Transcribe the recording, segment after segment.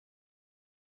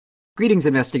Greetings,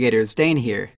 investigators. Dane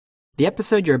here. The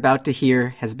episode you're about to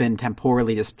hear has been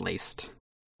temporally displaced.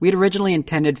 We had originally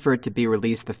intended for it to be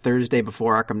released the Thursday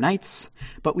before Arkham Knights,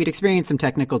 but we'd experienced some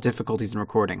technical difficulties in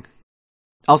recording.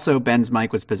 Also, Ben's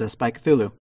mic was possessed by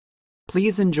Cthulhu.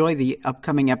 Please enjoy the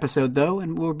upcoming episode, though,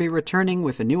 and we'll be returning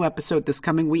with a new episode this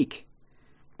coming week.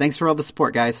 Thanks for all the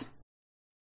support, guys.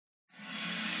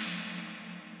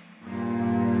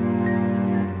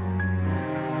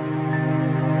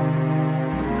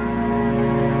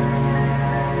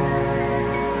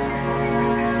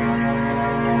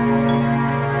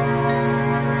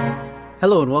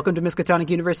 Hello and welcome to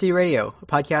Miskatonic University Radio, a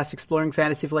podcast exploring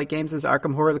Fantasy Flight Games'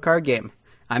 Arkham Horror the card game.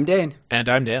 I'm Dane. And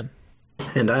I'm Dan.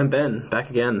 And I'm Ben, back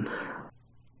again.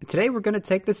 Today we're going to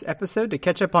take this episode to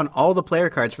catch up on all the player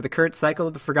cards for the current cycle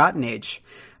of the Forgotten Age,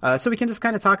 so we can just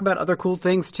kind of talk about other cool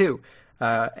things too.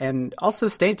 And also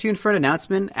stay tuned for an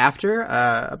announcement after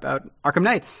about Arkham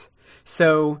Knights.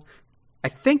 So I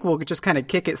think we'll just kind of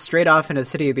kick it straight off into the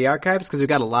City of the Archives because we've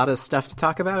got a lot of stuff to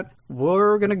talk about.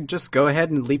 We're going to just go ahead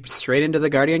and leap straight into the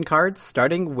Guardian cards,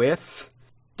 starting with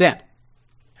Dan.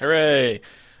 Hooray!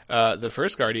 The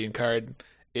first Guardian card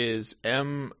is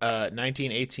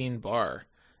M1918 Bar.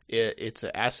 It's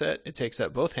an asset. It takes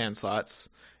up both hand slots.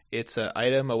 It's an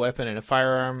item, a weapon, and a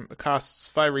firearm. It costs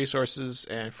 5 resources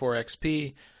and 4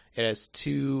 XP. It has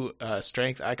 2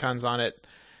 strength icons on it.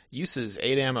 Uses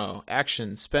 8 ammo.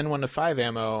 Action, spend 1 to 5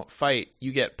 ammo. Fight,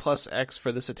 you get plus X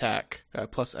for this attack.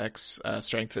 Plus X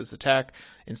strength for this attack.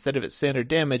 Instead of its standard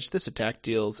damage, this attack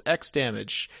deals X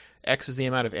damage. X is the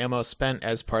amount of ammo spent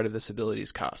as part of this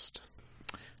ability's cost.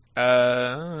 8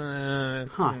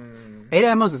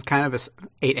 ammos is kind of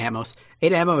 8 ammos.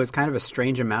 8 ammo is kind of a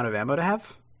strange amount of ammo to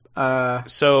have.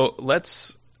 So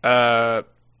let's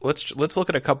look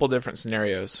at a couple different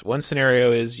scenarios. One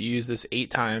scenario is you use this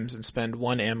 8 times and spend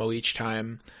 1 ammo each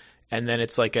time, and then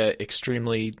it's like a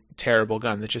extremely terrible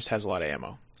gun that just has a lot of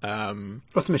ammo.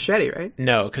 It's a machete, right?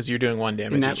 No, because you're doing 1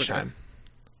 damage each time.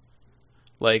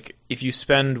 Like, if you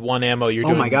spend 1 ammo, you're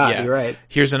doing... Oh my god, you're right.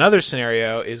 Here's another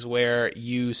scenario, is where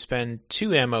you spend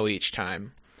 2 ammo each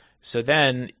time. So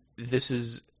then, this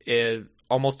is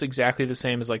almost exactly the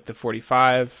same as, like, the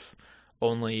 45,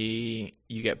 only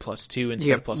you get plus 2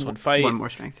 instead of plus 1 fight. 1 more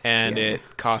strength. And it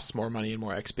costs more money and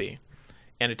more XP.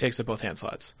 And it takes up both hand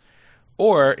slots.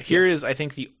 Or, here is, I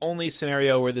think, the only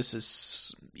scenario where this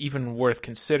is even worth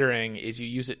considering, is you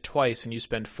use it twice and you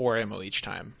spend 4 ammo each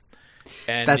time.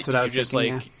 And that's what I was just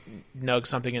thinking, nug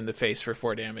something in the face for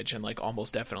 4 damage and like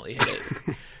almost definitely hit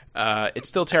it. It's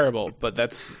still terrible, but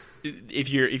that's if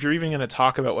you're even going to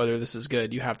talk about whether this is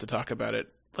good, you have to talk about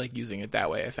it like using it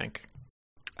that way. I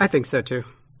think so too.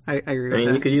 I agree with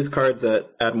that. You could use cards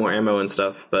that add more ammo and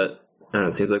stuff, but I don't know,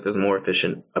 it seems like there's more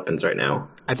efficient weapons right now.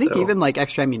 I think even like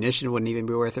extra ammunition wouldn't even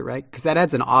be worth it, right? Because that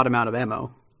adds an odd amount of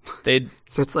ammo.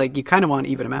 So it's like you kind of want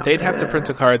even amounts. They'd have to print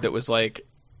a card that was like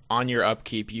on your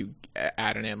upkeep, you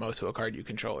add an ammo to a card you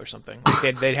control or something. Like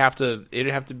it'd have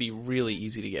to be really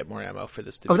easy to get more ammo for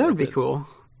this to be that would be cool.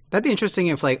 That'd be interesting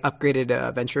if like Upgraded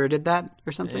Adventurer did that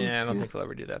or something. Yeah, I don't think they'll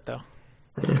ever do that though.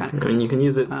 Cool. I mean, you can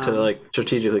use it to like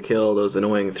strategically kill those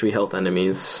annoying 3 health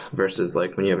enemies versus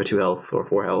like when you have a 2 health or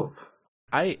 4 health.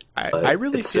 I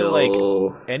really feel like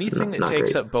anything that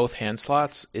takes up both hand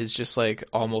slots is just like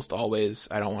almost always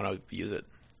I don't want to use it.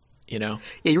 You know?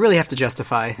 Yeah, you really have to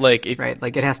justify, right?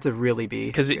 Like it has to really be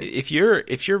because if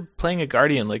you're playing a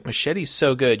Guardian, like Machete's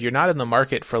so good, you're not in the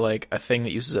market for like a thing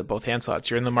that uses up both hand slots.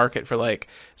 You're in the market for like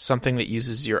something that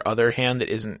uses your other hand that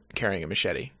isn't carrying a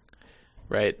machete,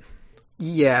 right?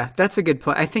 Yeah, that's a good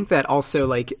point. I think that also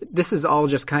like this is all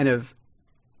just kind of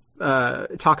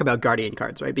talk about Guardian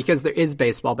cards, right? Because there is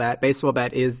Baseball Bat. Baseball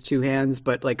Bat is 2 hands,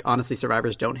 but like honestly,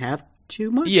 Survivors don't have too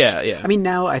much. Yeah. I mean,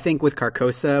 now I think with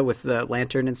Carcosa, with the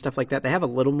Lantern and stuff like that, they have a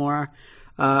little more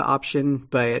option,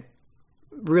 but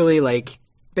really, like,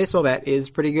 Baseball Bat is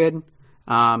pretty good.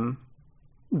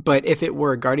 But if it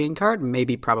were a Guardian card,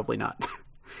 maybe probably not.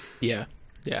 Yeah.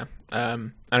 I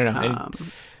don't know.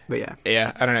 But yeah.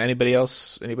 Yeah, I don't know. Anybody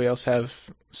else have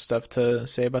stuff to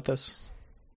say about this?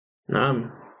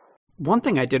 One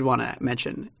thing I did want to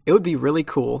mention, it would be really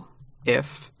cool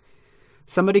if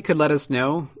somebody could let us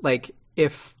know, like,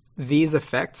 if these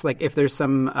effects, like, if there's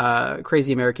some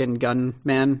crazy American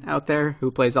gunman out there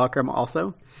who plays Arkham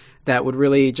also, that would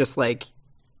really just, like,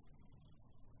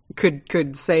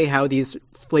 could say how these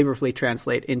flavorfully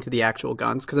translate into the actual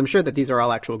guns, because I'm sure that these are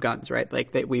all actual guns, right?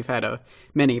 Like we've had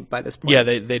many by this point. Yeah,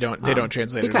 they don't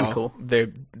translate at all. Cool. They're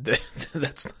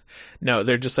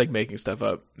just like making stuff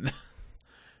up,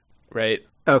 right?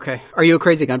 Okay. Are you a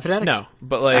crazy gun fanatic? No,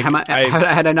 but like,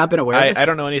 had I not been aware of this? I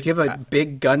don't know anything. Do you have a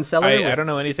big gun seller? I don't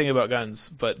know anything about guns,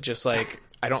 but just like,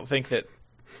 I don't think that,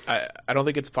 I don't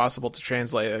think it's possible to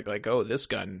translate like, oh, this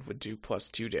gun would do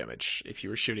 +2 damage if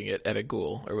you were shooting it at a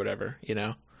ghoul or whatever, you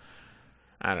know?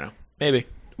 I don't know. Maybe.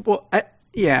 Well, I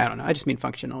don't know. I just mean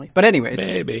functionally. But anyways.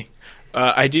 Maybe.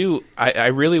 I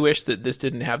really wish that this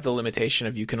didn't have the limitation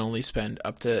of you can only spend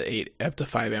up to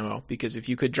 5 ammo, because if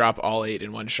you could drop all 8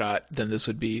 in one shot, then this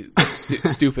would be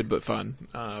stupid but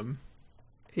fun.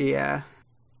 Yeah.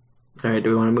 All right, do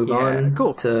we want to move on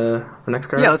cool. to the next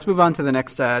card? Yeah, let's move on to the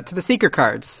next, to the Seeker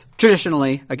cards.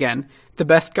 Traditionally, again, the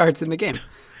best cards in the game.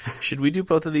 Should we do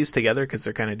both of these together, because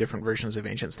they're kind of different versions of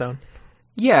Ancient Stone?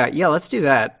 Yeah, let's do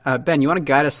that. Ben, you want to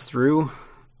guide us through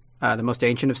the most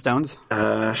ancient of stones?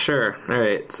 Sure. All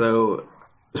right, so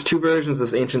there's 2 versions of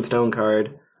this Ancient Stone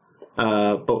card.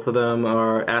 Both of them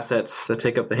are assets that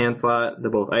take up the hand slot.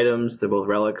 They're both items. They're both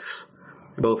relics.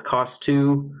 They both cost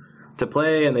 2 to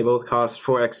play, and they both cost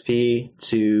 4 XP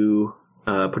to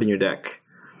put in your deck.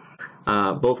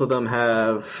 Both of them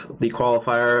have the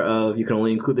qualifier of you can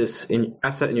only include this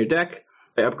asset in your deck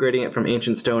by upgrading it from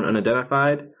Ancient Stone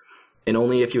Unidentified, and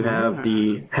only if you have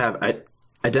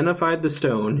identified the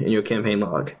stone in your campaign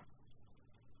log.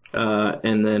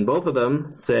 And then both of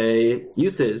them say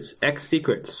uses X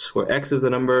secrets, where X is the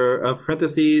number in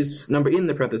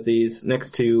the parentheses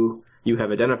next to you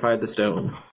have identified the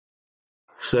stone.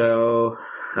 So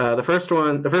the first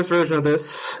version of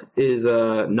this is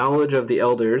Knowledge of the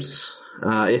Elders.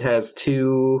 It has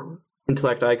 2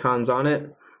 intellect icons on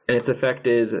it, and its effect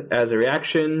is, as a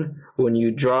reaction, when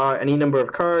you draw any number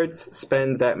of cards,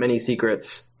 spend that many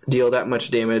secrets, deal that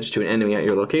much damage to an enemy at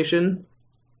your location.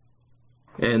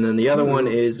 And then the other one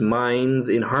is Minds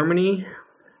in Harmony.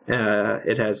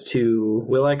 It has 2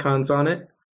 will icons on it,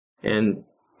 and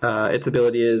its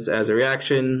ability is, as a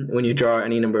reaction, when you draw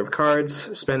any number of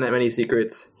cards, spend that many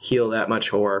secrets, heal that much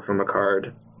horror from a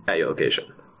card at your location.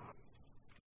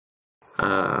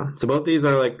 So both these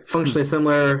are like functionally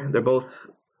similar. They're both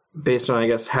based on, I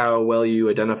guess, how well you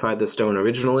identified the stone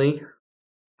originally.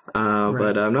 Right.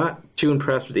 But I'm not too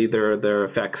impressed with either of their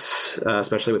effects,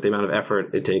 especially with the amount of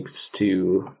effort it takes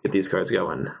to get these cards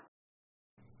going.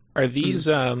 Are these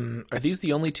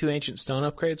the only 2 Ancient Stone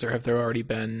upgrades, or have there already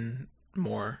been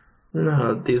more?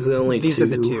 No, these are only 2. These are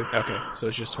the 2. Okay, so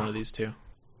it's just one of these 2.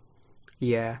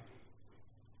 Yeah.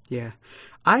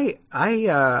 I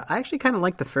actually kind of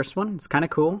like the first one. It's kind of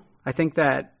cool. I think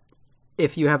that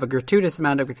if you have a gratuitous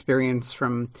amount of experience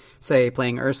from, say,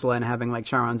 playing Ursula and having like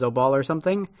Charon's Obol or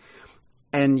something,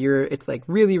 and it's like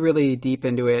really, really deep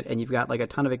into it, and you've got like a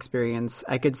ton of experience,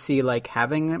 I could see like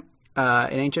having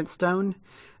an Ancient Stone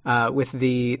with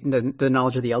the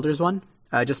Knowledge of the Elders one,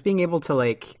 just being able to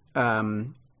like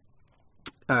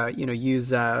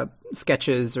use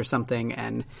sketches or something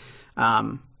and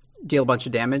deal a bunch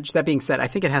of damage. That being said, I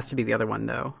think it has to be the other one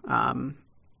though,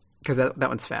 because that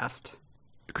one's fast.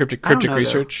 Cryptic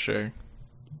research? Or?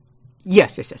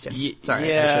 Yes. Sorry,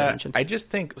 yeah, I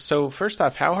just think so. First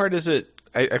off, how hard is it?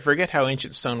 I forget how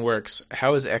Ancient Stone works.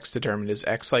 How is X determined? Is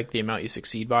X like the amount you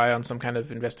succeed by on some kind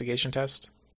of investigation test?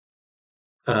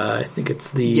 I think it's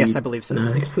the... Yes, I believe so. No,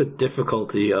 I think it's the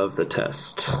difficulty of the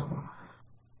test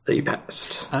that you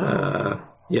passed. Oh.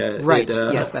 Right.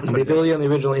 Yes, that's what the it ability is. on the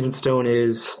original Ancient Stone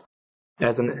is,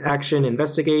 as an action,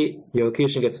 investigate. Your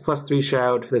location gets +3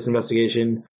 Shroud for this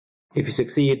investigation. If you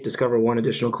succeed, discover 1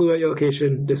 additional clue at your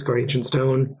location, discard Ancient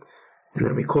Stone, and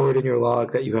then record in your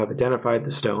log that you have identified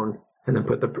the stone, and then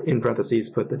put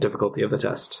the difficulty of the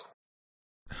test.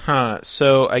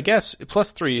 So I guess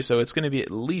 +3, so it's going to be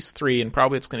at least 3, and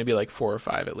probably it's going to be like 4 or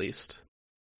 5 at least.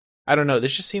 I don't know,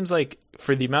 this just seems like,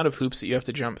 for the amount of hoops that you have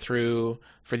to jump through,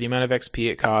 for the amount of XP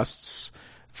it costs,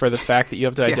 for the fact that you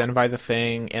have to identify the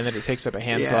thing, and that it takes up a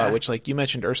hand slot, which, like, you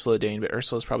mentioned Ursula, Dane, but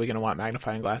Ursula's probably going to want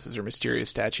magnifying glasses or mysterious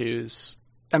statues.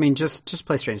 I mean, just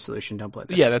play Strange Solution, don't play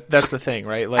this. Yeah, that's the thing,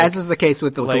 right? Like, as is the case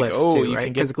with the glyphs, too,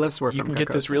 right? Because glyphs were from You can get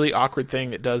this really awkward thing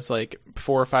that does, like,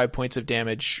 4 or 5 points of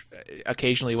damage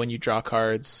occasionally when you draw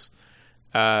cards,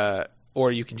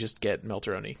 or you can just get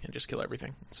Melteroni and just kill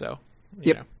everything. So,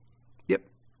 you know.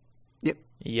 Yep.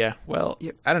 Yeah, well,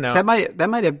 I don't know. That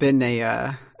might have been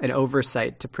an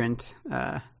oversight to print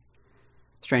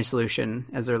Strange Solution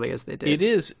as early as they did. It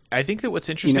is. I think that what's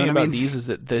interesting about these is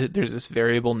that there's this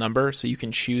variable number, so you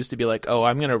can choose to be like, oh,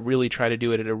 I'm going to really try to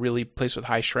do it at a really place with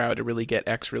high shroud to really get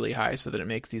X really high so that it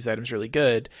makes these items really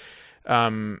good.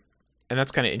 And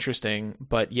that's kind of interesting.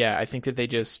 But yeah, I think that they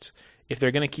just, if they're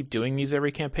going to keep doing these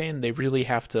every campaign, they really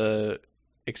have to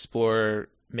explore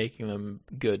making them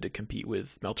good to compete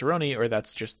with Melteroni, or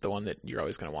that's just the one that you're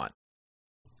always going to want.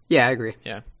 Yeah, I agree.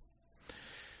 Yeah.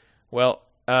 Well,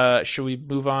 should we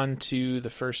move on to the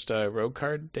first rogue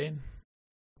card, Dane?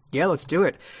 Yeah, let's do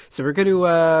it. So we're going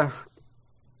to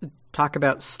talk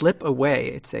about Slip Away.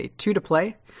 It's a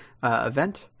 2-to-play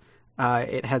event.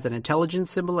 It has an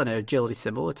intelligence symbol and an agility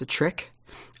symbol. It's a trick,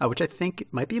 which I think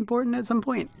might be important at some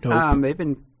point. Nope. They've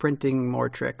been printing more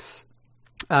tricks.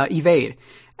 Evade.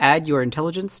 Add your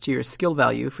intelligence to your skill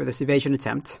value for this evasion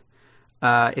attempt.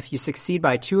 If you succeed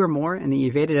by 2 or more and the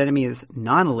evaded enemy is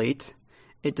non-elite,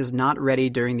 it does not ready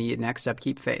during the next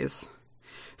upkeep phase.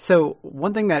 So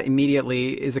one thing that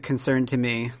immediately is a concern to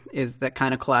me is that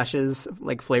kind of clashes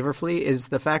like flavorfully is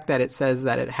the fact that it says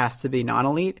that it has to be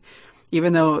non-elite,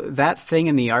 even though that thing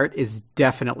in the art is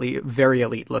definitely very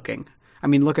elite looking. I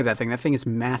mean, look at that thing. That thing is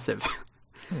massive.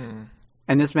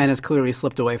 And this man has clearly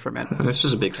slipped away from it. It's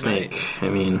just a big snake. I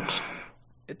mean,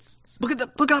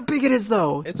 Look how big it is,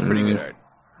 though. It's pretty good art.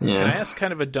 yeah. Can I ask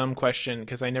kind of a dumb question?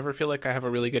 Because I never feel like I have a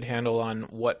really good handle on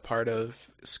what part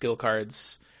of skill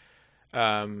cards.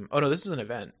 Oh no, this is an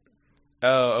event.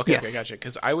 Oh, okay, Yes. okay, gotcha.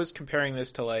 Because I was comparing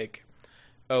this to like,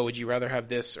 oh, would you rather have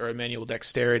this or a manual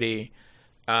dexterity?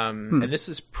 And this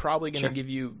is probably going to give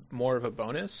you more of a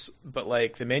bonus, but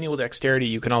like the manual dexterity,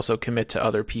 you can also commit to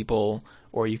other people,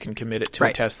 or you can commit it to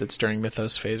a test that's during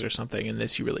Mythos phase or something. And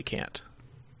this you really can't.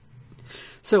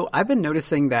 So I've been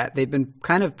noticing that they've been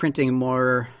kind of printing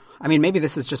more. I mean, maybe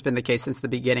this has just been the case since the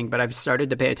beginning, but I've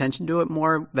started to pay attention to it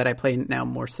more that I play now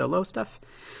more solo stuff.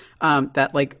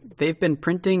 That like they've been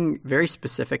printing very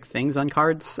specific things on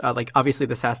cards. Like obviously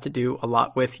this has to do a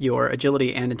lot with your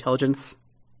agility and intelligence.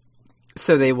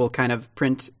 So they will kind of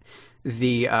print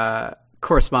the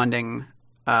corresponding,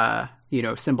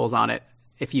 symbols on it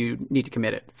if you need to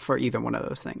commit it for either one of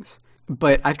those things.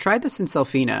 But I've tried this in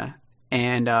Selfina,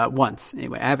 and once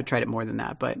anyway. I haven't tried it more than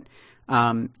that, but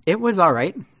it was all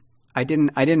right. I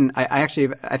think I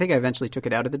eventually took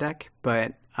it out of the deck,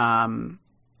 but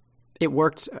it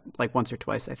worked like once or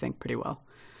twice, I think, pretty well.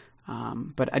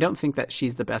 But I don't think that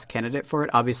she's the best candidate for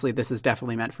it. Obviously, this is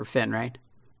definitely meant for Finn, right?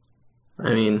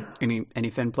 I mean, any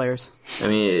Finn players? I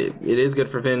mean, it is good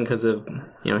for Finn because of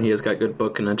he has got good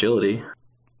book and agility.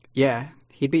 Yeah,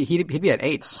 he'd be at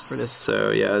 8 for this.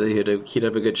 So yeah, he'd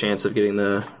have a good chance of getting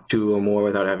the 2 or more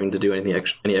without having to do any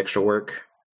extra work.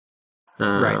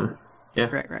 Right. Yeah.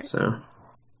 Right. So.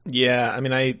 Yeah, I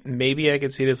mean, I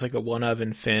could see it as like a one-of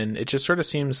in Finn. It just sort of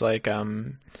seems like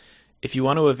if you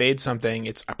want to evade something,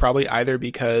 it's probably either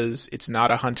because it's not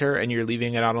a hunter and you're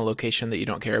leaving it on a location that you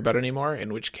don't care about anymore,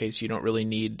 in which case you don't really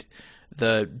need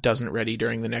the doesn't ready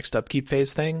during the next upkeep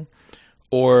phase thing,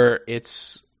 or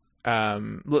it's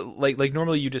like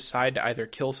normally you decide to either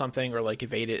kill something or like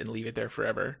evade it and leave it there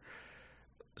forever.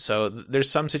 So there's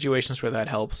some situations where that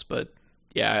helps, but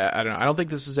yeah, I don't know. I don't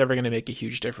think this is ever going to make a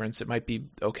huge difference. It might be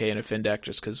okay in a Finn deck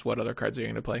just because what other cards are you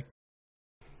going to play?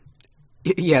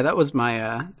 Yeah, that was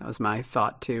my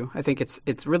thought too. I think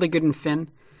it's really good in Finn.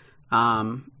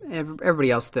 Everybody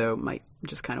else though might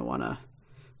just kind of want to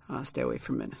stay away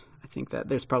from it. I think that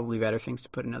there's probably better things to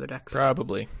put in other decks.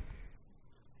 Probably.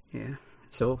 Yeah.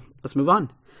 So let's move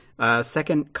on.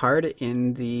 Second card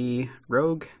in the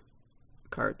Rogue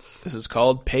cards. This is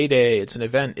called Payday. It's an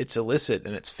event. It's illicit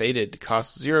and it's fated.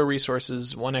 Costs 0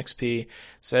 resources, 1 XP.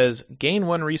 Says gain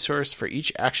 1 resource for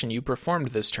each action you performed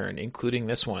this turn, including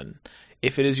this one.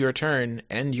 If it is your turn,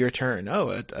 end your turn. Oh,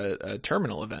 a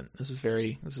terminal event. This is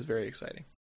very exciting.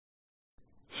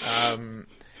 I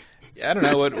don't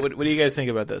know. What do you guys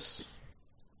think about this?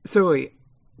 So wait,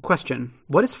 question: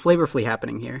 what is flavorfully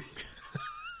happening here?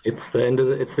 It's the end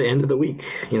of the week.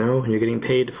 You're getting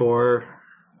paid for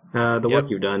the work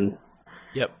you've done.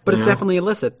 Yep. But it's definitely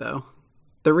illicit, though.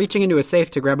 They're reaching into a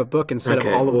safe to grab a book instead of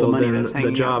all of the money that's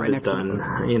hanging out right next to the book. The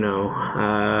job is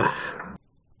done.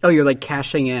 Oh, you're like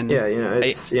cashing in. Yeah,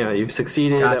 it's you've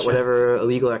succeeded at whatever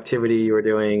illegal activity you were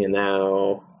doing, and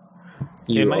now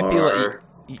you are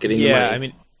getting the money. I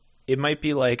mean, it might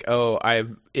be like, oh,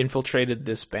 I've infiltrated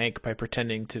this bank by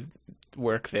pretending to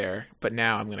work there, but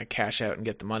now I'm going to cash out and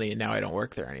get the money, and now I don't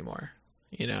work there anymore.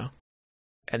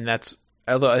 And that's.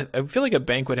 Although I feel like a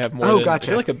bank would have more. Oh, than, gotcha. I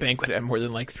feel like a bank would have more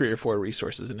than like 3 or 4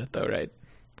 resources in it, though, right?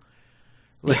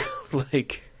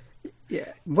 Like.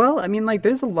 Yeah. Well, I mean, like,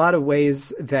 there's a lot of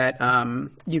ways that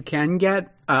you can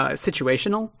get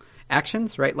situational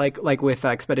actions, right? Like with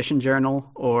Expedition Journal,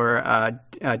 or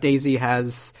Daisy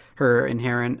has her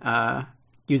inherent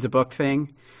use a book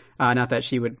thing. Not that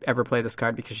she would ever play this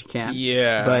card because she can't.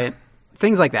 Yeah. But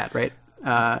things like that, right?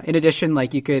 In addition,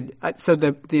 like you could, so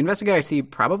the investigator I see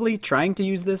probably trying to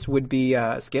use this would be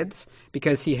Skids,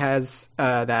 because he has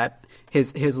that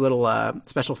his little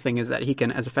special thing is that he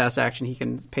can, as a fast action, he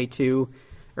can pay 2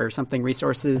 or something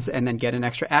resources and then get an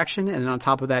extra action. And then on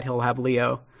top of that, he'll have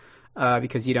Leo.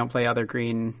 Because you don't play other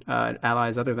green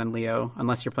allies other than Leo,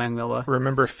 unless you're playing Lilla.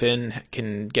 Remember, Finn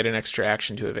can get an extra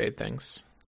action to evade things.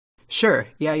 Sure.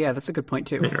 Yeah, that's a good point,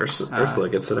 too. I mean, Ursula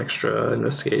gets an extra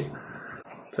investigate.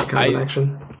 Is that kind of an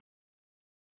action?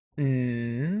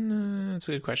 That's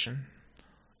a good question.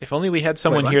 If only we had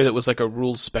someone here that was like a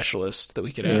rules specialist that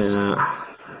we could ask.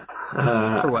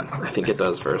 For what? I think it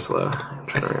does for Ursula. I'm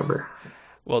trying to remember.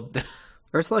 Well,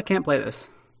 Ursula can't play this.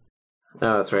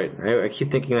 Oh, that's right. I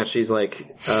keep thinking that she's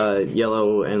like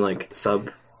yellow and like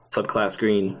subclass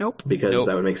green. Nope. Because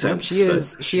that would make sense. Nope,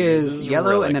 she is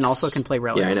yellow relics. And then also can play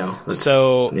relics. Yeah, I know.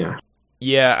 So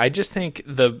yeah, I just think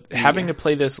having to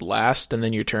play this last and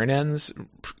then your turn ends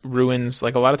ruins,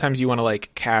 like a lot of times you want to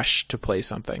like cash to play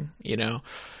something, you know?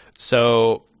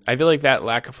 So I feel like that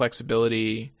lack of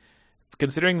flexibility,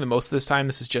 considering that most of this time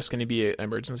this is just going to be an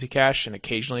emergency cache and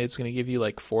occasionally it's going to give you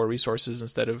like 4 resources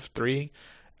instead of 3,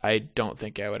 I don't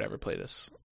think I would ever play this.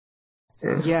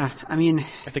 Yeah, I mean,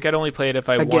 I think I'd only play it if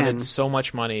I wanted so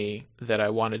much money that I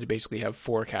wanted to basically have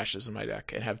 4 caches in my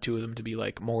deck and have 2 of them to be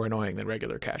like more annoying than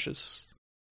regular caches.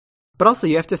 But also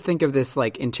you have to think of this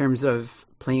like in terms of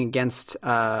playing against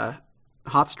Hot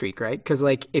Streak, right? Because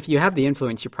like if you have the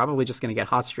influence, you're probably just going to get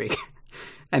Hot Streak.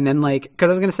 And then like, because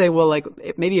I was going to say, well, like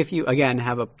maybe if you again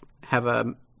have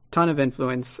a ton of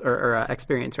influence or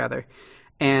experience rather,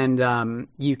 and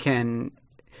you can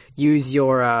use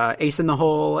your ace in the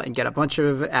hole and get a bunch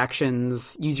of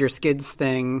actions, use your skids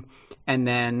thing, and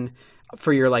then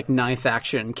for your like 9th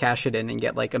action, cash it in and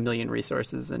get like 1 million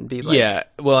resources and be like... Yeah,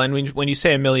 well, and when you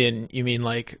say 1 million, you mean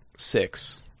like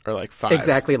 6 or like 5.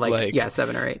 Exactly, like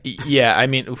 7 or 8. Yeah, I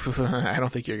mean, I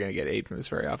don't think you're going to get 8 from this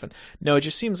very often. No, it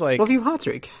just seems like... Well, if you have Hot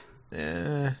Streak...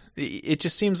 it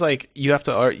just seems like you have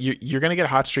to. You're going to get a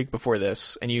Hot Streak before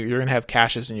this, and you're going to have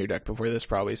caches in your deck before this,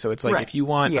 probably. So it's like if you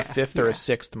want a 5th or a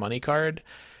 6th money card,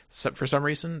 for some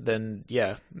reason, then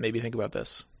maybe think about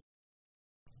this.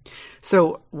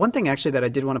 So one thing actually that I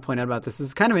did want to point out about this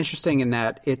is kind of interesting in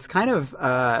that it's kind of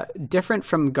different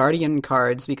from Guardian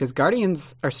cards because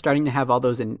Guardians are starting to have all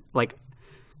those in like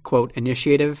quote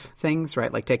initiative things,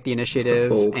 right? Like take the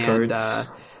initiative and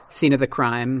scene of the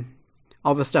crime.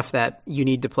 All the stuff that you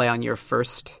need to play on your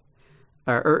first,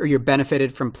 or you're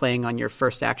benefited from playing on your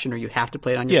first action, or you have to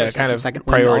play it on your first kind action, of second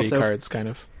priority cards, kind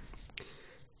of.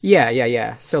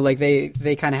 Yeah. So like they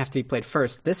kind of have to be played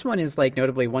first. This one is like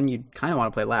notably one you kind of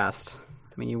want to play last.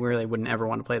 I mean, you really wouldn't ever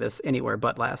want to play this anywhere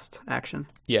but last action.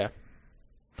 Yeah.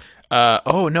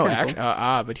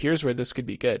 But here's where this could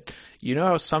be good. You know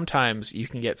how sometimes you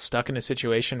can get stuck in a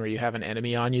situation where you have an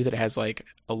enemy on you that has like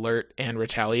alert and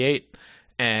retaliate.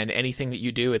 And anything that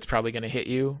you do, it's probably going to hit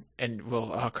you. And,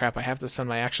 well, oh, crap, I have to spend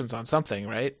my actions on something,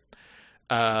 right?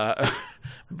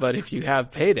 But if you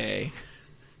have Payday,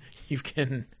 you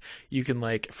can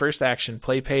like, first action,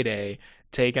 play Payday,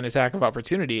 take an attack of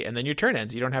opportunity, and then your turn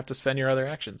ends. You don't have to spend your other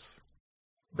actions.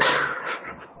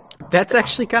 That's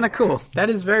actually kind of cool.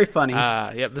 That is very funny.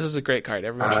 Yep, this is a great card.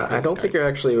 Everyone should play I this don't card. think you're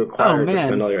actually required to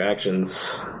spend all your actions,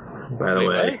 by the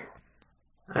way. What?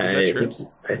 Is that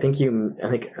true? I think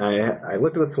I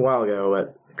looked at this a while ago,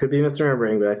 but I could be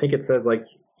misremembering, but I think it says like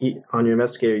on your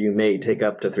investigator you may take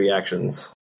up to 3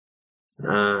 actions.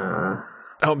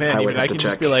 Oh man, I can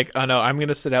just be like, oh no, I'm going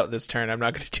to sit out this turn. I'm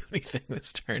not going to do anything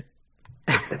this turn.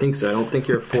 I think so. I don't think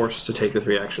you're forced to take the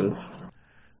 3 actions.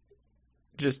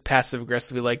 Just passive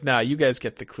aggressively like, nah, you guys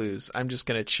get the clues. I'm just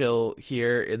going to chill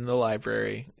here in the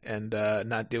library and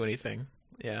not do anything.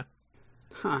 Yeah.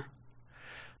 Huh.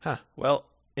 Well,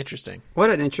 interesting. What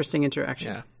an interesting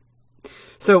interaction. Yeah.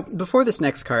 So before this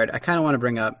next card, I kind of want to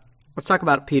bring up, let's talk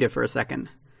about PETA for a second.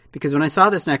 Because when I saw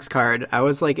this next card, I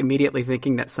was like immediately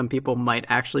thinking that some people might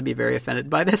actually be very offended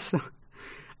by this.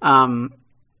 Not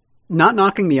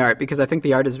knocking the art, because I think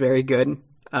the art is very good.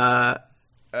 But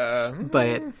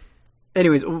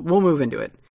anyways, we'll move into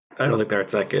it. I don't think the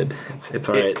art's that good. It's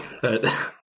all right. But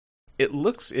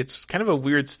it's kind of a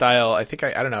weird style. I think,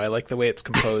 I don't know, I like the way it's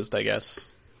composed, I guess.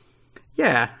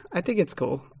 Yeah, I think it's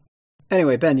cool.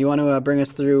 Anyway, Ben, you want to bring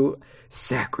us through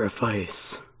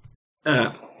Sacrifice?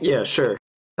 Yeah, sure.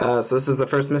 So this is the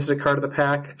first Mystic card of the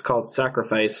pack. It's called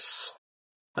Sacrifice.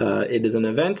 It is an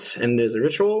event, and it is a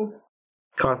ritual.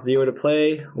 Costs 0 to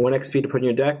play, 1 XP to put in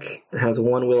your deck. It has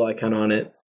 1 will icon on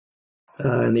it.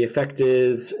 And the effect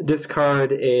is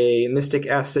discard a Mystic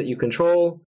asset you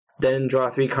control, then draw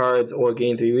 3 cards or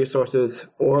gain 3 resources,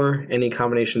 or any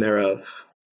combination thereof.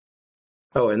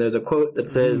 Oh, and there's a quote that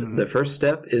says, the first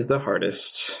step is the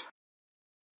hardest.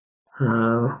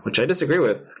 Which I disagree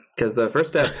with. Because the first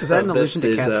step Is that an of this allusion to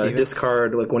is Cat Stevens?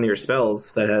 discard like one of your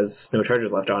spells that has no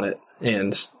charges left on it,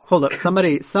 and Hold up,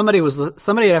 somebody at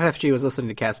FFG was listening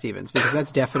to Cat Stevens, because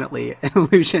that's definitely an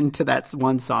allusion to that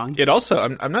one song. It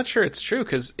also, I'm not sure it's true,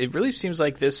 because it really seems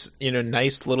like this,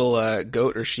 nice little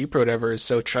goat or sheep or whatever is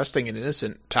so trusting and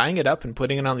innocent. Tying it up and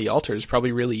putting it on the altar is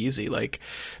probably really easy. Like,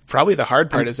 probably the hard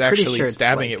part is actually sure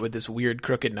stabbing like... it with this weird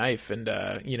crooked knife and,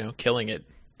 killing it.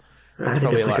 That's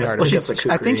probably a lot harder. Well,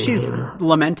 I think she's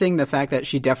lamenting the fact that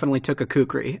she definitely took a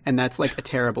kukri, and that's like a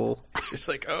terrible. She's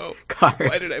like, oh, card.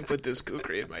 Why did I put this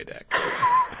kukri in my deck?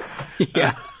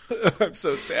 Yeah. I'm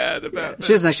so sad about this.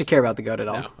 She doesn't actually care about the goat at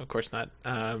all. No, of course not.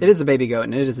 It is a baby goat,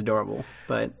 and it is adorable,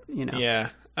 but, Yeah.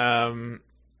 I don't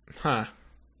know.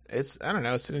 It's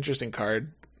an interesting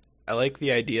card. I like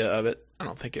the idea of it. I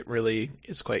don't think it really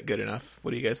is quite good enough. What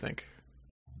do you guys think?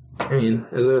 I mean,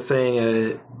 as I was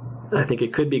saying, I think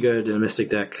it could be good in a Mystic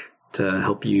deck to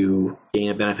help you gain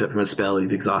a benefit from a spell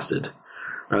you've exhausted.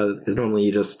 Because normally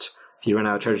if you run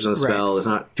out of charges on a spell, There's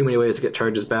not too many ways to get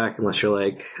charges back unless you're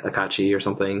like Akachi or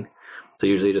something. So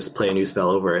usually you just play a new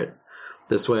spell over it.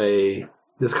 This way,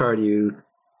 this card you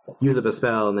use up a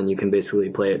spell and then you can basically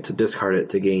play it to discard it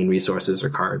to gain resources or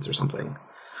cards or something.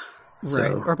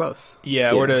 Right, or both.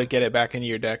 Yeah, or to get it back into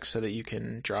your deck so that you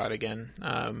can draw it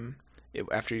again.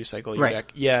 After you cycle your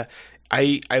deck. Yeah,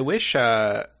 I wish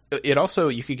it also,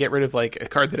 you could get rid of like a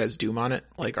card that has Doom on it,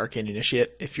 like Arcane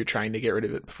Initiate, if you're trying to get rid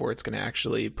of it before it's going to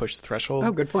actually push the threshold.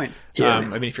 Oh, good point. Yeah. I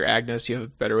mean, if you're Agnes, you have a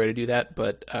better way to do that,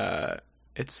 but I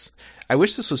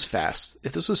wish this was fast.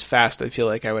 If this was fast, I feel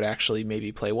like I would actually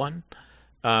maybe play one.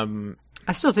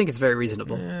 I still think it's very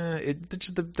reasonable.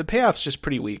 The payoff's just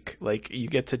pretty weak. Like, you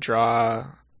get to draw...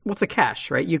 Well, it's a cash,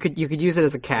 right? You could use it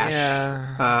as a cash.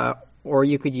 Yeah. Or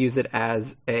you could use it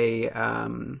as a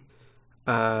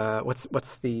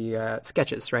what's the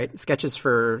sketches, right? Sketches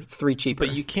for 3 cheaper.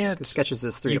 But you can't. The sketches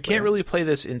is 3. You can't really play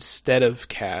this instead of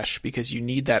cash because you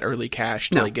need that early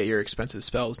cash to like get your expensive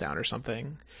spells down or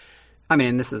something. I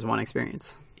mean, this is one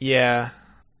experience. Yeah,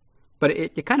 but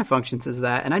it kind of functions as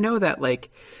that, and I know that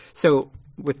so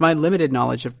with my limited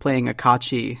knowledge of playing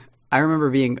Akachi, I remember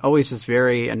being always just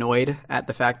very annoyed at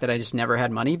the fact that I just never had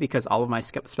money because all of my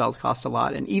spells cost a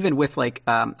lot. And even with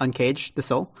Uncage the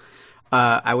Soul,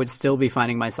 I would still be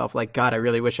finding myself like, God, I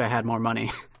really wish I had more money.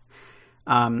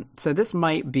 So this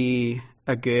might be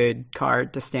a good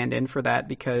card to stand in for that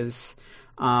because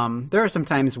there are some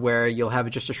times where you'll have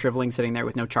just a Shriveling sitting there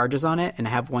with no charges on it and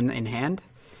have one in hand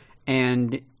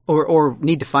and... Or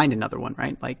need to find another one,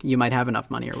 right? Like, you might have enough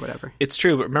money or whatever. It's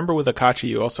true, but remember with Akachi,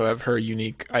 you also have her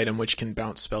unique item which can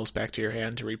bounce spells back to your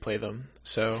hand to replay them,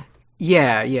 so...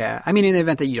 Yeah. I mean, in the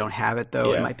event that you don't have it,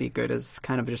 though, it might be good as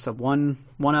kind of just a one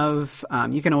of...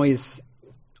 you can always...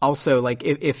 Also, like,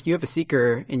 if you have a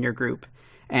Seeker in your group,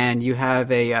 and you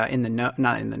have a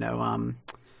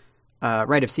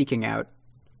Rite of Seeking out,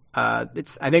 I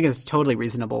think it's totally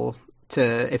reasonable...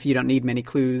 if you don't need many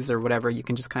clues or whatever, you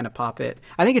can just kind of pop it.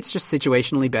 I think it's just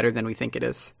situationally better than we think it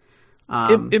is.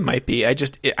 It might be.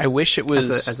 I wish it was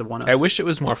as a one-off. I wish it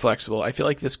was more flexible. I feel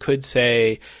like this could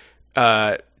say,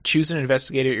 choose an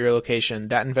investigator at your location.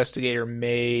 That investigator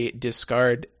may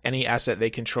discard any asset they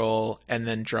control and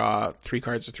then draw 3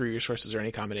 cards or 3 resources or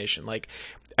any combination. Like,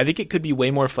 I think it could be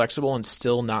way more flexible and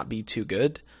still not be too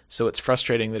good. So it's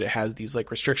frustrating that it has these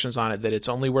like restrictions on it, that it's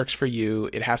only works for you.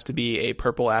 It has to be a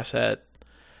purple asset.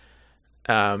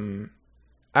 I don't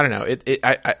know.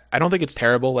 I don't think it's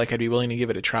terrible. Like, I'd be willing to give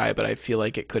it a try, but I feel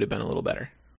like it could have been a little better.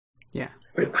 Yeah.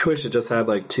 I wish it just had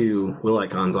like 2 will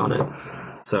icons on it.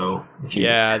 So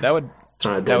that would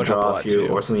help a lot too.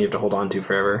 Or something you have to hold on to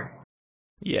forever.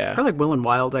 Yeah. Or like Will and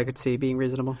Wild, I could see being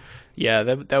reasonable. Yeah,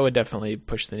 that would definitely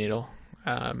push the needle.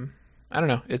 I don't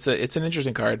know. It's an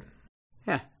interesting card.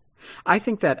 Yeah. I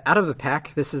think that out of the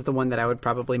pack, this is the one that I would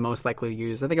probably most likely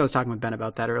use. I think I was talking with Ben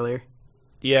about that earlier.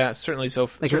 Yeah, certainly so.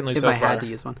 Certainly if so I far. had to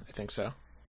use one, I think so.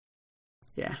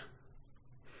 Yeah.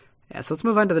 So let's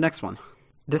move on to the next one.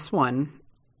 This one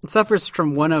suffers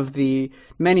from one of the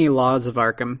many laws of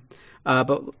Arkham,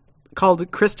 but called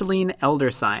Crystalline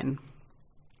Elder Sign.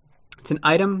 It's an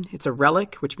item. It's a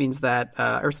relic, which means that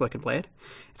Ursula can play it.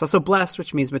 It's also blessed,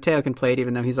 which means Mateo can play it,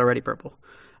 even though he's already purple.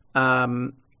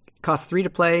 Costs 3 to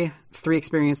play, 3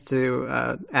 experience to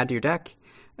add to your deck.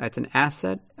 It's an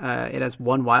asset. It has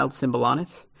 1 wild symbol on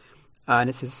it. And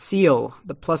it says Seal,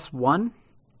 the +1,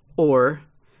 or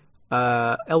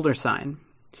Elder Sign.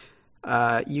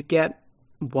 You get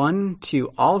 1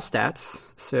 to all stats,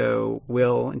 so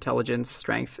will, intelligence,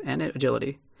 strength, and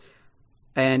agility.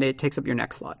 And it takes up your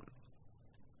next slot.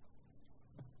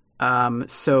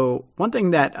 So one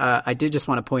thing that I did just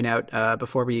want to point out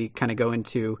before we kind of go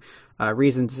into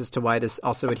reasons as to why this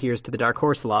also adheres to the Dark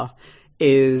Horse law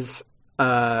is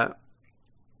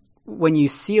when you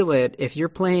seal it, if you're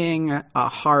playing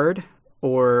hard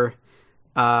or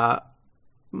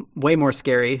way more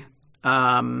scary,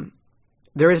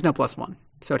 there is no +1.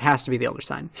 So it has to be the Elder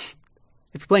Sign.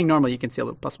 If you're playing normal, you can seal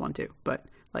it with +1 too. But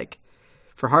like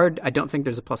for hard, I don't think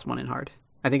there's a +1 in hard.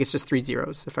 I think it's just 3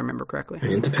 zeros, if I remember correctly. I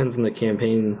mean, it depends on the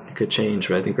campaign. It could change,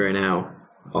 but I think right now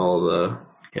all the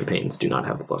campaigns do not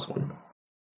have a +1.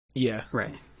 Yeah.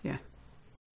 Right. Yeah.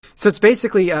 So it's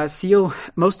basically seal,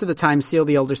 most of the time, seal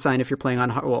the Elder Sign if you're playing on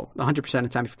hard. Well, 100% of the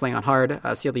time if you're playing on hard,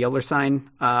 seal the Elder Sign.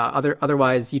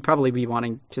 Otherwise, you'd probably be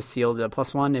wanting to seal the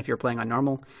 +1 if you're playing on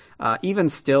normal. Even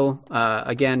still,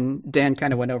 again, Dan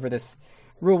kind of went over this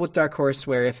rule with Dark Horse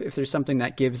where if there's something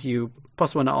that gives you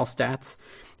 +1 to all stats,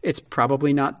 it's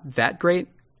probably not that great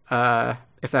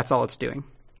if that's all it's doing.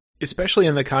 Especially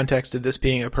in the context of this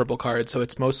being a purple card, so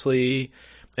it's mostly,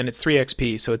 and it's 3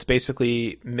 XP, so it's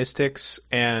basically Mystics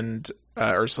and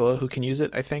Ursula who can use it,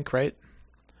 I think, right?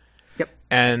 Yep.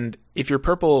 And if you're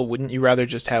purple, wouldn't you rather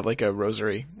just have like a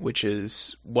Rosary, which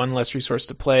is 1 less resource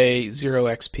to play, 0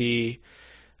 XP,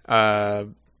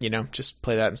 just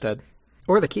play that instead.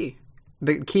 Or the key.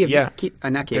 The key of not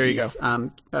key there you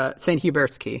go. St.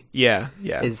 Hubert's key. Yeah.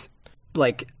 Is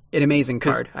like an amazing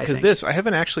card. Because I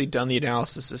haven't actually done the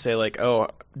analysis to say like, oh,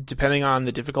 depending on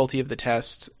the difficulty of the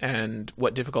test and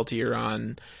what difficulty you're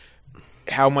on,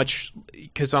 how much.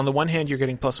 Because on the one hand, you're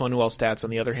getting +1 to all stats.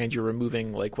 On the other hand, you're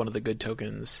removing like one of the good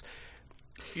tokens.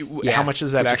 How much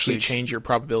does that actually change your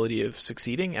probability of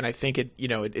succeeding? And I think it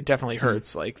definitely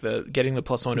hurts. Like getting the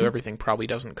 +1 to everything probably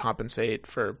doesn't compensate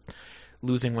for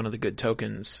losing one of the good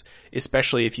tokens,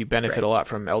 especially if you benefit a lot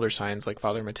from Elder Signs like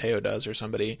Father Mateo does or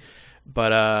somebody.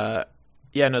 But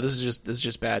this is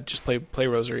just bad. Just play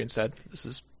Rosary instead. This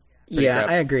is crap.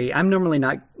 I agree. I'm normally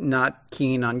not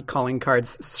keen on calling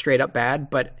cards straight up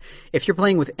bad, but if you're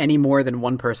playing with any more than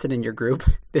one person in your group,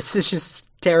 this is just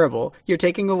terrible. You're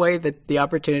taking away the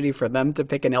opportunity for them to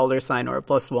pick an Elder Sign or a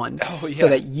 +1 so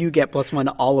that you get +1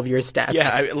 to all of your stats. Yeah,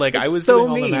 I was so doing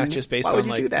all the math just based on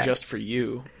like just for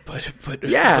you. But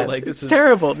yeah, like this is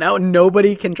terrible. Now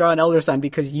nobody can draw an Elder Sign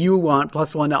because you want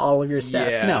 +1 to all of your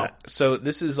stats. Yeah. No. So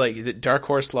this is like the Dark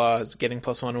Horse laws. Getting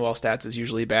 +1 to all stats is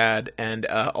usually bad, and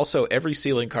also every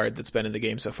sealing card that's been in the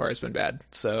game so far has been bad.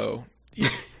 So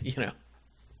you know.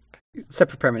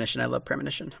 Except for Premonition. I love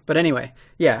Premonition. But anyway,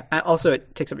 yeah. Also,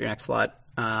 it takes up your next slot.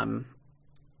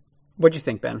 What'd you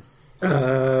think, Ben?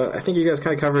 I think you guys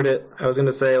kind of covered it. I was going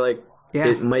to say,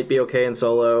 it might be okay in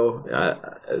solo.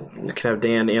 Can have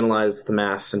Dan analyze the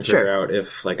math and figure out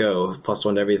if,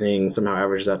 +1 to everything somehow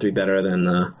averages out to be better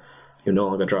than you no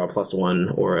longer draw a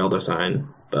 +1 or Elder Sign.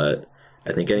 But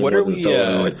I think any more than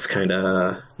solo, it's kind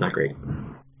of not great.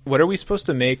 What are we supposed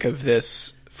to make of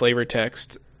this flavor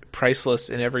text? Priceless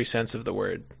in every sense of the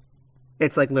word.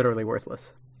 It's like literally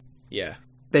worthless. Yeah.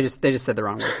 They just said the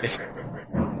wrong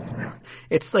word.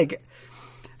 It's like,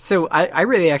 so I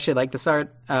really actually like this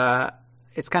art.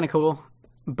 It's kind of cool,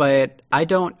 but I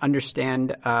don't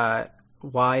understand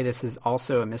why this is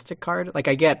also a Mystic card. Like,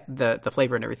 I get the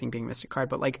flavor and everything being a Mystic card,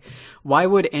 but like, why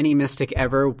would any Mystic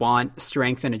ever want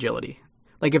Strength and Agility?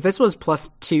 Like, if this was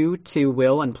 +2 to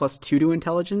Will and +2 to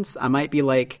Intelligence, I might be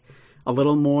like a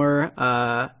little more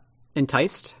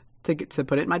enticed to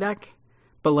put it in my deck.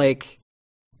 But like,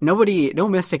 no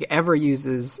Mystic ever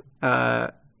uses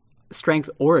Strength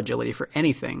or Agility for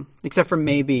anything, except for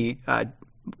maybe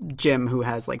Jim, who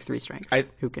has like 3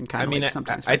 Strength, who can kind of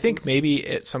sometimes. I think maybe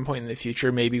at some point in the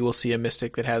future, maybe we'll see a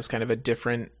Mystic that has kind of a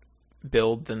different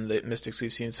build than the Mystics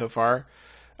we've seen so far.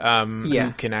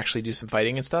 Who can actually do some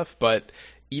fighting and stuff. But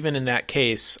even in that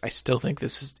case, I still think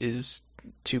this is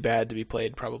too bad to be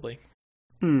played, probably.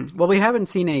 Well, we haven't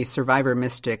seen a Survivor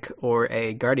Mystic or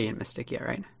a Guardian Mystic yet,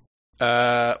 right?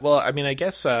 Well, I mean, I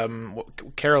guess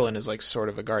Carolyn is like sort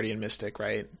of a Guardian Mystic,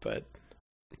 right? But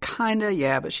kinda,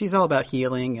 yeah. But she's all about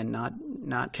healing and not.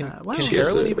 Can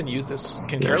Carolyn even use this?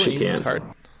 Can Carolyn use this card?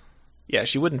 Yeah,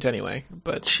 she wouldn't anyway.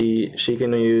 But she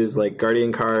can use like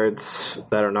Guardian cards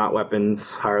that are not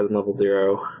weapons higher than level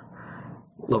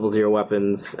 0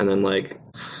 weapons, and then like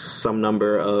some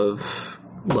number of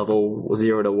level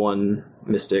 0 to 1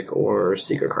 Mystic or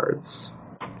Seeker cards.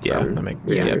 Yeah, that makes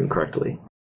correctly.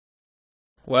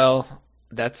 Well,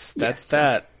 that's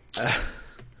that.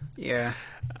 Yeah.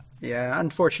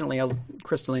 Unfortunately,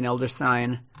 Crystalline Elder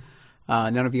Sign.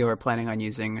 None of us are planning on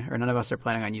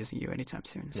using you anytime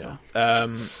soon. So,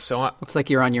 looks like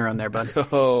you're on your own there, bud.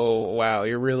 Oh wow,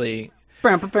 you're really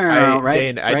Right?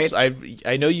 Dane, right?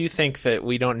 I know you think that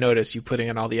we don't notice you putting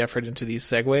in all the effort into these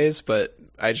segues, but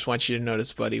I just want you to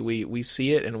notice, buddy. We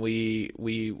see it and we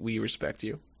respect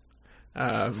you.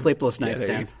 Sleepless nights, there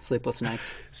Dan. you- Sleepless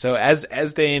nights. So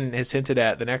as Dane has hinted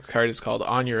at, the next card is called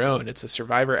On Your Own. It's a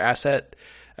survivor asset.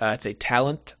 It's a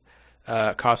talent.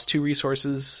 Costs 2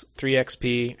 resources, 3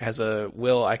 XP, has a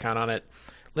will icon on it.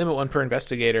 Limit 1 per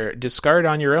investigator. Discard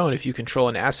On Your Own if you control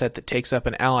an asset that takes up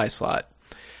an ally slot.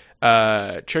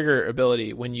 Trigger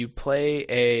ability. When you play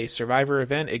a survivor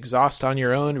event, exhaust On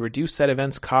Your Own. Reduce that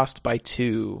event's cost by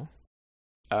 2.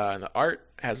 And the art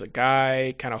has a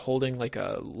guy kind of holding like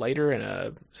a lighter and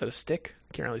is that a stick?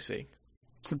 Can't really see.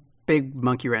 It's a big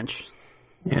monkey wrench.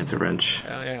 Yeah, it's a wrench.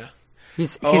 Oh, yeah.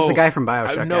 He's the guy from No,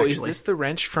 Bioshock, actually. is this the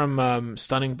wrench from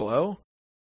Stunning Blow?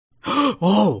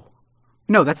 Oh!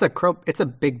 No, that's a it's a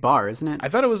big bar, isn't it? I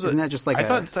thought it was. Isn't that just like I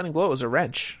thought in Stunning Blow it was a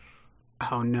wrench.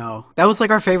 Oh no, that was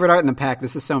like our favorite art in the pack.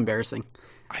 This is so embarrassing.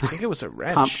 I think it was a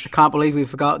wrench. Can't believe we've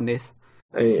forgotten this.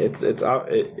 I mean, if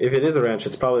it is a wrench,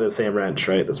 it's probably the same wrench,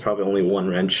 right? There's probably only one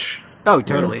wrench. Oh,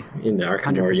 totally. In the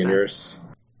Arkham Horror 100%. universe.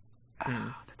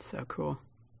 Oh, that's so cool.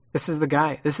 This is the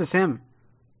guy. This is him.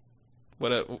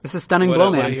 This is Stunning Blow,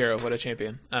 What a man. hero! What a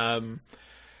champion!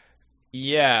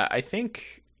 Yeah, I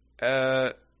think.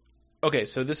 Okay,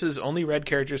 so this is only red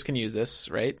characters can use this,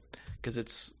 right? Because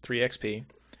it's 3 XP.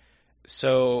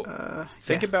 So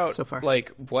think about so far.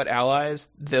 like what allies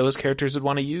those characters would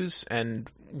want to use, and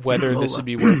whether this would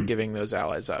be worth giving those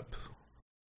allies up.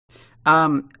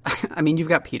 I mean, you've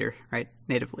got Peter, right?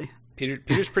 Natively.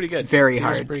 Peter's pretty good. Very Peter's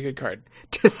hard. a pretty good card.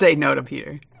 To say no to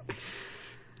Peter.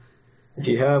 If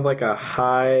you have like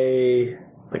an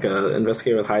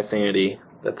investigator with high sanity,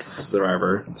 that's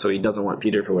survivor, so he doesn't want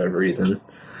Peter for whatever reason.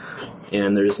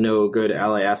 And there's no good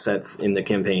ally assets in the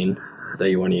campaign that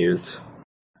you want to use.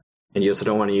 And you also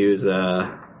don't want to use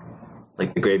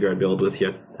like the graveyard build with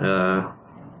you. What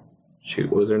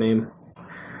was her name?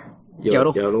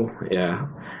 Yodel. Yodel, yeah.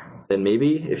 Then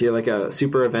maybe if you're like a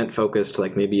super event focused,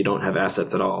 like maybe you don't have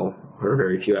assets at all, or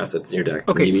very few assets in your deck.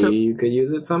 Okay, maybe so- you could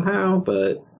use it somehow,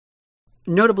 but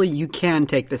Notably, you can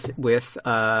take this with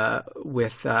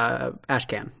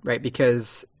Ashcan, right?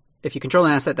 Because if you control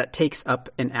an asset, that takes up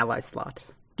an ally slot.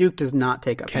 Duke does not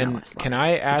take up an ally slot. Can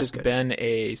I is ask good. Ben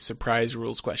a surprise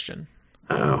rules question?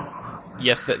 oh.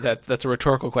 Yes, that's a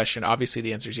rhetorical question. Obviously,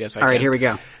 the answer is yes. All right, here we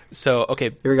go. So, okay,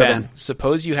 Here we go, Ben. Ben.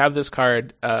 Suppose you have this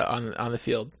card on the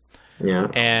field, Yeah.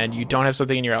 and you don't have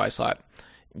something in your ally slot.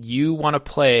 You want to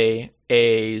play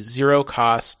a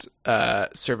 0-cost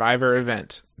survivor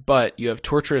event, but you have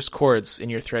torturous chords in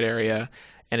your threat area,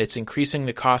 and it's increasing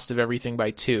the cost of everything by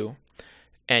 2,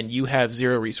 and you have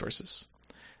 0 resources.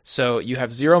 So you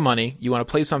have 0 money. You want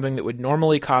to play something that would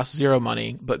normally cost 0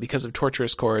 money, but because of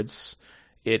torturous chords,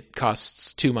 it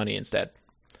costs 2 money instead.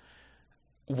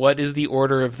 What is the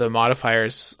order of the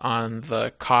modifiers on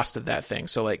the cost of that thing?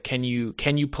 So, like, can you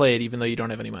play it even though you don't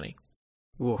have any money?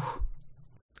 Ooh.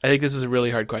 I think this is a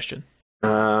really hard question.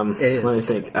 It is. Let me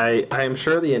think. I am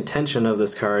sure the intention of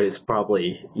this card is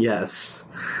probably yes,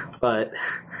 but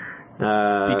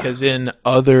Because in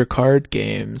other card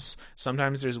games,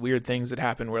 sometimes there's weird things that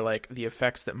happen where, like, the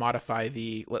effects that modify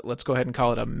the, let's go ahead and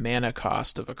call it a mana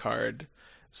cost of a card.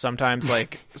 Sometimes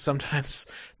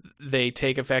they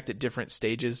take effect at different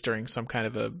stages during some kind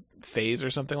of a phase or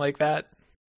something like that.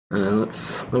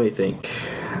 let me think.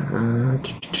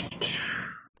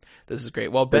 This is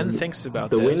great. While Ben Does thinks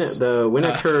about The this, win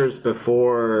occurs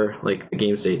before like the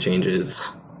game state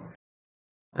changes.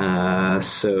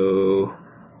 So,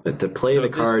 but to play So the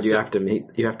this- card, so-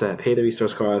 you have to pay the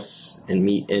resource costs and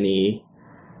meet any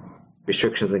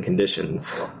restrictions and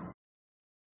conditions.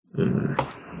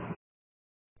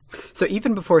 So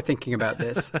even before thinking about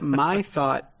this, my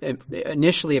thought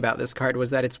initially about this card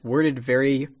was that it's worded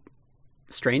very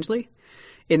strangely,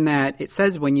 in that it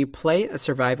says when you play a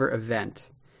survivor event,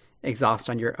 exhaust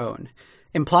on your own,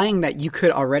 implying that you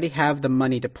could already have the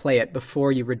money to play it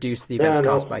before you reduce the event's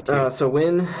cost by 2. So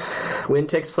win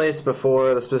takes place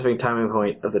before the specific timing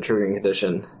point of the triggering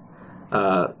condition,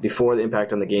 before the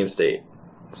impact on the game state.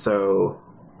 So,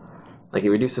 like, it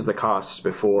reduces the cost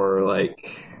before, like.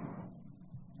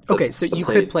 Okay, so you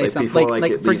could play something before,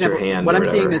 like it for leaves your example, hand what or I'm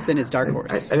seeing whatever. this in is Dark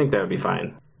Horse. I think that would be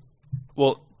fine.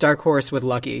 well, Dark Horse with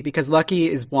Lucky, because Lucky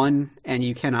is 1 and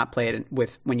you cannot play it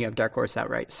with when you have Dark Horse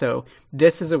outright. So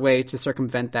this is a way to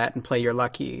circumvent that and play your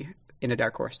Lucky in a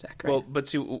Dark Horse deck, right? well, but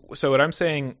see, so what I'm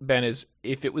saying, Ben, is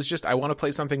if it was just I want to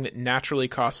play something that naturally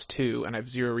costs 2 and I have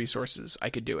 0 resources, I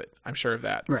could do it. I'm sure of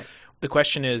that. Right. The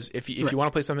question is, if you want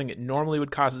to play something that normally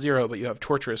would cost 0, but you have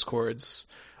torturous chords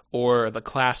or the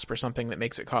clasp or something that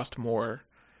makes it cost more,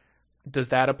 does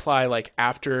that apply like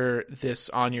after this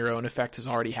on your own effect has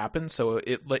already happened? So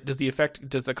it like does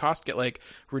the cost get like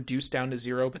reduced down to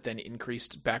 0 but then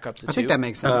increased back up to 2? I think that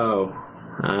makes sense. Oh,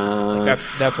 like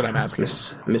that's what I'm asking.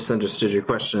 Misunderstood your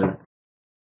question.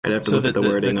 I'd have to look at the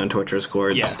wording on Torturous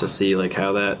Chords to see like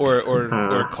how that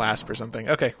or clasp or something.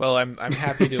 Okay, well I'm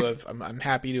happy to have I'm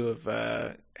happy to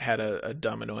have had a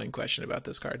dumb annoying question about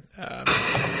this card.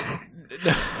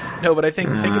 No, but I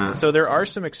think so. There are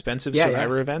some expensive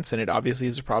Survivor events, and it obviously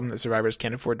is a problem that survivors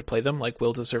can't afford to play them, like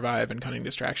Will to Survive and Cunning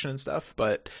Distraction and stuff.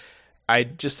 But I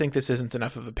just think this isn't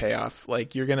enough of a payoff.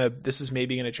 Like this is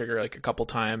maybe gonna trigger like a couple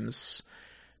times.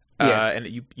 And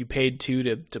you paid 2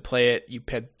 to play it. You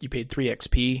paid 3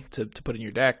 XP to put in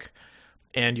your deck,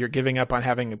 and you're giving up on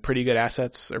having pretty good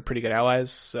assets or pretty good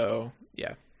allies. So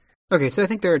yeah. Okay, so I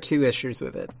think there are 2 issues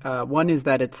with it. One is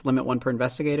that it's limit 1 per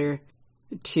investigator.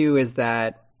 2 is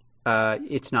that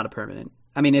it's not a permanent.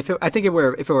 I mean, if it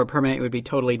were permanent, it would be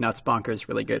totally nuts bonkers,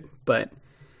 really good. But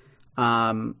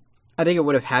I think it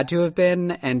would have had to have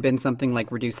been something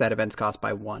like reduce that event's cost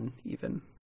by 1 even.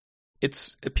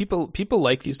 It's people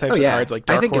like these types of cards like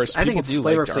Dark Horse. I think it's do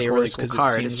flavor like Dark Horse because cool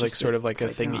it seems like sort of like a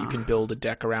thing that you can build a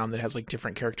deck around that has like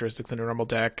different characteristics than a normal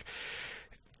deck.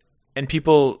 And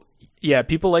people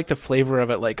like the flavor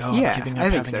of it. Like, I'm giving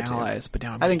up having allies, but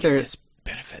now I'm going to get this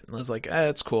benefit. And I was like,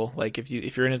 it's cool. Like if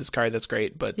you're into this card, that's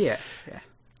great. But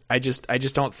I just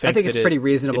don't think. I think it's pretty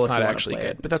reasonable. It's not actually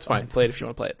good, but that's fine. Play it if you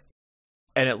want to play it.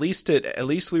 And at least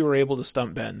we were able to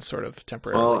stump Ben sort of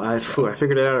temporarily. Well, I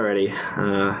figured it out already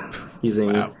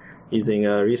using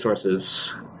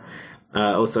resources.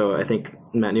 Also, I think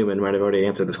Matt Newman might have already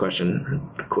answered this question,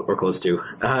 or close to.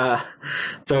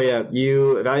 So yeah,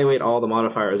 you evaluate all the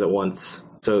modifiers at once.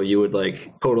 So you would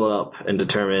like total it up and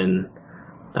determine.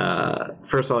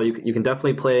 First of all, you can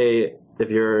definitely play if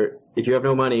you have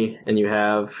no money and you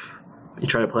have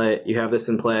this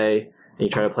in play. And you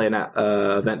try to play an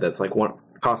event that's like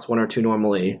costs 1 or 2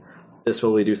 normally, this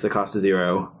will reduce the cost to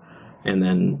 0, and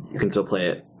then you can still play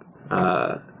it.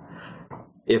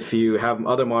 If you have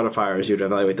other modifiers, you'd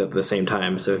evaluate that at the same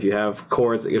time. So if you have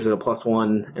chords that gives it a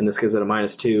 +1, and this gives it a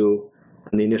 -2,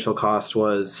 and the initial cost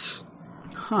was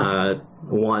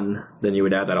 1, then you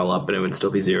would add that all up, and it would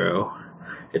still be 0.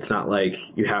 It's not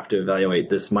like you have to evaluate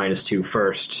this -2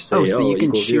 first. Say, so you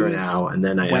can choose 0 choose now, and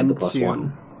then I add the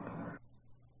 +1.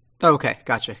 Okay,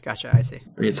 gotcha. I see.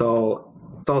 I mean, it's all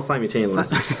simultaneous.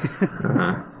 That's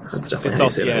definitely it's how all you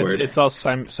say that word. It's all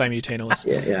simultaneous.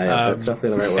 Yeah, that's definitely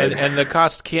the right word. And the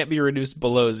cost can't be reduced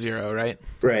below 0, right?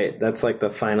 Right. That's like the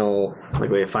final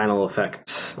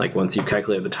effect. Like once you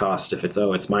calculate the cost, if it's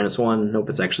 -1, nope,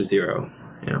 it's actually 0.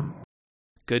 Yeah.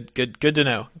 Good to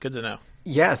know. Good to know.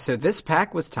 Yeah. So this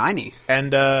pack was tiny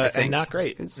and not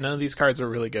great. None of these cards were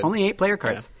really good. Only 8 player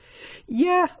cards.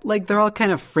 Yeah, like they're all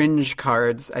kind of fringe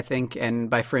cards, I think, and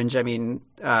by fringe I mean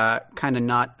kind of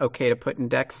not okay to put in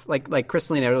decks. Like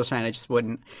Crystalline Edelshine, I just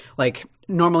wouldn't. Like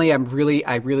normally, I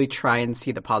really try and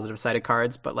see the positive side of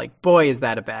cards, but like, boy, is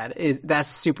that that's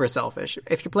super selfish.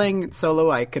 If you're playing solo,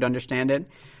 I could understand it,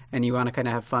 and you want to kind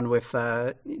of have fun with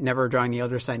never drawing the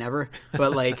Elder Sign ever,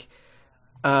 but like.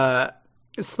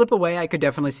 Slip Away, I could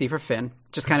definitely see for Finn,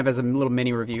 just kind of as a little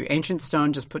mini review. Ancient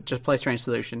Stone, just play Strange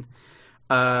Solution.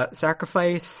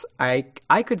 Sacrifice, I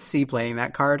could see playing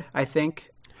that card, I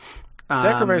think.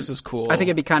 Sacrifice is cool. I think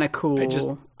it'd be kind of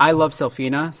cool. I love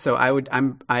Selfina, so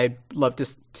I'd love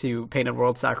to Painted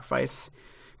World Sacrifice.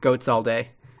 Goats all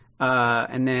day.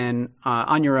 And then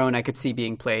on your own, I could see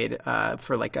being played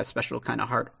for like a special kind of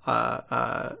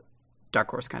Dark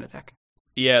Horse kind of deck.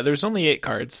 Yeah, there's only 8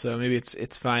 cards, so maybe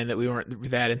it's fine that we weren't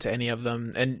that into any of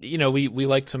them. And we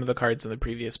liked some of the cards in the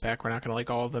previous pack. We're not going to like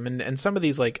all of them. And some of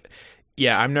these, like,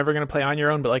 yeah, I'm never going to play on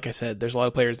your own. But like I said, there's a lot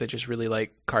of players that just really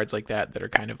like cards like that are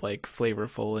kind of like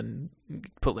flavorful and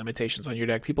put limitations on your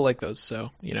deck. People like those,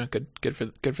 so good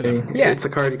for them. Yeah, it's a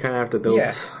card you kind of have to build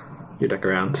your deck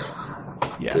around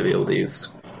to be able to use.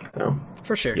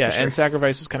 For sure. Yeah, for sure. And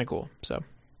Sacrifice is kind of cool. So.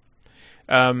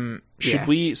 Are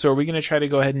we going to try to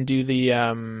go ahead and do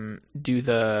the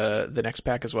next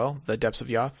pack as well, the Depths of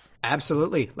Yoth?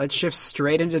 Absolutely. Let's shift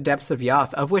straight into Depths of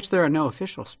Yoth, of which there are no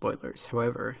official spoilers,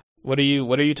 however. What are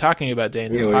you talking about,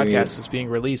 Dane? This podcast is being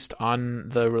released on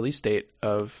the release date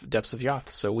of Depths of Yoth,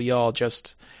 so we all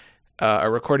just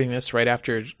are recording this right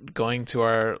after going to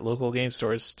our local game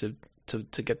stores to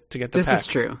get the this pack. Is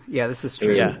true. Yeah, this is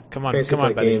true. Yeah, come on,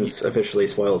 buddy. Games officially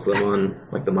spoils them on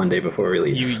like the Monday before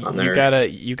release.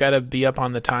 You gotta be up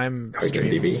on the time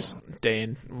streams,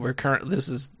 Dane. This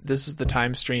is the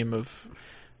time stream of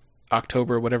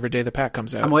October, whatever day the pack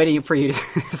comes out. I'm waiting for you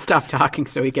to stop talking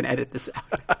so we can edit this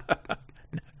out.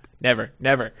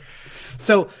 Never.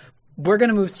 So we're going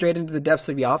to move straight into the Depths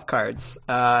of Yoth cards,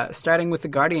 starting with the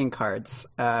Guardian cards.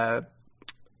 I'll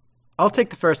take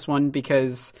the first one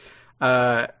because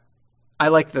I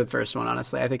like the first one,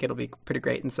 honestly. I think it'll be pretty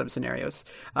great in some scenarios.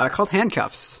 Called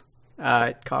Handcuffs.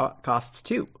 It costs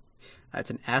 2. It's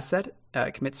an asset.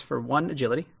 It commits for 1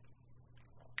 agility.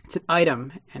 It's an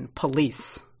item and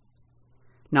police.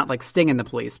 Not like Sting in the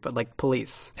Police, but like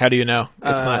police. How do you know?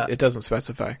 It's not. It doesn't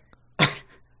specify.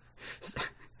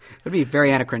 It'd be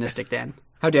very anachronistic, Dan.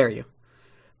 How dare you?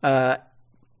 So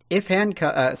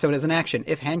it is an action.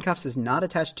 If handcuffs is not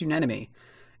attached to an enemy,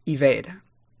 evade.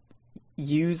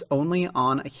 Use only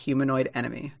on a humanoid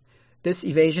enemy. This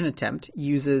evasion attempt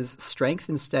uses strength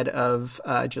instead of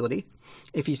agility.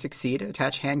 If you succeed,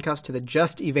 attach handcuffs to the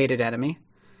just evaded enemy.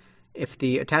 If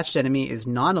the attached enemy is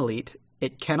non-elite,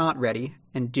 it cannot ready,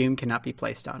 and doom cannot be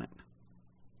placed on it.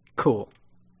 Cool.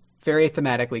 Very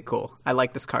thematically cool. I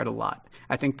like this card a lot.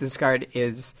 I think this card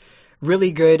is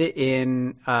really good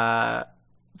in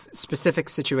specific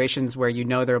situations where you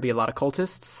know there will be a lot of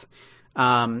cultists.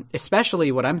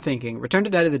 Especially what I'm thinking, Return to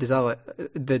Night of the Zealot.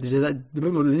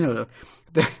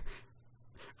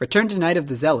 Return to Night of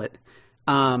the Zealot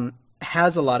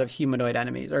has a lot of humanoid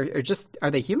enemies. Or just,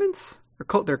 are they humans?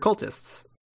 Or they're cultists?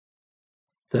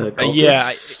 The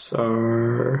cultists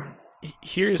are...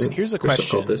 Here's a question. They're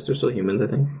still cultists. They're still humans, I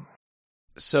think.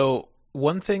 So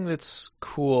one thing that's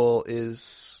cool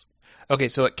is... Okay,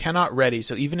 so it cannot ready.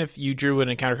 So even if you drew an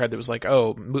encounter card that was like,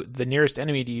 oh, the nearest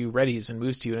enemy to you readies and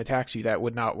moves to you and attacks you, that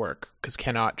would not work because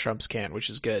cannot trumps can, which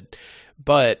is good.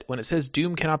 But when it says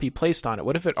doom cannot be placed on it,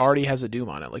 what if it already has a doom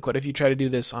on it? Like, what if you try to do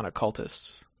this on a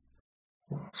cultist?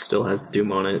 It still has the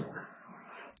doom on it.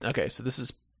 Okay, so this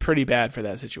is pretty bad for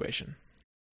that situation.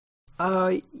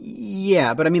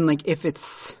 Yeah, but I mean, like, if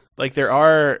it's... Like, there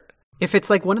are... If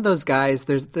it's like one of those guys,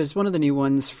 there's one of the new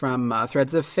ones from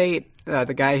Threads of Fate,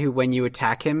 the guy who, when you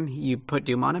attack him, you put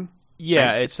doom on him.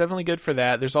 Yeah, right? It's definitely good for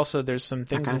that. There's some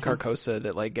things in Carcosa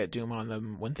that like get doom on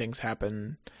them when things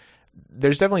happen.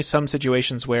 There's definitely some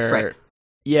situations where, right.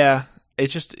 Yeah,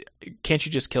 it's just, can't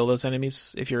you just kill those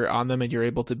enemies if you're on them and you're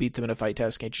able to beat them in a fight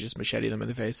test? Can't you just machete them in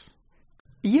the face?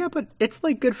 Yeah, but it's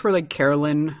like good for like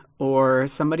Carolyn or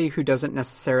somebody who doesn't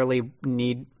necessarily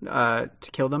need to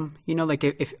kill them. You know, like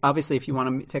if obviously if you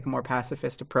want to take a more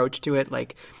pacifist approach to it,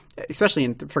 like especially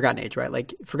in Forgotten Age, right?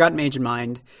 Like Forgotten Age in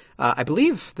mind, I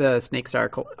believe the snakes are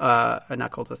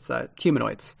not cultists,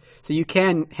 humanoids. So you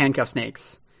can handcuff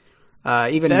snakes.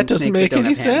 Even that doesn't snakes make that don't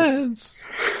any have sense.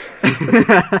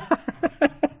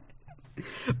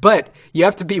 But you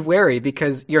have to be wary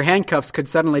because your handcuffs could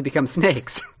suddenly become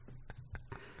snakes.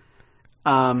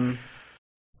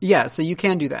 Yeah, so you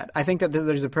can do that. I think that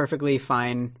there's a perfectly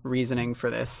fine reasoning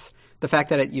for this. The fact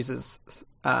that it uses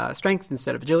strength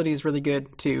instead of agility is really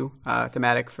good too.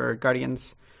 Thematic for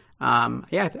Guardians.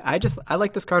 Yeah, I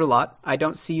like this card a lot. I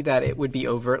don't see that it would be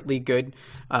overtly good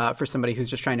for somebody who's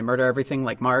just trying to murder everything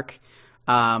like Mark.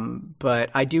 But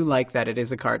I do like that it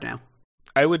is a card now.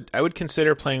 I would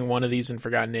consider playing one of these in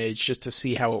Forgotten Age just to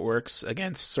see how it works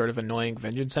against sort of annoying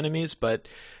vengeance enemies, but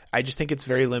I just think it's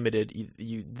very limited.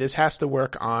 This has to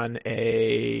work on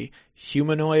a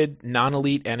humanoid,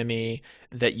 non-elite enemy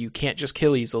that you can't just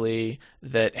kill easily,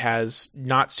 that has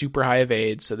not super high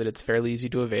evade so that it's fairly easy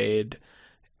to evade,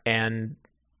 and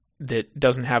that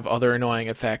doesn't have other annoying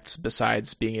effects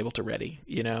besides being able to ready,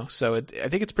 you know? So I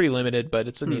think it's pretty limited, but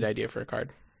it's a neat idea for a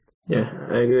card. Yeah,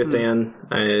 I agree with Dan.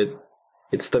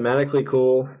 It's thematically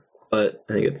cool, but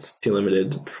I think it's too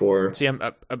limited for. See, I'm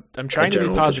trying to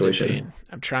be positive, situation. Gene.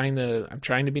 I'm trying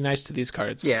to be nice to these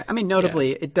cards. Yeah, I mean,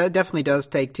 notably, it definitely does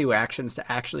take 2 actions to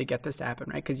actually get this to happen,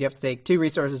 right? Because you have to take 2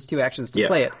 resources, 2 actions to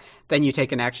play it. Then you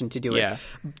take an action to do it. Yeah.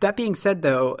 That being said,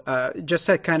 though, just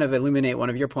to kind of illuminate one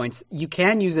of your points, you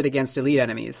can use it against elite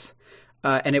enemies,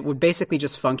 and it would basically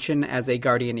just function as a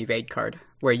Guardian evade card,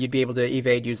 where you'd be able to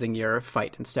evade using your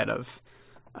fight instead of.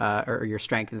 Or your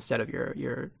strength instead of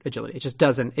your agility. It just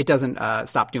doesn't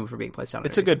stop doom from being placed on it.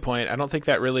 It's a good point. I don't think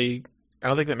that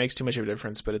makes too much of a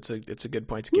difference, but it's a good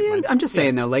point to keep in mind. I'm just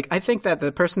saying though, like I think that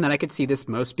the person that I could see this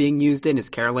most being used in is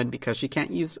Carolyn because she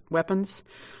can't use weapons.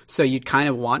 So you'd kind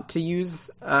of want to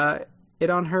use it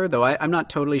on her, though I'm not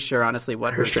totally sure honestly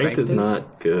what her strength is.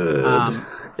 Not good. I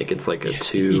think it's like a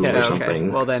 2 or something. Okay.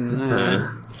 Well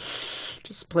then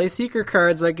just play secret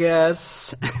cards, I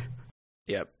guess.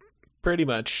 Yep. Pretty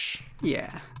much.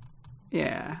 Yeah.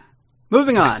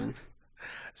 Moving on.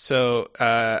 So,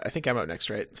 I think I'm up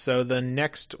next, right? So the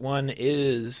next one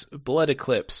is Blood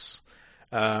Eclipse.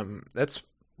 That's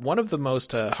one of the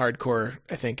most hardcore,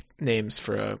 I think, names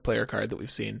for a player card that we've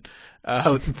seen.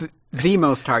 The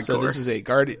most hardcore. So this is a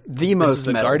guardian. The most This is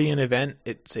a metal. guardian event.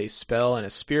 It's a spell and a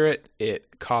spirit.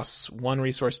 It costs 1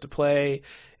 resource to play.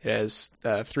 It has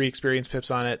 3 experience pips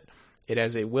on it. It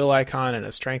has a will icon and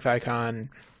a strength icon.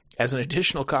 As an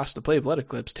additional cost to play Blood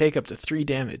Eclipse, take up to 3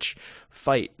 damage.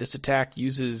 Fight. This attack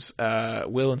uses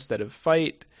will instead of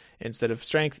fight. Instead of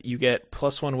strength, you get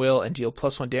 +1 will and deal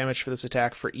 +1 damage for this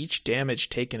attack for each damage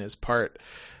taken as part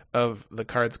of the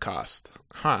card's cost.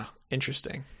 Huh.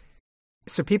 Interesting.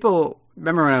 So people,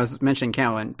 remember when I was mentioning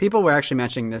Carolyn, people were actually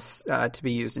mentioning this to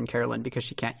be used in Carolyn because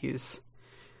she can't use...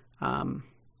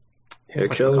 Yeah,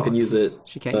 Carolyn can use it,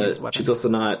 She can't use but weapons. she's also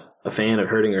not a fan of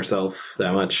hurting herself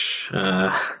that much.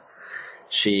 Well,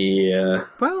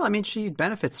 I mean, she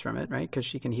benefits from it, right? Because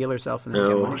she can heal herself and then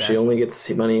get money back. She only gets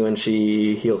money when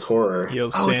she heals horror.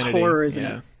 Heals Oh, it's sanity. horror, isn't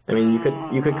Yeah. it? I mean, you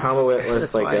could combo it with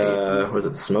That's why I hate was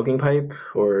it smoking pipe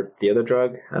or the other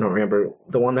drug? I don't remember,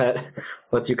 the one that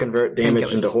lets you convert damage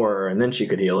Painkillers. into horror, and then she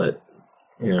could heal it.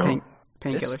 You know,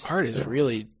 This Painkillers. art is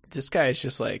really... This guy is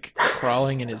just like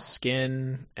crawling in his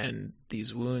skin, and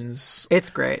these wounds It's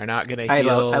great. are not going to I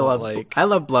heal.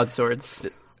 love blood swords.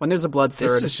 When there's a blood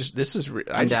sword,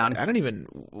 I'm down. I don't even...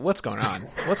 What's going on?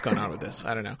 What's going on with this?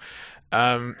 I don't know.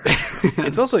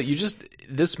 It's also,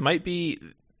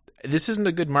 this isn't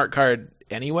a good mark card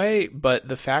anyway, but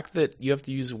the fact that you have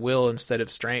to use will instead of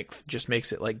strength just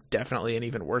makes it like definitely an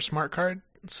even worse mark card.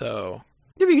 So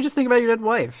yeah, but you can just think about your dead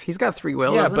wife. He's got 3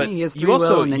 will, yeah, doesn't but he? He has 3 you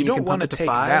also will, and then you don't can want to pump it take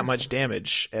 5. that much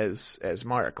damage as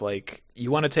Mark. Like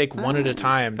you want to take one at a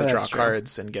time to that's draw true.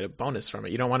 cards and get a bonus from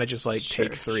it. You don't want to just like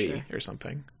take 3 or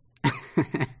something.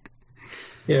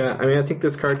 yeah. I mean, I think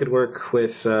this card could work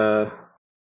with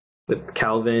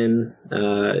Calvin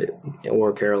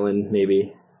or Carolyn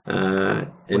maybe.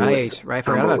 And Right. I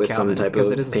forgot about with Calvin, some type because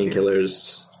of it is a spirit.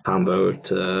 painkillers combo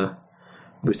to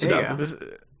boost it There you up.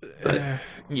 go.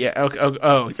 Yeah.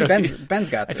 Oh. See, okay. Ben's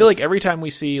got I this. feel like every time we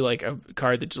see like a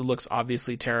card that just looks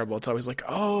obviously terrible, it's always like,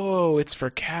 oh, it's for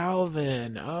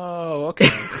Calvin. Oh, okay.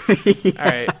 All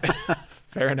right.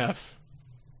 Fair enough.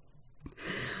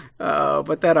 Oh,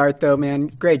 but that art though, man,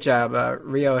 great job,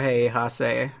 Ryohei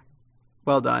Hase.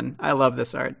 Well done. I love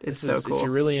this art. It's so cool. If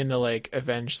you're really into like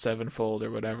Avenged Sevenfold or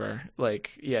whatever,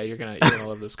 like yeah, you're gonna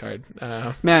love this card.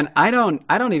 Man, I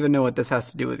don't even know what this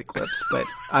has to do with Eclipse, but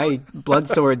blood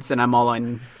swords and I'm all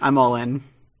in.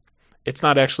 It's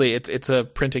not actually. It's a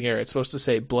printing error. It's supposed to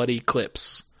say bloody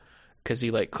clips because he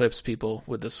like clips people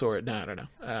with the sword. No, I don't know.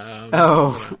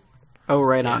 Oh,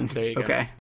 right yeah, on. there you go. Okay,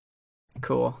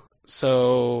 cool.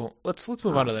 So let's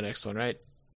move on to the next one, right?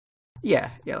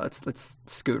 Yeah. Let's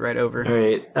scoot right over. All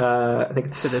right. I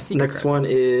think To the the secret next cards. one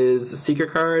is a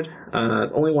secret card.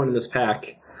 Only one in this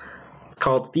pack. It's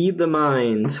called Feed the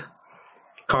Mind.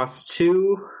 Costs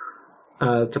 2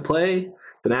 to play.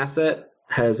 It's an asset.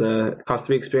 Costs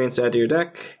 3 experience to add to your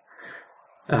deck.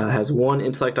 Has 1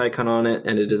 intellect icon on it,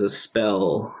 and it is a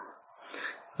spell.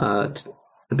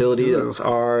 Abilities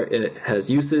are: it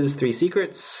has uses, 3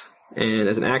 secrets, and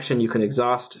as an action, you can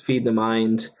exhaust, feed the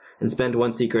mind, and spend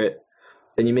 1 secret.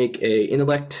 Then you make a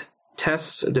intellect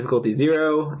test, difficulty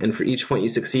 0, and for each point you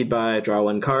succeed by, draw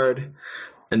 1 card,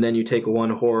 and then you take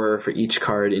 1 horror for each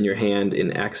card in your hand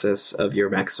in excess of your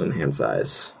maximum hand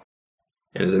size.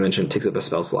 And as I mentioned, it takes up a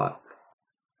spell slot.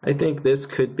 I think this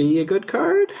could be a good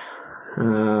card.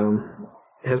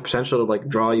 It has potential to like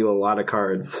draw you a lot of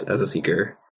cards as a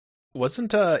seeker.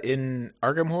 Wasn't in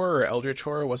Arkham Horror or Eldritch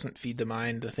Horror, wasn't Feed the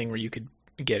Mind the thing where you could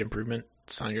get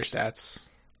improvements on your stats?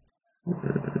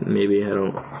 Maybe I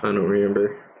don't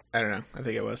remember. I don't know. I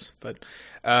think it was, but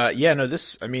yeah, no.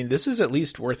 This is at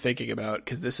least worth thinking about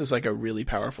because this is like a really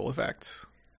powerful effect.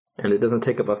 And it doesn't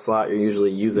take up a slot you're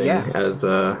usually using as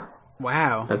a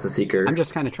seeker. I'm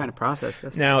just kind of trying to process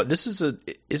this. Now, this is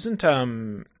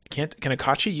can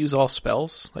Akachi use all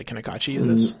spells? Like, can Akachi use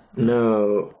this?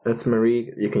 No, that's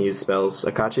Marie. You can use spells.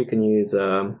 Akachi can use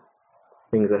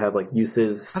things that have like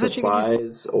uses,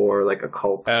 supplies, or like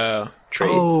occult trait.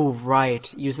 Oh,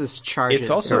 right. Uses charges. It's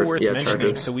also worth mentioning.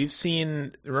 charges. So we've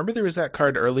seen. Remember, there was that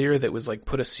card earlier that was like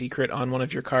put a secret on one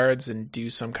of your cards and do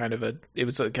some kind of It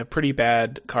was like a pretty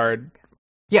bad card.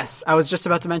 Yes, I was just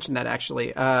about to mention that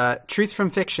actually. Truth from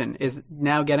Fiction is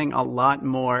now getting a lot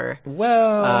more.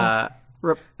 Well,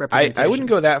 representation. I wouldn't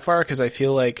go that far because I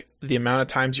feel like the amount of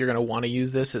times you're going to want to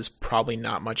use this is probably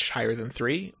not much higher than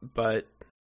 3. But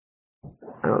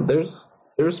There's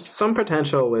some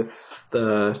potential with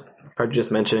the card you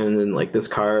just mentioned, and like this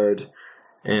card,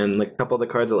 and like a couple of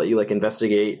the cards that let you like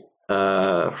investigate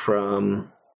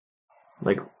from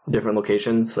like different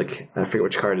locations. Like I forget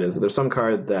which card it is, but there's some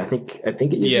card that I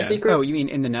think it uses secrets. Oh, you mean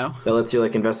In the Know? That lets you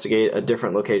like investigate a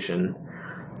different location.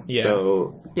 Yeah.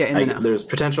 So there's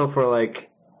potential for like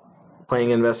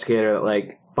playing investigator that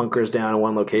like bunkers down in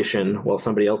one location while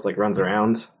somebody else like runs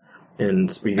around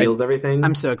and reveals everything.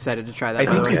 I'm so excited to try that.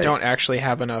 I think we don't actually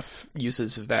have enough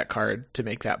uses of that card to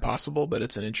make that possible, but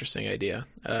it's an interesting idea.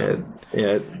 I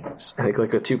think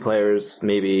like with 2 players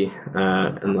maybe,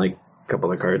 and like a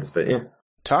couple other cards, but yeah.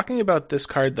 Talking about this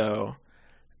card though,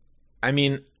 I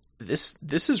mean, this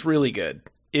is really good.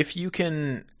 If you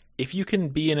can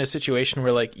be in a situation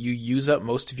where like you use up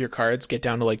most of your cards, get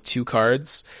down to like 2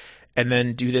 cards, and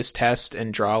then do this test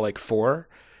and draw like 4,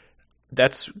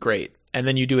 that's great. And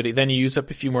then you do it. Then you use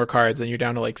up a few more cards, and you're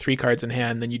down to like 3 cards in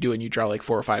hand. Then you do it, and you draw like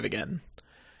 4 or 5 again.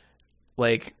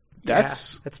 Like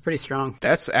that's pretty strong.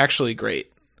 That's actually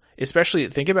great. Especially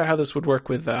think about how this would work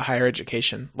with higher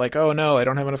education. Like, oh no, I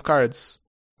don't have enough cards.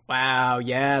 Wow,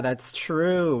 yeah, that's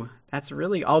true. That's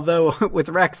really, although with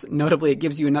Rex, notably, it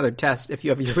gives you another test if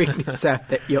you have your weakness out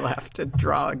that you'll have to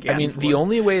draw again. I mean, the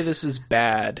only way this is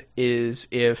bad is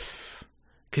if,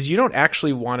 because you don't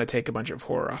actually want to take a bunch of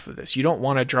horror off of this. You don't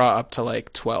want to draw up to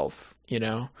like 12, you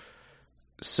know?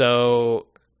 So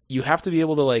you have to be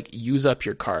able to like use up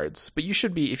your cards. But you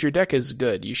should be, if your deck is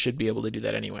good, you should be able to do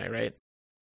that anyway, right?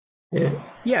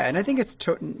 Yeah, and I think it's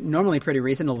normally pretty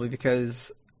reasonable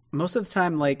because most of the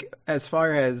time, like, as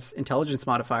far as intelligence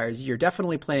modifiers, you're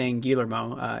definitely playing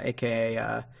Guillermo,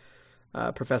 a.k.a.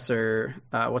 Professor,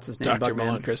 what's his name? Dr.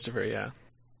 Milan Christopher, yeah.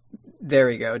 There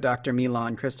we go, Dr.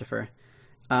 Milan Christopher.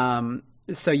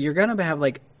 So you're going to have,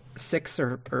 like, 6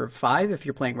 or 5 if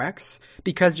you're playing Rex,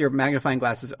 because your magnifying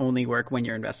glasses only work when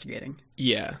you're investigating.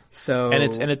 Yeah. So And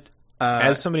it's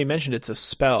as somebody mentioned, it's a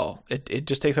spell. It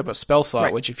just takes up a spell slot,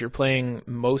 right. Which if you're playing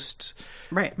most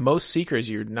Seekers,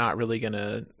 you're not really going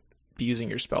to be using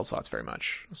your spell slots very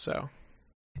much. So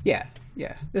yeah,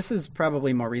 this is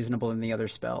probably more reasonable than the other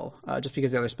spell, just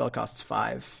because the other spell costs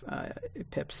 5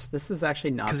 pips. This is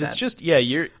actually not, because it's just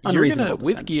you're gonna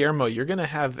with spend. Guillermo, you're gonna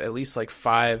have at least like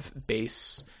 5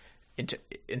 base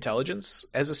intelligence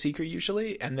as a Seeker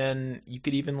usually, and then you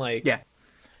could even like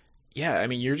I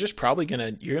mean, you're just probably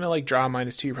gonna like draw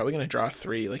 -2. You're probably gonna draw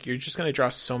 3. Like you're just gonna draw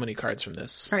so many cards from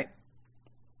this, right?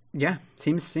 Yeah,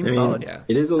 seems solid. Yeah,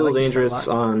 it is a little dangerous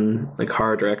on like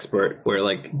hard or expert, where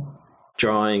like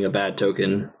drawing a bad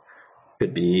token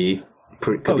could be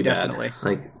definitely bad.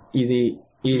 Like easy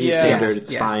standard,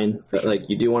 it's fine, but like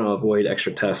you do want to avoid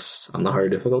extra tests on the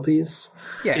hard difficulties.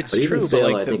 Yeah, it's but true. Even still,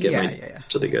 but like I think it might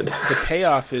really good. The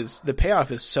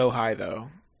payoff is so high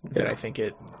though that I think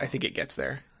it gets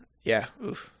there. Yeah.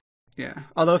 Oof. Yeah.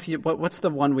 Although what's the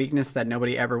one weakness that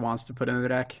nobody ever wants to put in the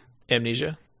deck?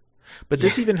 Amnesia. But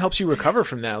this even helps you recover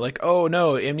from that. Like, oh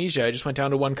no, amnesia! I just went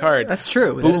down to 1 card. That's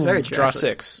true. Boom, that is very true. Draw actually.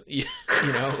 6. You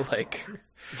know, like.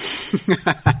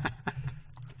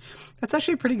 That's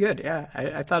actually pretty good. Yeah,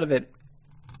 I thought of it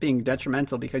being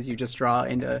detrimental because you just draw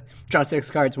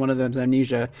 6 cards. One of them's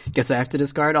amnesia. Guess I have to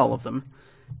discard all of them.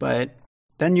 But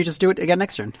then you just do it again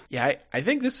next turn. Yeah, I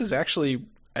think this is actually.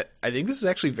 I think this is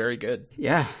actually very good.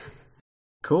 Yeah.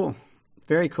 Cool.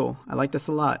 Very cool. I like this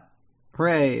a lot.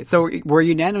 Hooray. So we're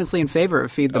unanimously in favor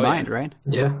of Feed the Mind, right?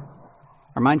 Yeah.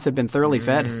 Our minds have been thoroughly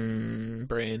fed.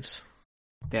 Brains.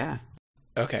 Yeah.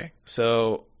 Okay.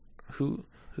 So whose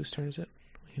turn is it?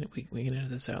 We can edit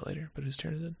this out later, but whose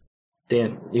turn is it?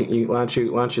 Dan, why don't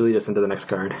you lead us into the next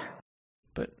card?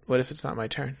 But what if it's not my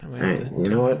turn? You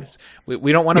know what?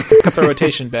 We don't want to fuck up the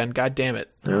rotation, Ben. God damn it.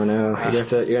 Oh no. You have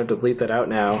to bleep that out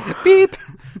now. Beep.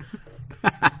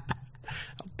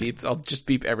 I'll just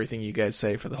beep everything you guys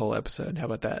say for the whole episode. How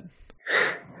about that?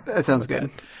 That sounds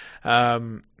good.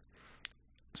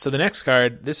 So the next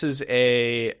card, this is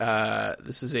a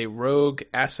rogue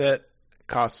asset,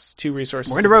 costs 2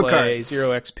 resources to rogue play, cards.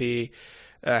 0 XP,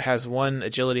 has 1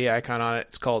 agility icon on it.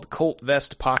 It's called Colt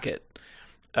Vest Pocket.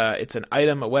 It's an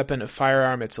item, a weapon, a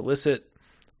firearm. It's illicit.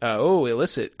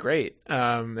 Illicit. Great.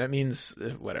 That means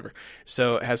whatever.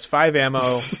 So it has 5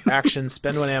 ammo, action,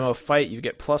 spend 1 ammo, fight. You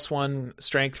get +1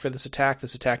 strength for this attack.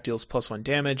 This attack deals +1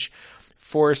 damage.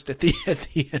 Forced at the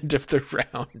end of the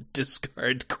round,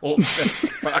 discard Colt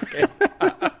Vest Pocket.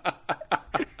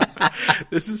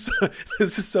 This is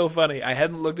so funny. I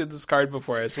hadn't looked at this card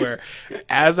before, I swear.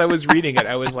 As I was reading it,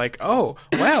 I was like, "Oh,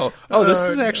 wow. Oh, this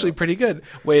is actually pretty good."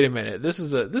 Wait a minute. This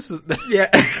is a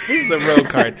rogue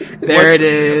card. It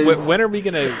is. When are we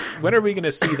going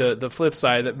to see the flip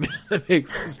side that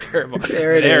makes this terrible?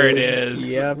 There it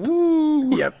is. Yep.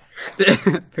 Woo. Yep.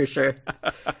 For sure.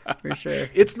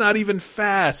 It's not even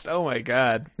fast. Oh my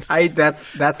god. That's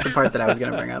the part that I was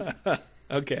going to bring up.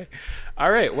 Okay. All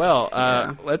right. Well,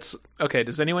 Okay.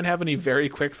 Does anyone have any very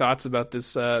quick thoughts about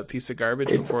this piece of garbage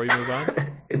before we move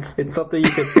on? It's something you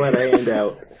could sleight of hand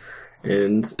out.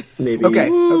 and maybe Okay.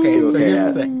 do So here's the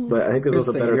at. thing. But I think there's Here's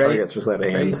also the thing. better You ready? targets for sleight of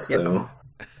Ready? hand. Yep. So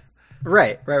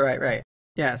Right.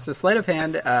 Yeah. So sleight of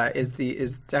hand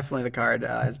is definitely the card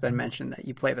has been mentioned that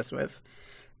you play this with,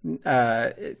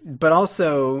 but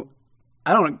also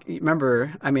I don't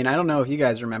remember. I mean, I don't know if you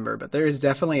guys remember, but there is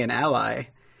definitely an ally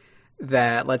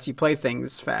that lets you play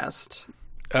things fast.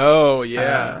 Oh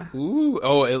yeah. Only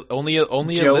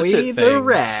Joey illicit the things.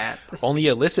 rat. Only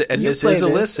illicit, and You this play is this.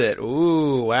 illicit.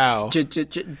 Ooh, wow.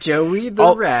 Joey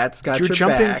the rat's got You're your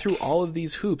jumping back. through all of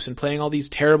these hoops and playing all these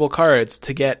terrible cards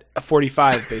to get a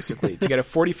 45, basically. To get a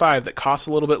 45 that costs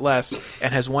a little bit less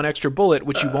and has one extra bullet,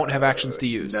 which you won't have actions to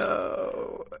use.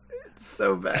 No, it's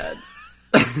so bad.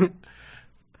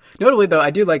 Notably, though, I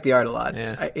do like the art a lot.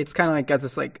 Yeah. It's kind of like got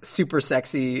this like super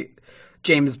sexy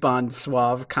James Bond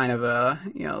suave kind of a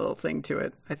little thing to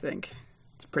it. I think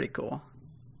it's pretty cool.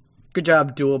 Good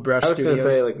job, Dual Brush I was going to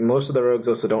Studios. say, like, most of the rogues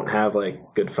also don't have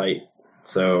like good fight.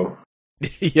 So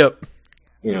Yep.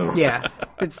 Yeah,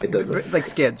 it's It doesn't. like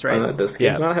Skids, right? does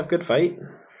Skids not have good fight?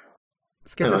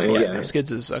 Skids is I mean, fun. yeah. No,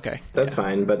 Skids is okay. That's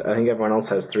fine, but I think everyone else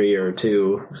has 3 or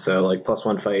 2. So like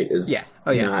 +1 fight is Yeah.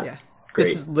 Oh yeah. not Yeah. great.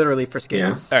 This is literally for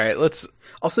Skids. All right, let's.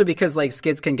 Also because like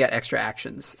Skids can get extra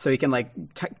actions, so he can like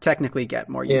technically get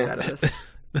more use Yeah. out of this.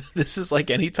 This is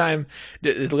like anytime.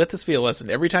 Let this be a lesson.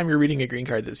 Every time you're reading a green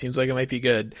card that seems like it might be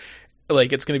good,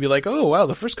 like it's going to be like, oh wow,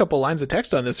 the first couple lines of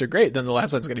text on this are great. Then the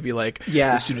last one's going to be like,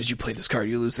 Yeah. as soon as you play this card,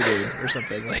 you lose the game or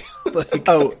something like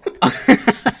Oh,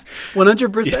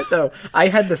 100% though. I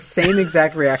had the same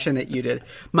exact reaction that you did.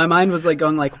 My mind was like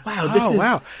going like, wow,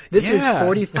 this is Yeah.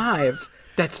 45.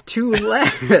 That's 2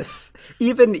 less.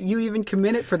 You even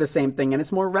commit it for the same thing, and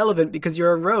it's more relevant because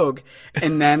you're a rogue.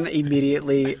 And then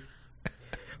immediately,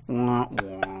 wah,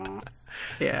 wah.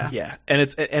 Yeah. Yeah, and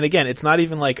again, it's not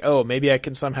even like, oh, maybe I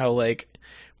can somehow like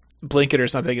blink it or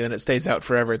something, and then it stays out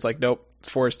forever. It's like, nope, it's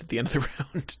forced at the end of the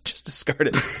round. Just discard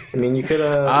it. I mean, you could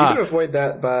avoid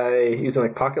that by using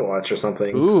like Pocket Watch or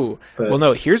something. Ooh, But- well,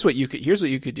 no. Here's what you could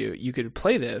do. You could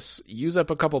play this, use up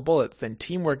a couple bullets, then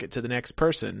teamwork it to the next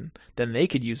person. Then they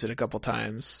could use it a couple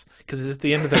times because it's at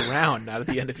the end of the round, not at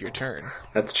the end of your turn.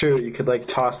 That's true. You could like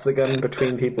toss the gun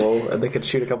between people, and they could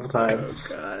shoot a couple times,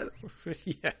 God.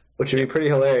 Yeah. which would be pretty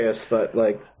hilarious, but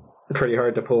like pretty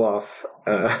hard to pull off.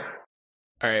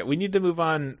 All right, we need to move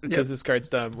on because this card's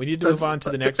dumb. We need to Let's- move on to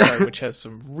the next card, which has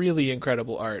some really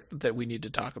incredible art that we need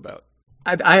to talk about.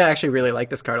 I actually really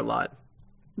like this card a lot.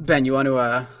 Ben, you want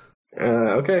to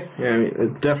Okay, yeah, I mean,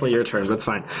 it's definitely your turn. That's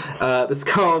fine. This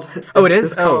called. Oh, it is?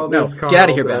 This Oh, called no. is Get out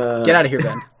of here, called, Ben. Get out of here,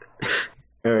 Ben.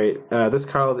 All right. This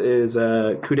card is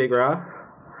Coup de Grace.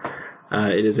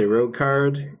 It is a rogue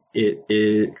card.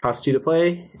 It costs 2 to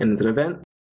play, and it's an event.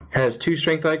 It has 2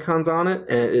 strength icons on it,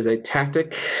 and it is a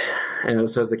tactic, and it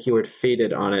also has the keyword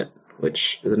faded on it,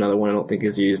 which is another one I don't think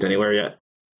is used anywhere yet.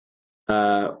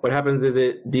 What happens is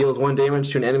it deals 1 damage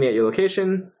to an enemy at your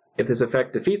location. If this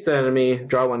effect defeats that enemy,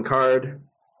 draw 1 card.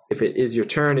 If it is your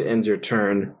turn, it ends your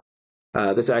turn.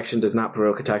 This action does not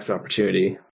provoke attacks of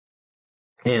opportunity.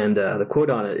 And the quote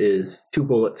on it is, 2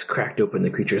 bullets cracked open the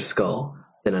creature's skull,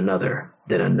 then another,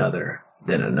 then another,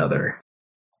 then another.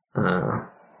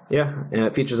 Yeah, and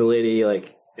it features a lady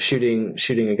like shooting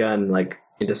a gun like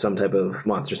into some type of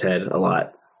monster's head a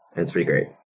lot. And it's pretty great.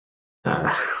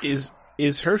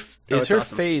 Is her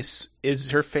awesome.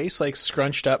 face like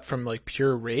scrunched up from like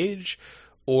pure rage,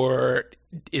 or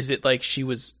is it like she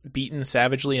was beaten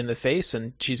savagely in the face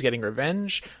and she's getting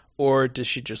revenge, or does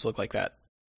she just look like that?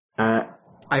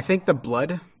 I think the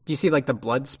blood. Do you see like the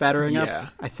blood spattering Yeah. up?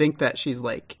 I think that she's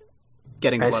like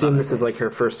getting I blood on assume her this is face. like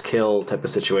her first kill type of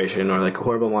situation, or like a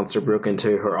horrible monster broke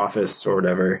into her office or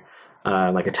whatever,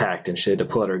 like attacked, and she had to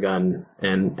pull out her gun,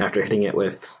 and after hitting it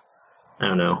with, I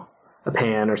don't know, a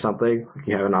pan or something, like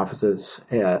you have in offices,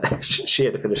 yeah, she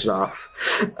had to finish it off.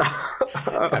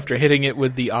 After hitting it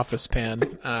with the office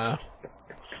pan,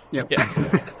 Yep.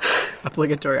 yeah,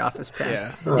 Obligatory office pen.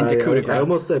 yeah. Into coup de I grace.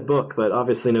 almost said book, but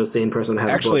obviously no sane person had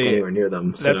Actually, a book anywhere near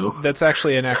them. So That's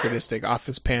actually anachronistic.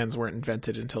 Office pans weren't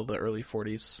invented until the early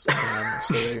 40s,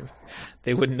 so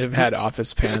they wouldn't have had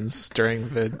office pans during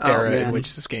the era in man.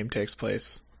 which this game takes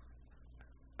place.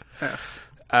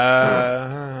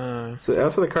 Ugh. So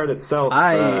as for the card itself,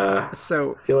 I I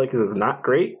feel like this is not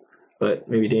great, but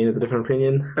maybe Dane has a different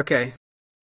opinion. okay.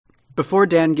 Before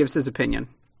Dan gives his opinion,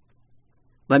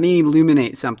 let me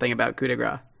illuminate something about coup de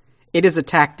grace. It is a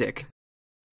tactic,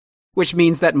 which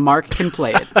means that Mark can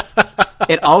play it.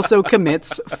 It also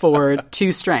commits for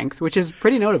 2 strength, which is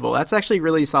pretty notable. That's actually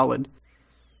really solid.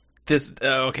 This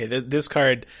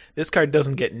card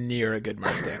doesn't get near a good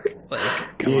Mark deck.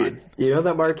 Like, come on. You know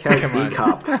that Mark has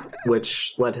V-Cop,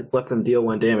 which lets him deal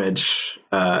 1 damage,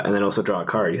 and then also draw a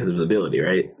card because of his ability,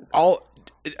 right?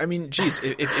 Geez,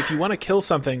 if you want to kill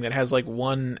something that has like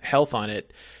 1 health on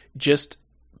it, just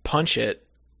punch it.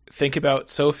 Think about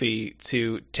Sophie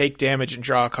to take damage and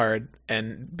draw a card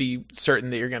and be certain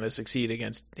that you're going to succeed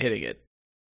against hitting it.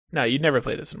 No, you'd never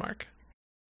play this in Mark.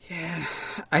 Yeah,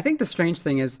 I think the strange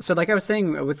thing is, so like I was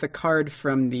saying with the card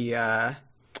from the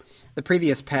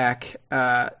previous pack,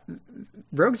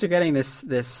 rogues are getting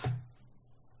this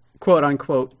quote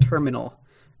unquote terminal,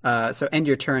 so end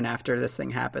your turn after this thing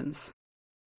happens,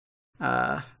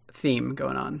 theme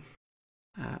going on.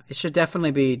 It should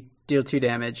definitely be deal 2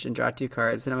 damage and draw 2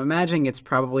 cards, and I'm imagining it's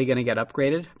probably going to get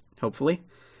upgraded, hopefully,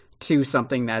 to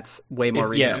something that's way more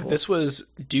reasonable. Yeah, if this was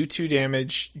do 2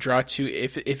 damage, draw 2.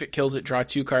 If it kills it, draw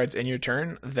 2 cards in your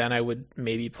turn, then I would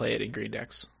maybe play it in green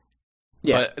decks.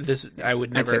 Yeah, but this I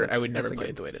would never play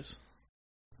it the way it is.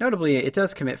 Notably, it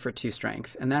does commit for 2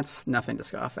 strength, and that's nothing to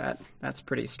scoff at. That's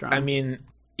pretty strong. I mean,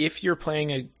 if you're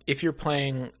playing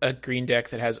a green deck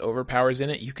that has overpowers in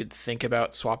it, you could think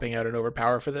about swapping out an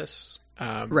overpower for this.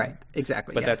 Right,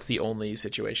 exactly. But that's the only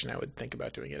situation I would think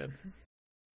about doing it in.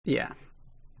 Yeah.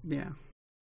 Yeah.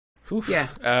 Oof.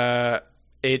 Yeah.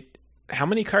 How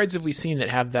many cards have we seen that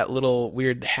have that little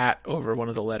weird hat over one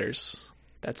of the letters?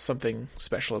 That's something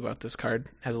special about this card.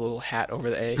 It has a little hat over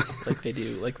the A, like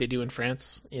they do in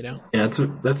France. You know. Yeah,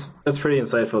 that's pretty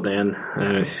insightful, Dan.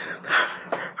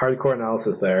 Hardcore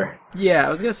analysis there. Yeah, I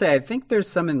was gonna say I think there's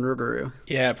some in Rougarou.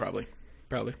 Yeah, probably.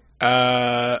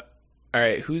 All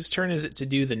right, whose turn is it to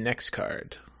do the next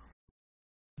card?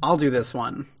 I'll do this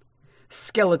one.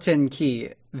 Skeleton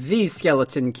Key. The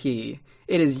Skeleton Key.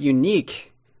 It is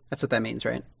unique. That's what that means,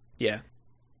 right? Yeah.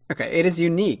 Okay, it is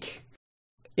unique.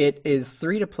 It is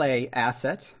 3 to play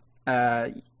asset.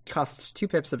 Costs 2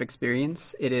 pips of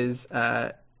experience. It is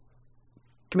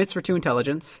commits for 2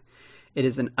 intelligence. It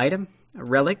is an item, a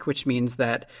relic, which means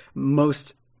that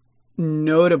most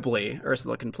notably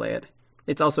Ursula can play it.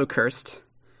 It's also cursed.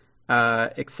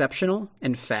 Exceptional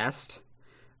and fast.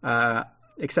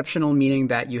 Exceptional meaning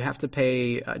that you have to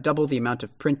pay double the amount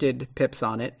of printed pips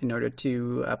on it in order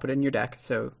to put it in your deck.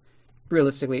 So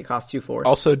realistically, it costs you 4.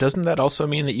 Also, doesn't that also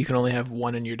mean that you can only have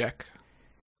 1 in your deck?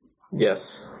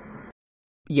 Yes.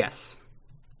 Yes.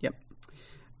 Yep.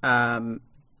 As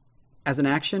an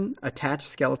action,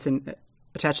 attach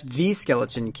the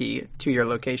skeleton key to your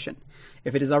location.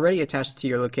 If it is already attached to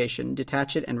your location,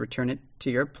 detach it and return it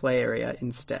to your play area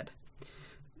instead.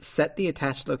 Set the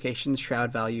attached location's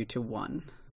shroud value to 1.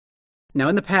 Now,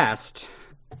 in the past,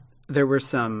 there were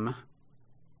some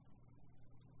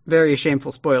very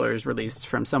shameful spoilers released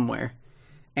from somewhere,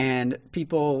 and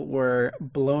people were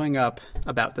blowing up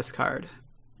about this card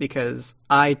because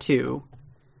I, too,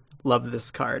 love this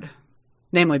card.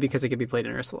 Namely, because it could be played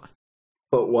in Ursula.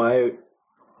 But why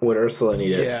would Ursula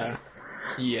need it?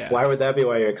 Yeah. Why would that be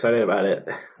why you're excited about it?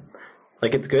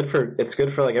 Like, it's good for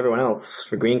like everyone else,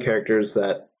 for green characters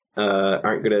that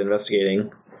aren't good at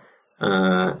investigating,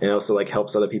 and also like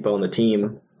helps other people on the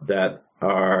team that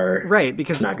are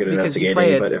because not good at because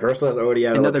investigating. But if Ursula's already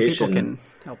out of other location, people can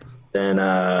help.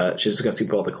 Then she's just gonna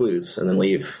sweep all the clues and then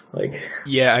leave.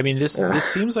 Yeah, I mean this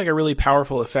seems like a really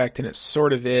powerful effect, and it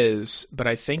sort of is. But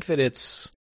I think that it's.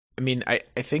 I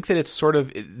think that it's sort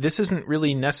of. This isn't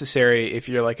really necessary if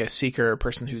you're like a seeker or a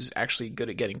person who's actually good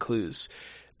at getting clues.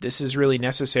 This is really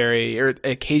necessary, or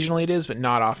occasionally it is, but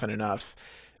not often enough.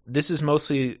 This is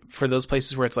mostly for those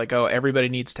places where it's like, oh, everybody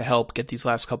needs to help get these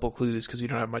last couple clues because we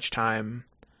don't have much time.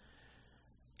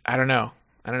 I don't know.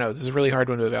 This is a really hard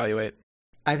one to evaluate.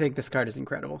 I think this card is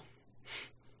incredible.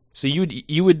 So you'd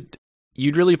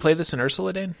really play this in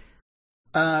Ursula, Dane?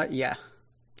 Yeah.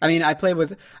 I mean, I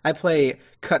play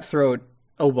Cutthroat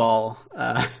Obal,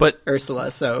 but Ursula.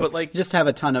 So, but like, just have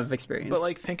a ton of experience. But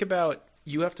like, think about.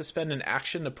 You have to spend an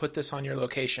action to put this on your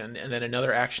location, and then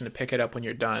another action to pick it up when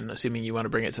you're done, assuming you want to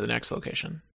bring it to the next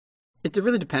location. It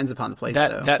really depends upon the place,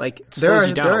 though. Like there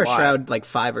are shroud like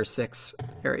 5 or 6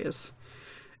 areas.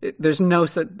 There's no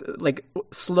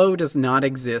slow does not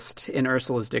exist in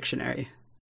Ursula's dictionary.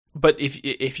 But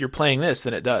if you're playing this,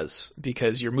 then it does,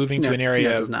 because you're moving to an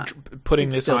area, putting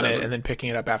this on it, and then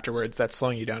picking it up afterwards. That's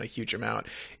slowing you down a huge amount.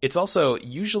 It's also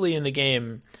usually in the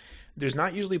game. There's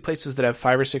not usually places that have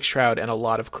 5 or 6 shroud and a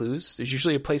lot of clues. There's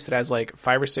usually a place that has like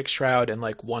 5 or 6 shroud and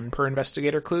like 1 per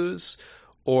investigator clues.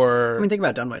 Or think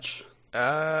about Dunwich.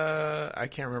 I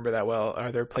can't remember that well.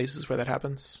 Are there places where that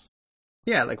happens?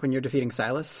 Yeah, like when you're defeating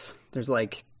Silas, there's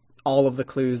like all of the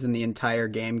clues in the entire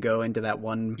game go into that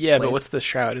one. Yeah, place. But what's the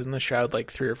shroud? Isn't the shroud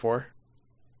like 3 or 4?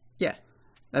 Yeah,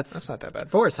 That's not that bad.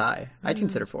 4 is high. I'd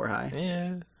consider 4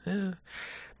 high. Yeah.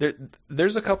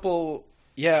 There's a couple.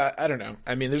 Yeah, I don't know.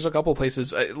 I mean, there's a couple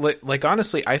places. Like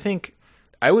honestly, I think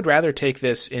I would rather take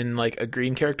this in like a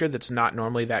green character that's not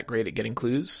normally that great at getting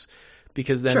clues,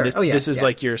 because then this is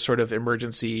like your sort of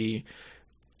emergency.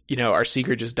 You know, our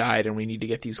seeker just died and we need to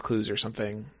get these clues or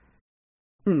something.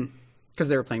 Because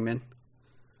they were playing min.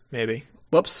 Maybe.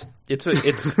 Whoops. It's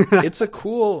a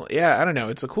cool. Yeah, I don't know.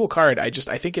 It's a cool card. I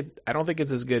don't think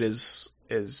it's as good as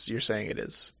you're saying it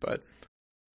is, but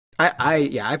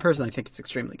I personally think it's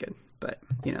extremely good. But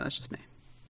that's just me.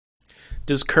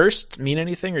 Does cursed mean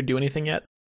anything or do anything yet?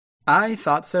 I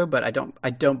thought so, but I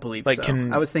don't believe so.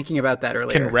 I was thinking about that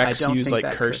earlier. Can Rex use like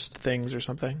cursed things or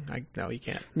something? No, he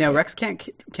can't. No, Rex can't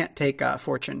take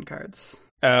fortune cards.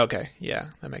 Oh, okay. Yeah,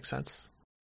 that makes sense.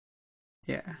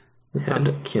 Yeah.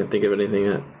 I can't think of anything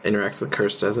that interacts with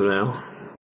cursed as of now.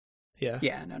 Yeah.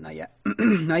 Yeah, no, not yet.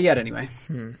 Not yet, anyway.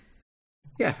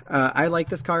 Yeah, I like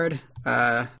this card.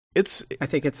 I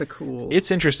think it's a cool. It's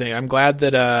interesting. I'm glad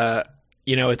that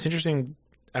it's interesting.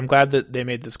 I'm glad that they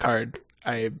made this card.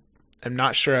 I'm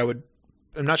not sure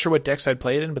what decks I'd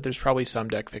play it in, but there's probably some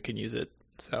deck that can use it.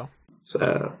 So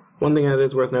one thing that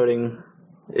is worth noting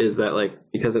is that like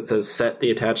because it says set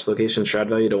the attached location shroud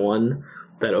value to 1,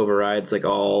 that overrides like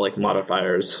all like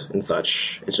modifiers and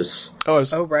such. It's just I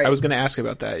was going to ask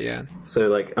about that. Yeah. So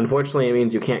like unfortunately it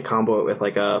means you can't combo it with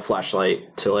like a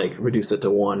flashlight to like reduce it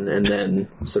to 1 and then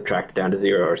subtract it down to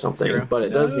 0 or something. 0. But it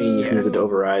does mean you can use it to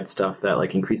override stuff that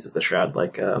like increases the shroud,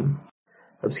 like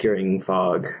obscuring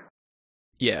fog.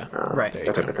 Yeah. Right.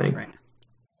 That type of thing. Right.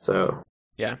 So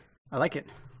yeah, I like it.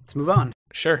 Let's move on.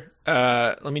 Sure.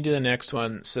 Let me do the next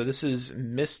one. So this is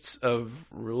Mists of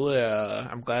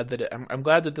R'lyeh. I'm glad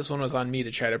that this one was on me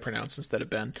to try to pronounce instead of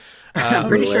Ben. I'm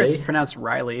pretty sure it's pronounced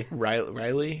Riley.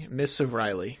 Riley? Mists of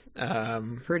Riley.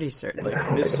 Pretty certain.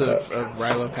 Like Mists of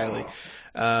Rilo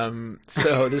Kiley.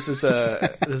 So this is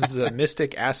a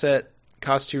Mystic asset.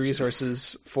 Costs 2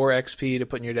 resources, 4 XP to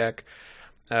put in your deck.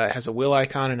 It has a will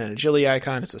icon and an agility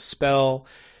icon. It's a spell.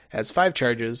 Has 5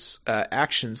 charges.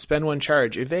 Action, spend 1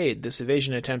 charge. Evade. This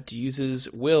evasion attempt uses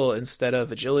will instead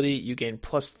of agility. You gain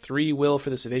 +3 will for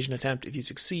this evasion attempt. If you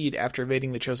succeed after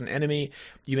evading the chosen enemy,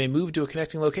 you may move to a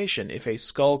connecting location. If a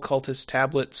skull, cultist,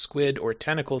 tablet, squid, or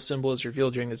tentacle symbol is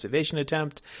revealed during this evasion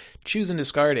attempt, choose and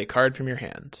discard a card from your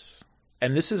hand.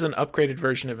 And this is an upgraded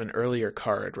version of an earlier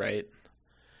card, right?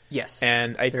 Yes,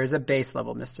 and there's a base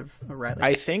level Mist of R'lyeh.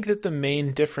 I think that the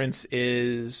main difference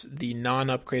is the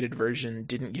non-upgraded version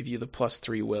didn't give you the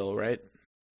 +3 will, right?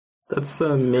 That's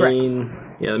the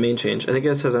main change. I think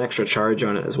this has an extra charge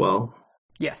on it as well.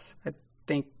 Yes, I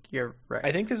think you're right.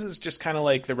 I think this is just kind of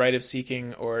like the Rite of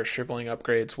Seeking or Shriveling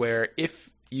upgrades, where if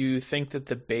you think that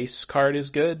the base card is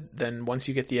good, then once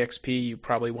you get the XP, you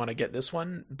probably want to get this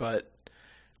one, but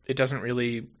it doesn't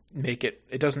really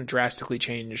it doesn't drastically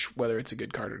change whether it's a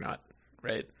good card or not,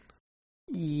 right?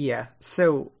 Yeah.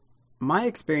 So my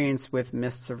experience with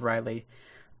Mists of R'lyeh,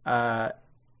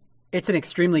 it's an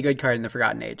extremely good card in the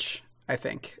Forgotten Age, I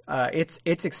think. It's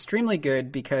extremely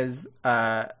good because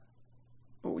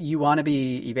you want to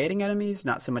be evading enemies,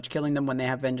 not so much killing them when they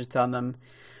have vengeance on them.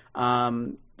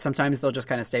 Sometimes they'll just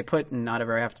kind of stay put and not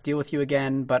ever have to deal with you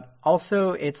again, but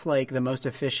also it's like the most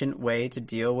efficient way to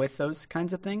deal with those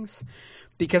kinds of things,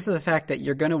 because of the fact that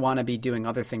you're going to want to be doing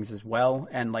other things as well,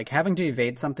 and like having to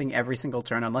evade something every single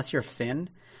turn, unless you're Finn,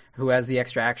 who has the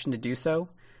extra action to do so,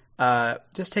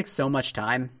 just takes so much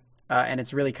time, and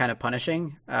it's really kind of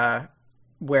punishing,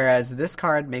 whereas this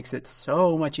card makes it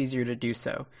so much easier to do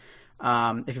so.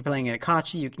 If you're playing an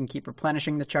Akachi, you can keep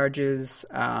replenishing the charges,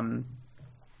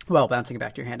 bouncing it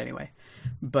back to your hand anyway.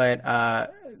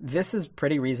 But this is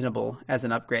pretty reasonable as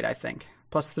an upgrade, I think.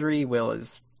 +3 will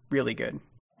is really good.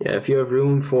 Yeah, if you have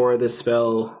room for this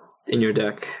spell in your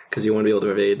deck because you want to be able to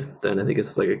evade, then I think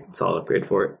it's like a solid upgrade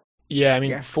for it. Yeah, I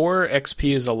mean, 4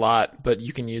 XP is a lot, but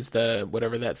you can use the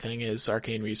whatever that thing is,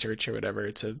 Arcane Research or whatever.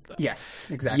 Yes,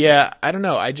 exactly. Yeah, I don't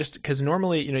know. Because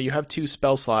normally, you have 2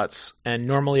 spell slots, and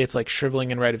normally it's like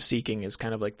Shriveling and Rite of Seeking is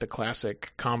kind of like the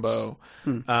classic combo.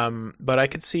 But I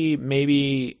could see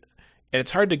maybe, and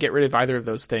it's hard to get rid of either of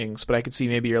those things, but I could see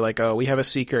maybe you're like, oh, we have a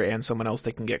Seeker and someone else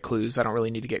that can get clues. I don't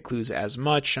really need to get clues as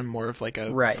much. I'm more of like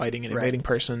a fighting and invading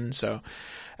person. So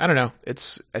I don't know.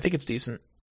 I think it's decent.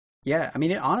 Yeah, I mean,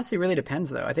 it honestly really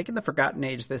depends, though. I think in the Forgotten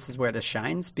Age, this is where this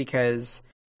shines, because,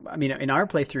 I mean, in our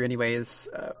playthrough anyways,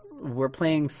 we're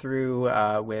playing through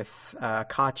with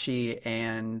Kachi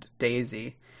and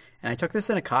Daisy, and I took this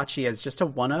in Akachi as just a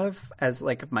one-of, as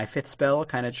like my 5th spell,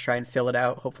 kind of to try and fill it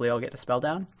out. Hopefully I'll get the spell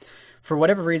down. For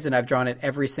whatever reason, I've drawn it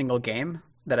every single game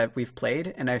that we've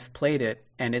played, and I've played it,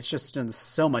 and it's just done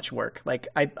so much work. Like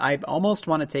I almost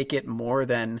want to take it more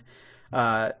than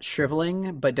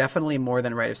Shriveling, but definitely more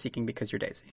than Rite of Seeking because you're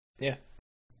Daisy. Yeah.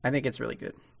 I think it's really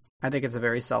good. I think it's a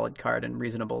very solid card and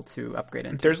reasonable to upgrade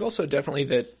into. There's also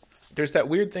definitely there's that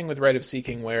weird thing with Rite of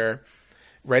Seeking where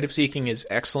Rite of Seeking is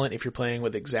excellent if you're playing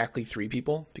with exactly 3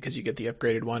 people because you get the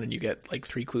upgraded one and you get like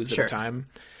 3 clues at a time.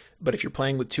 But if you're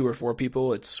playing with 2 or 4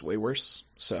 people, it's way worse.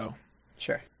 So,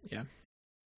 sure. Yeah.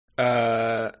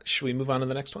 Should we move on to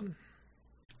the next one?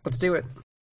 Let's do it.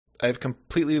 I've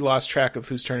completely lost track of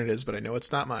whose turn it is, but I know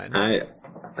it's not mine. I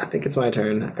think it's my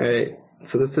turn. All right.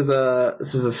 So this is a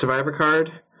survivor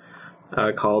card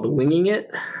called Winging It.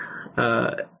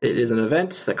 It is an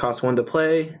event that costs 1 to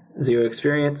play, 0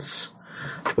 experience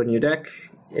to put in your deck.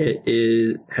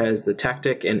 It has the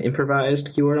tactic and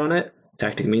improvised keyword on it.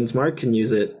 Tactic means Mark can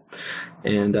use it.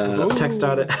 And text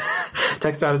on it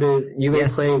is you may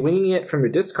play Winging It from your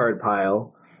discard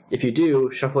pile. If you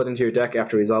do, shuffle it into your deck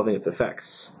after resolving its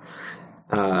effects.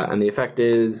 And the effect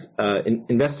is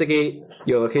investigate.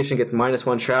 Your location gets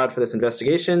 -1 shroud for this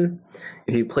investigation.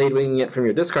 If you played Winging It from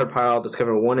your discard pile,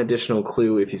 discover 1 additional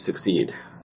clue if you succeed.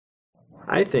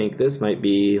 I think this might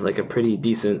be like a pretty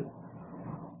decent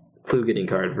clue getting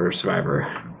card for Survivor,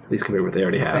 at least compared to what they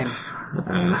already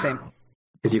have. Same.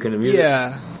 Because you can use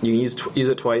it. You can use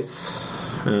it twice.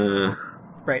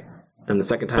 Right. And the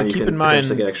second time but you can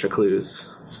potentially get extra clues.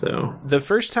 So the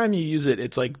first time you use it,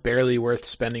 it's like barely worth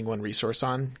spending 1 resource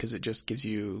on because it just gives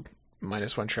you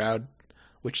 -1 shroud,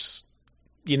 which,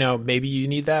 you know, maybe you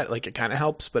need that. Like it kind of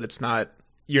helps, but it's not.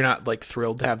 You're not like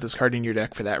thrilled to have this card in your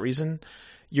deck for that reason.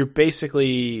 You're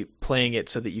basically playing it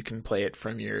so that you can play it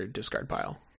from your discard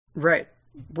pile. Right.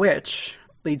 Which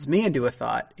leads me into a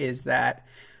thought is that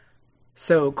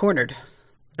Cornered,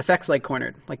 effects like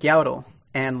Cornered, like Yowdle,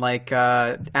 and like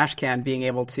Ashcan being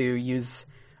able to use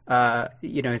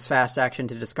his fast action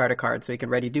to discard a card so he can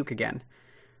ready Duke again.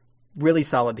 Really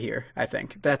solid here, I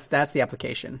think. That's the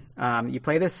application. You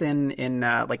play this in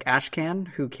like Ashcan,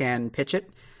 who can pitch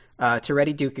it to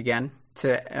ready Duke again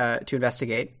to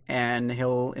investigate, and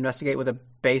he'll investigate with a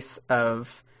base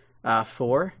of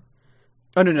 4.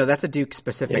 Oh no, that's a Duke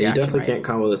specific action. You definitely right? can't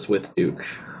combo this with Duke.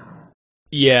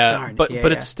 Yeah, Darn, but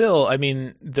it's still, I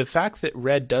mean, the fact that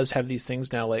Red does have these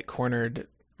things now like Cornered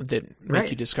that make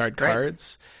you discard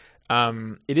cards,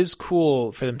 it is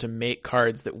cool for them to make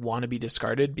cards that want to be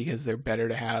discarded because they're better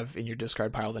to have in your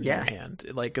discard pile than in your hand.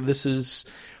 Like this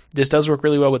does work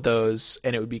really well with those,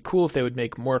 and it would be cool if they would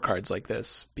make more cards like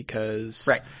this because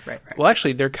right. Well,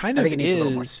 actually, there kind of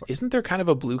is. Isn't there kind of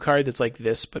a blue card that's like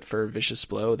this but for Vicious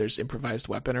Blow? There's improvised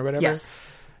weapon or whatever.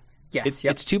 Yes.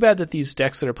 It's too bad that these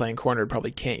decks that are playing Cornered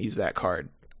probably can't use that card.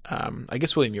 I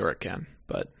guess William Yorick can,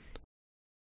 but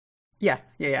yeah.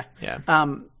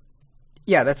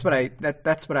 That's what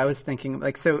I was thinking.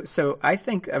 Like, so I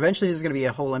think eventually there's going to be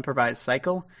a whole improvised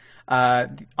cycle.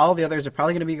 All the others are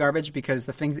probably going to be garbage because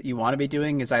the things that you want to be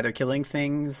doing is either killing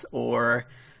things or,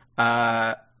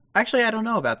 actually, I don't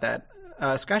know about that.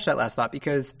 Scratch that last thought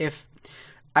because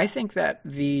I think that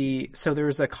there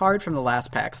was a card from the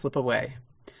last pack, Slip Away.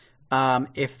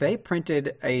 If they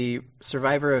printed a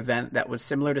Survivor event that was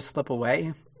similar to Slip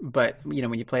Away, but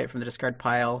when you play it from the discard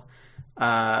pile,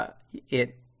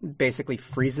 it basically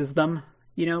freezes them.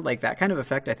 Like that kind of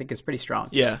effect, I think is pretty strong.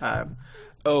 Yeah.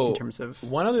 In terms of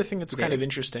one other thing that's kind of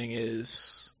interesting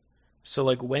is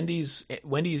like Wendy's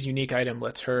unique item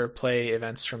lets her play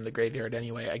events from the graveyard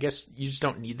anyway. I guess you just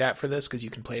don't need that for this because you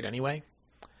can play it anyway.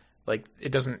 Like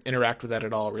it doesn't interact with that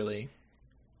at all, really.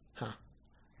 Huh.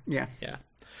 Yeah.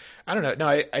 I don't know. No,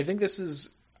 I think this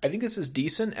is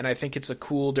decent, and I think it's a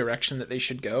cool direction that they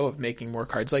should go of making more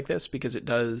cards like this because it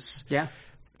does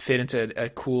fit into a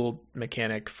cool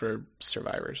mechanic for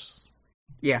Survivors.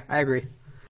 Yeah, I agree.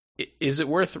 Is it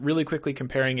worth really quickly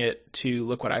comparing it to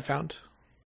Look What I Found?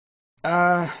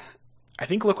 I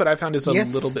think Look What I Found is a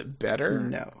little bit better.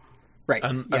 No. Right.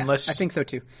 Unless I think so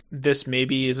too. This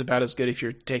maybe is about as good if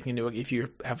you're if you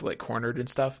have like Cornered and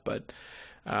stuff, but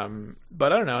I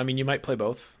don't know. I mean, you might play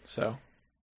both. So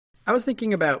I was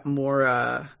thinking about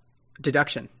more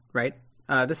deduction. Right.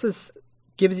 This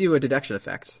gives you a deduction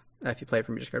effect if you play it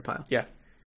from your discard pile. Yeah.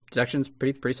 Deduction's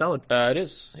pretty solid. It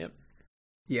is. Yep.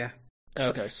 Yeah.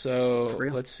 Okay. So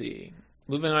let's see.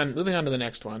 Moving on to the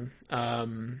next one.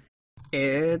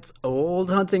 It's Old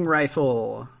Hunting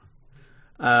Rifle.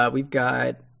 We've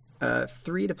got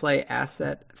 3 to play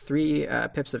asset, 3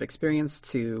 pips of experience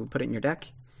to put it in your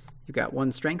deck. You've got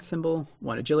 1 strength symbol,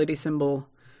 1 agility symbol.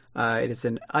 It is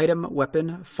an item,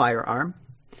 weapon, firearm.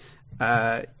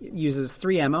 It uses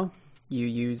 3 ammo,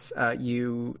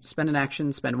 You spend an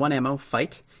action, spend 1 ammo,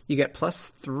 fight. You get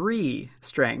 +3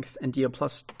 strength and deal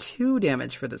 +2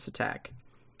 damage for this attack.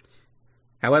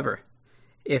 However,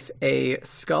 if a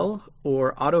skull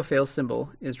or auto-fail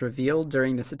symbol is revealed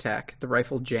during this attack, the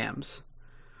rifle jams.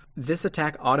 This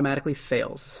attack automatically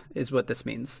fails, is what this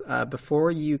means.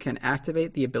 Before you can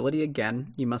activate the ability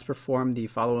again, you must perform the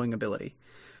following ability.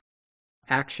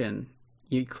 Action,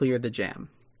 you clear the jam.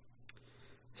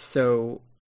 So,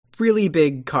 really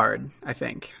big card, I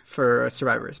think, for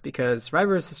survivors, because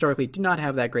survivors historically do not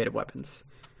have that great of weapons.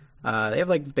 They have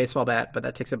like baseball bat, but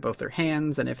that takes up both their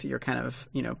hands, and if you're kind of,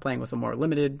 playing with a more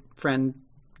limited friend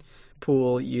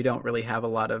pool, you don't really have a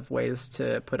lot of ways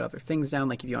to put other things down,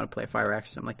 like if you want to play fire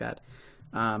axe or something like that.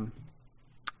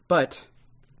 But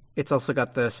it's also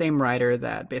got the same rider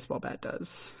that baseball bat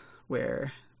does,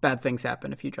 where bad things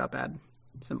happen if you drop bad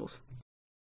symbols.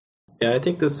 Yeah, I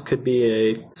think this could be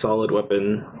a solid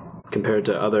weapon compared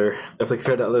to other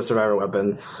survivor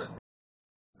weapons.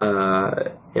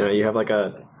 You have like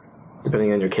a,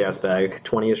 depending on your chaos bag,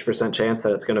 20-ish% chance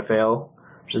that it's going to fail,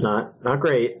 which is not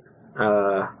great.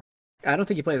 I don't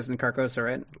think you play this in Carcosa,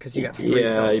 right? Because you got 3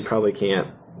 skulls. Yeah, you probably can't.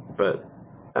 But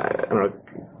I don't know.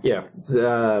 Yeah,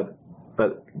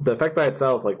 but the effect by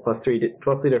itself, like +3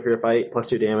 for your fight,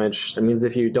 +2 damage. That means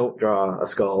if you don't draw a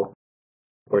skull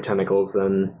or tentacles,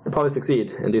 then you'll probably succeed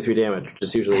and do 3 damage, which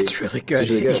is usually that's really good.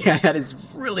 Yeah, that is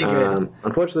really good.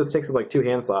 Unfortunately, this takes up like 2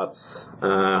 hand slots.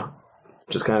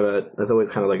 Just that's always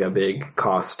kind of like a big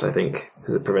cost, I think,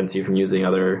 because it prevents you from using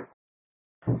other.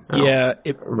 A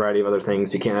variety of other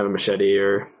things. You can't have a machete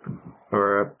or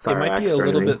a fire It might be axe a or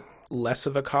little anything. bit less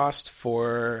of a cost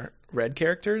for red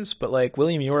characters, but like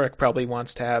William Yorick probably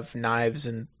wants to have knives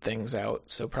and things out,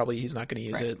 so probably he's not going to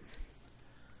use it.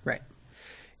 Right.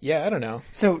 Yeah, I don't know.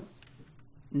 So,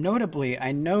 notably,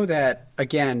 I know that,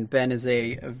 again, Ben is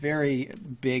a very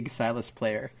big Silas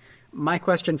player. My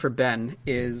question for Ben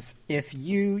is, if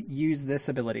you use this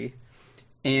ability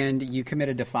and you commit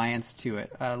a defiance to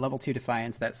it, level 2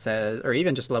 defiance that says, or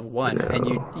even just level 1,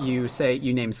 and you say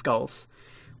you name skulls.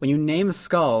 When you name a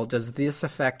skull, does this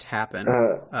effect happen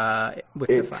with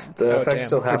defiance? The effect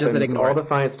still happens. Or does it ignore All it?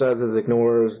 defiance does is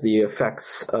ignores the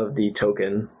effects of the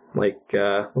token, like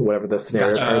whatever the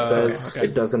scenario card says. Okay.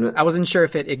 It doesn't. I wasn't sure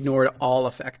if it ignored all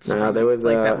effects. There was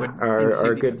that would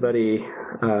our good buddy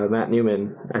Matt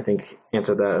Newman, I think,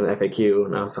 answered that in FAQ,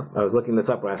 and I was looking this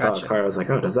up when I saw this card. I was like,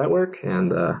 oh, does that work? And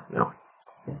no,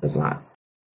 it's not.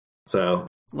 So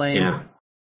Lame. yeah.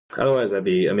 Otherwise, that'd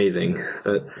be amazing.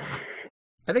 But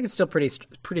I think it's still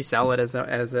pretty solid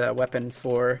as a weapon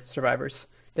for survivors.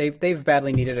 They've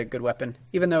badly needed a good weapon,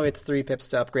 even though it's 3 pips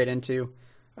to upgrade into.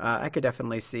 I could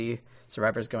definitely see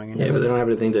survivors going into yeah, but this. they don't have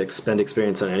anything to expend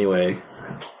experience on anyway,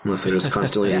 unless they're just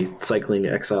constantly cycling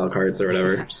exile cards or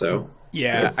whatever. So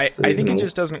yeah, I think it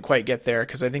just doesn't quite get there,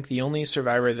 because I think the only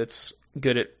survivor that's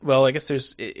good at, well, I guess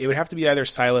it would have to be either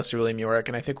Silas or William Yorick,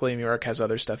 and I think William Yorick has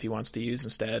other stuff he wants to use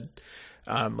instead.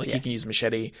 He can use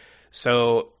machete.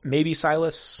 So maybe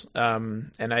Silas,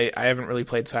 and I haven't really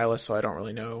played Silas, so I don't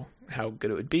really know how good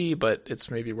it would be, but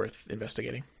it's maybe worth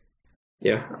investigating.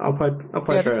 Yeah, I'll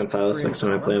probably try on Silas next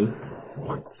time I play him.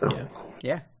 So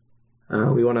Yeah.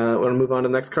 we want to move on to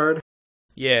the next card.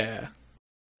 Yeah.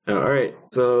 All right.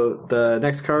 So the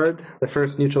next card, the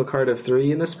first neutral card of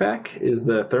 3 in this pack, is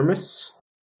the Thermos.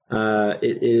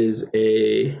 It is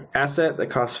a asset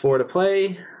that costs 4 to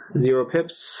play, 0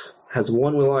 pips, has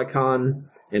 1 will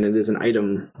icon, and it is an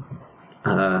item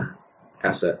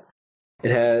asset.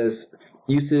 It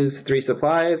uses 3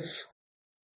 supplies.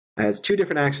 It has 2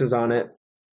 different actions on it.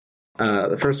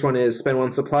 The first one is spend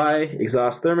 1 supply,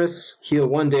 exhaust Thermos, heal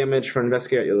 1 damage for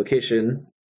investigate at your location,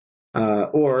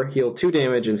 or heal 2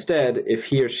 damage instead if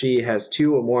he or she has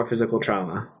 2 or more physical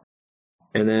trauma.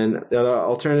 And then the other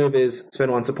alternative is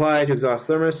spend 1 supply to exhaust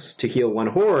Thermos to heal 1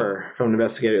 horror from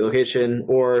investigate at your location,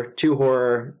 or 2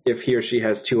 horror if he or she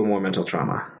has 2 or more mental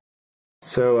trauma.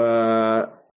 So I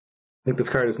think this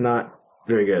card is not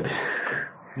very good.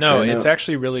 No, it's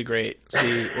actually really great. See,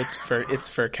 it's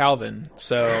for Calvin.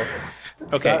 So,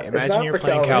 okay, imagine you're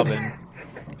playing Calvin.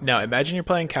 Now, imagine you're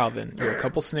playing Calvin. You're a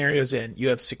couple scenarios in. You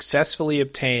have successfully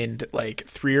obtained like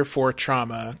 3 or 4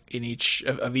 trauma in each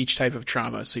of each type of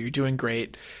trauma. So you're doing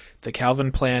great. The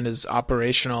Calvin plan is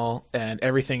operational and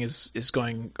everything is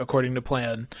going according to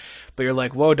plan. But you're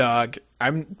like, whoa, dog,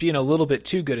 I'm being a little bit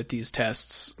too good at these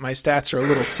tests. My stats are a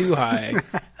little too high.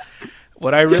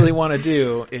 What I really want to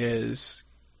do is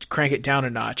crank it down a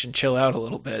notch and chill out a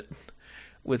little bit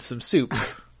with some soup.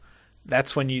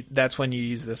 That's when you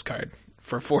use this card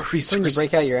for 4 resources. When you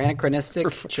break out your anachronistic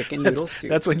chicken noodle soup.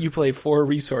 That's when you play 4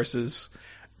 resources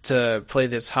to play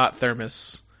this hot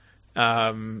thermos,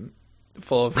 full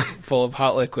of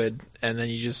hot liquid, and then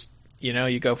you just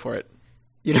you go for it.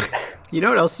 You know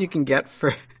what else you can get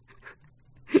for?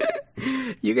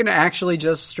 You can actually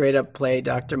just straight up play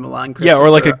Dr. Milan Christopher, or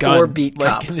like a gun, or beat like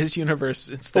cop. in this universe,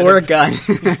 a gun.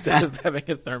 Instead of having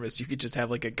a thermos, you could just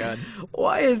have like a gun.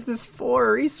 Why is this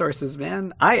 4 resources,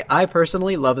 man? I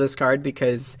personally love this card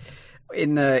because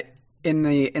in the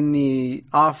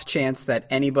off chance that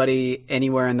anybody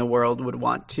anywhere in the world would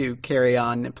want to carry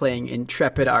on playing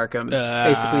Intrepid Arkham,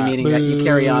 basically meaning that you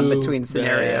carry on between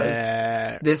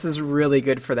scenarios, this is really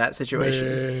good for that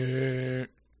situation.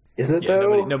 Is it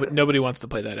though? Nobody wants to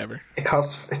play that ever. It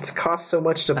costs so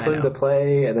much to put into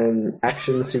play, and then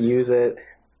actions to use it.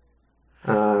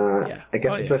 I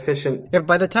guess it's efficient. Yeah,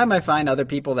 by the time I find other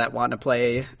people that want to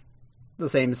play the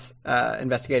same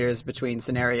investigators between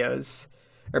scenarios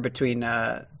or between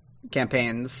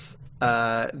campaigns,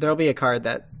 there'll be a card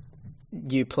that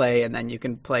you play, and then you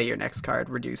can play your next card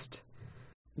reduced.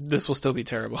 This will still be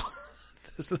terrible.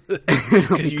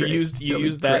 Because you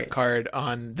used that card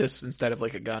on this instead of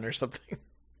like a gun or something.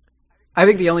 I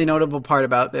think the only notable part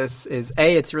about this is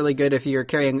A, it's really good if you're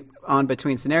carrying on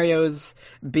between scenarios.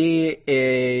 B,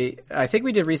 I think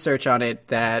we did research on it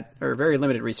or very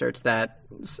limited research that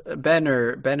Ben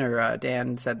or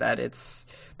Dan said that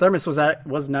thermos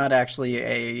was not actually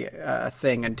a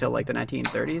thing until like the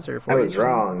 1930s or 40s. I was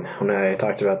wrong when I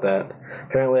talked about that.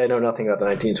 Apparently, I know nothing about the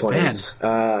 1920s.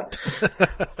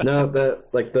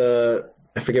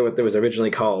 I forget what it was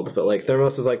originally called, but like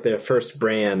thermos was like their first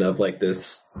brand of like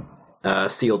this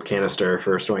sealed canister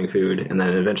for storing food, and then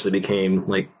it eventually became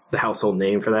like the household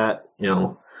name for that.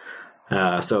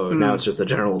 So now it's just a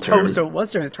general term. Oh, so it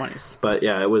was during the 20s. But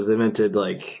yeah, it was invented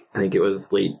like I think it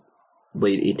was late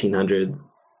 1800s,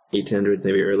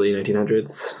 maybe early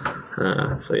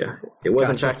 1900s. So yeah, it was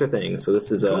in fact a thing. So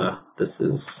this is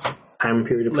time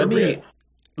period appropriate.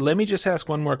 Let me just ask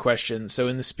one more question. So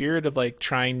in the spirit of like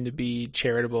trying to be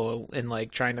charitable and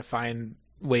like trying to find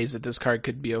ways that this card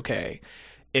could be okay,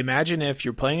 imagine if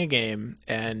you're playing a game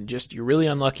and just you're really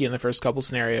unlucky in the first couple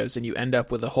scenarios and you end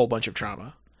up with a whole bunch of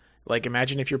trauma. Like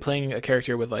imagine if you're playing a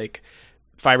character with like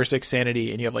 5 or 6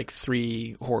 sanity and you have like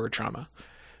 3 horror trauma.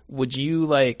 Would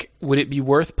it be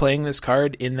worth playing this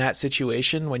card in that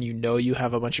situation when you know you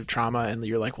have a bunch of trauma and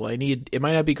you're like, well, it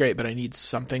might not be great, but I need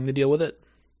something to deal with it?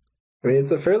 I mean,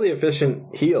 it's a fairly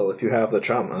efficient heal if you have the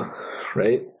trauma,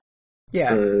 right?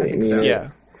 Yeah, I think so. Yeah,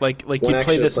 like you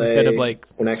play this instead of like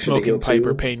smoking pipe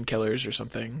or painkillers or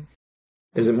something.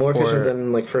 Is it more efficient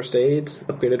than like first aid,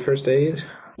 upgraded first aid?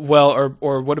 Well,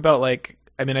 or what about like,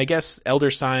 I mean, I guess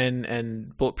Elder Sign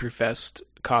and Bulletproof Vest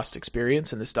cost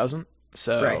experience and this doesn't.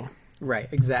 So right,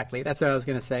 exactly. That's what I was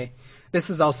going to say. This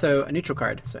is also a neutral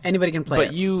card, so anybody can play it.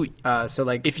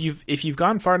 But if you've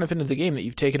gone far enough into the game that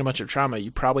you've taken a bunch of trauma,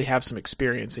 you probably have some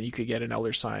experience, and you could get an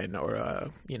Elder Sign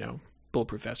or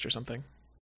Bulletproof Vest or something.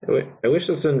 I wish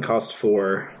this didn't cost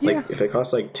 4. Yeah. Like if it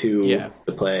cost like 2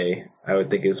 to play, I would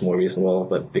think it's more reasonable.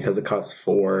 But because it costs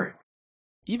 4,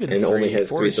 even and 3, only has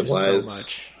 3 supplies, so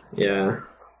much.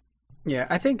 Yeah,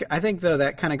 I think though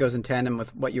that kind of goes in tandem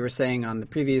with what you were saying on the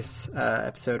previous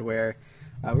episode where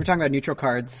we were talking about neutral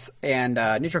cards, and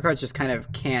neutral cards just kind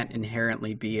of can't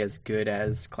inherently be as good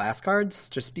as class cards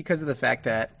just because of the fact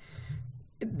that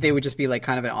they would just be like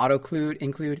kind of an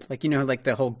include, like like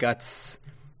the whole guts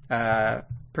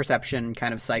perception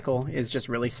kind of cycle is just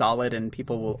really solid, and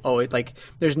people will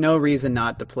there's no reason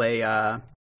not to play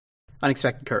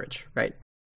Unexpected Courage, right?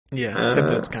 Yeah, except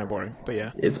that it's kind of boring, but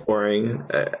yeah. It's boring.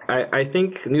 I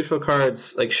think neutral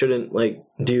cards shouldn't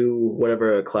do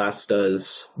whatever a class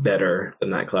does better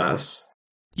than that class.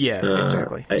 Yeah,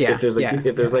 exactly. If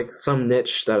there's some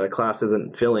niche that a class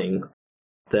isn't filling,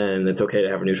 then it's okay to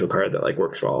have a neutral card that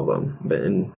works for all of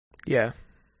them.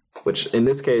 Which in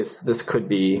this case, this could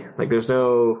be there's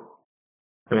no.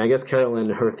 I mean, I guess Carolyn,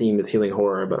 her theme is healing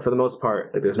horror, but for the most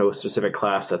part, there's no specific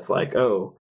class that's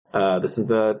this is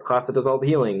the class that does all the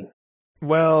healing.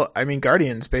 Well, I mean,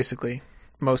 Guardians, basically.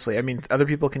 Mostly. I mean, other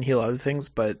people can heal other things,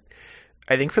 but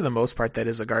I think for the most part, that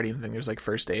is a Guardian thing. There's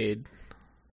first aid.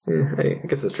 Yeah, I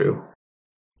guess that's true.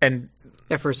 And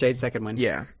first aid, second one.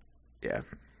 Yeah.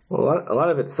 Well, a lot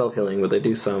of it's self-healing, but they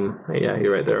do some. Yeah,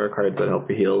 you're right. There are cards that help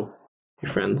you heal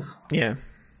your friends. Yeah.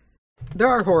 There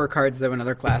are horror cards, though, in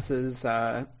other classes.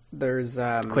 There's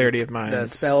Clarity of Mind. The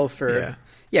spell for...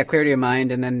 Yeah, Clarity of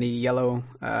Mind, and then the yellow,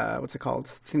 what's it called?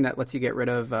 Thing that lets you get rid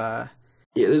of... Yeah,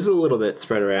 there's a little bit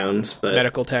spread around, but...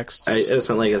 Medical texts. I just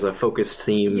meant as a focused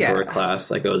theme for a class,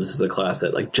 this is a class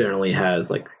that generally has,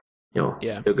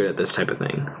 they're good at this type of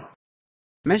thing.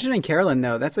 Mentioning Carolyn,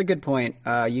 though, that's a good point.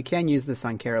 You can use this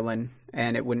on Carolyn,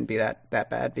 and it wouldn't be that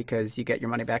bad because you get your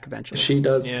money back eventually. She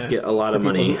does get a lot of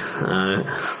money.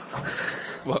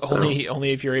 Well,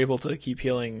 only if you're able to keep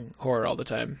healing horror all the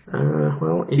time.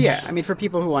 Yeah, I mean, for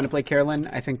people who want to play Carolyn,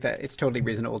 I think that it's totally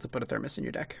reasonable to put a Thermos in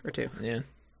your deck or two. Yeah.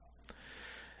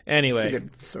 Anyway, it's a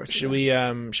good source. Should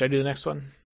I do the next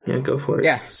one? Yeah, go for it.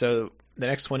 Yeah. So the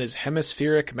next one is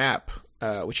Hemispheric Map,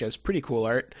 which has pretty cool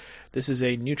art. This is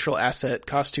a neutral asset,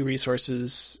 costs 2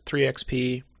 resources, 3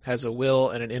 XP, has a will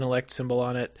and an intellect symbol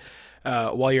on it.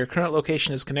 While your current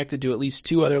location is connected to at least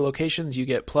 2 other locations, you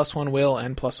get +1 will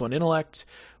and +1 intellect.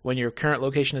 When your current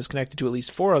location is connected to at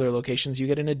least 4 other locations, you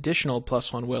get an additional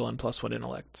 +1 will and +1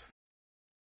 intellect.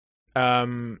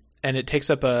 And it takes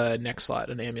up a neck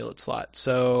slot, an amulet slot.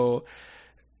 So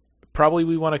probably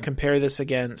we want to compare this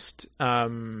against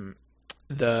the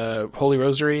Holy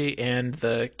Rosary and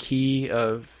the key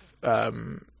of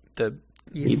the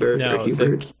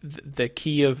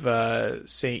key of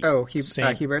Saint.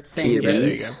 Hubert. Saint Yeah, Hubert.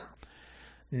 there you go.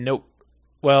 Nope.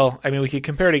 Well, I mean, we could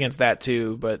compare it against that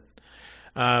too, but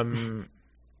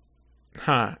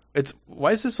It's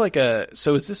why is this like a?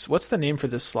 So is this? What's the name for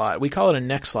this slot? We call it a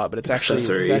neck slot, but it's actually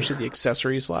the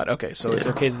accessory slot. Okay, so it's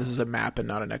okay that this is a map and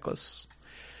not a necklace.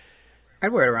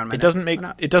 I'd wear it around my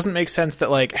neck. It doesn't make sense that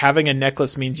like having a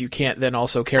necklace means you can't then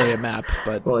also carry a map,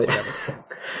 but whatever.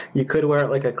 You could wear it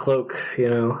like a cloak, you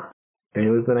know. I mean,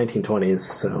 it was the 1920s,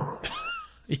 so.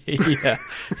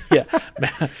 yeah.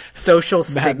 Social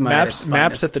stigma.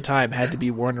 Maps at the time had to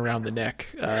be worn around the neck.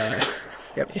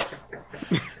 Yep.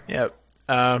 Yep.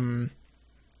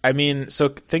 I mean, so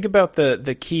think about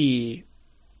the key.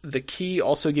 The key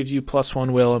also gives you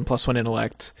 +1 will and +1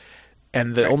 intellect,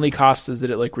 and the only cost is that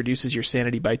it like reduces your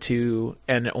sanity by 2,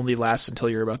 and it only lasts until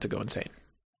you're about to go insane.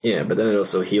 Yeah, but then it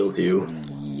also heals you.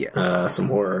 Yes. Some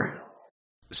horror.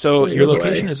 So your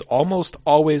location is almost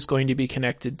always going to be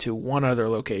connected to one other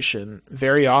location.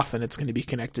 Very often it's going to be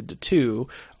connected to 2,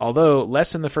 although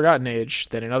less in the Forgotten Age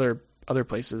than in other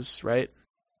places, right?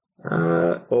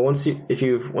 Well, once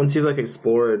you've like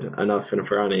explored enough in a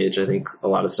Forgotten Age, I think a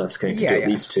lot of stuff's connected to at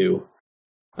least 2.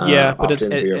 But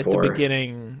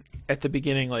at the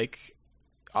beginning, like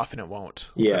often it won't.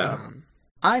 Yeah.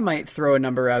 I might throw a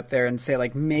number out there and say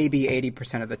like maybe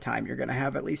 80% of the time you're going to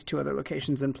have at least 2 other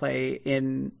locations in play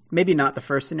in maybe not the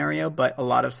first scenario, but a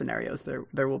lot of scenarios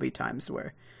there will be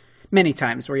many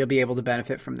times where you'll be able to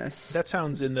benefit from this. That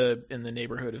sounds in the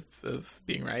neighborhood of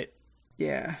being right.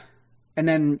 Yeah. And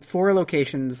then 4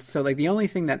 locations. So like the only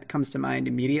thing that comes to mind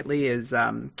immediately is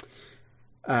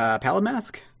Pallid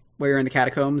Mask, where you're in the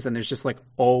catacombs and there's just like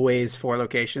always 4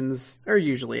 locations, or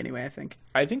usually anyway, I think.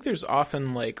 I think there's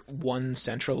often like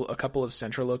a couple of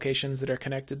central locations that are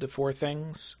connected to 4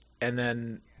 things, and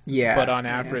then but on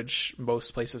average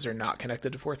most places are not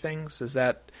connected to 4 things. Is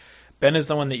that Ben is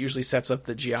the one that usually sets up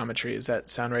the geometry? Does that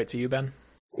sound right to you, Ben?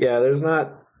 Yeah, there's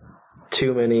not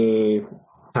too many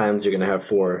times you're going to have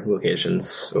 4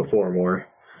 locations or 4 or more.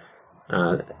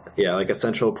 Like a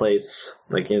central place,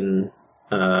 like in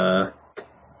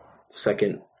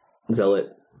Second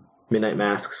Zealot, Midnight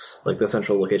Masks, like the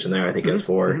central location there, I think has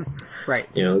 4. Right.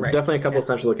 You know, there's definitely a couple of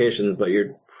central locations, but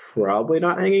you're probably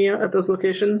not hanging out at those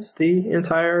locations the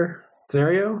entire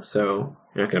scenario, so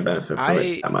you're not going to benefit from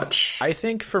it that much. I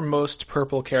think for most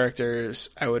purple characters,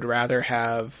 I would rather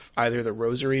have either the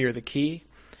Rosary or the Key.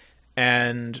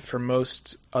 And for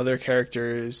most other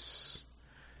characters,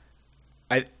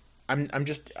 I'm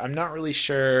not really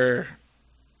sure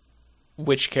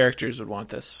which characters would want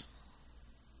this.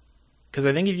 Because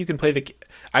I think if you can play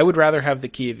I would rather have the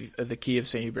key of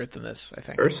Saint Hubert than this. I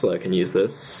think Ursula can use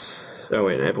this. Oh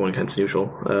wait, everyone can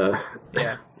neutral.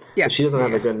 Yeah. But she doesn't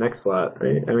have a good neck slot,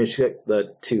 right? I mean, she got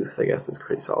the tooth. I guess is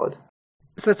pretty solid.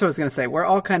 So that's what I was going to say. We're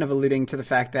all kind of alluding to the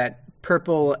fact that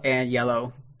purple and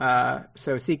yellow.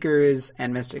 So Seekers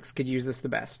and Mystics could use this the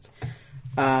best.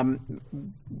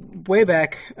 Way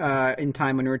back in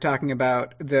time when we were talking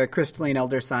about the Crystalline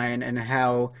Elder Sign and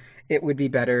how it would be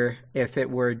better if it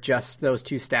were just those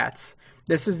 2 stats.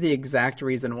 This is the exact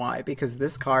reason why, because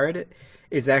this card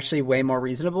is actually way more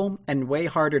reasonable and way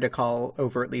harder to call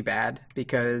overtly bad,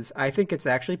 because I think it's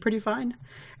actually pretty fine.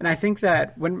 And I think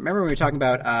that remember when we were talking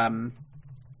about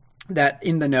that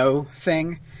in the know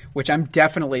thing, which I'm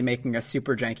definitely making a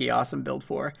super janky awesome build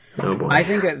for. Oh boy. I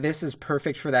think that this is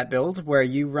perfect for that build, where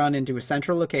you run into a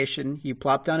central location, you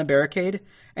plop down a barricade,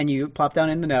 and you plop down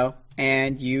in the know,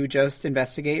 and you just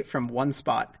investigate from one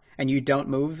spot, and you don't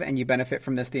move, and you benefit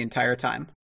from this the entire time.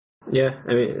 Yeah,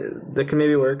 I mean, that can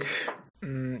maybe work.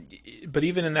 But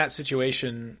even in that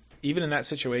situation,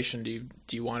 do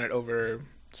you want it over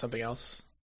something else?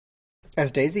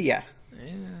 As Daisy, yeah.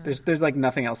 There's like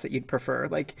nothing else that you'd prefer.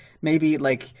 Like maybe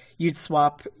like you'd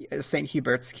swap St.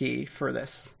 Hubert's Key for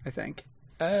this, I think.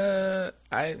 Yeah.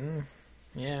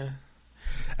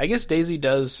 I guess Daisy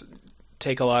does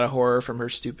take a lot of horror from her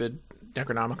stupid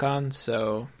Necronomicon,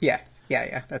 so... Yeah,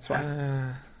 that's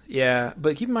why. Yeah,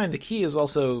 but keep in mind the key is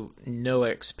also no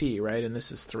XP, right? And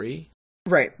this is 3?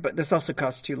 Right, but this also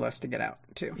costs 2 less to get out,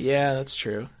 too. Yeah, that's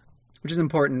true. Which is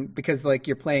important, because like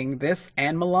you're playing this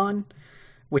and Milan,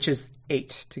 which is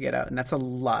 8 to get out, and that's a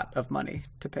lot of money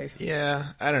to pay for.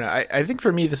 Yeah, I don't know. I think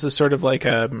for me this is sort of like,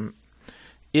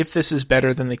 if this is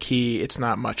better than the key, it's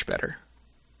not much better.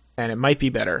 And it might be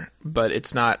better, but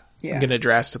it's not going to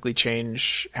drastically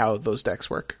change how those decks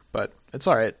work. But it's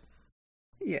all right.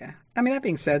 Yeah. I mean, that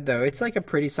being said, though, it's like a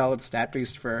pretty solid stat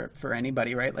boost for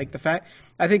anybody, right? Like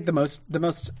I think the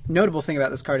most notable thing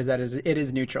about this card is that it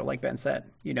is neutral, like Ben said.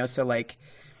 You know, so like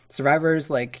survivors,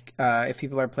 like if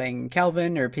people are playing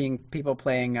Calvin or people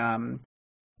playing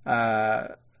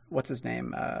what's his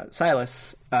name,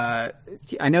 Silas. I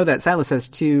know that Silas has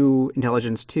 2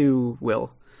 intelligence, 2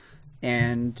 will.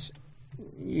 And,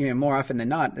 you know, more often than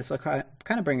not, this will kind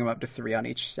of bring them up to 3 on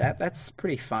each set. That's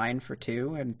pretty fine for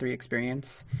 2 and 3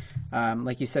 experience.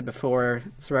 Like you said before,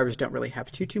 survivors don't really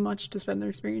have too much to spend their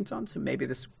experience on, so maybe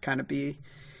this would kind of be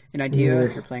an idea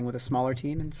if you're playing with a smaller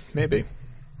team. And maybe.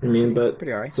 I mean, but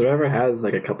pretty all right. Survivor has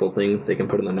like a couple things they can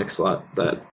put in the next slot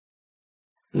that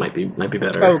might be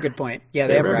better. Oh, good point. Yeah,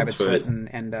 they have Rabbit's Foot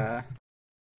and I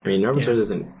mean, Rabbit's Foot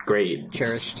isn't great.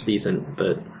 Cherished. It's decent,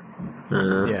 but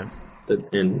yeah. They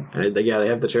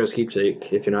have the Cherished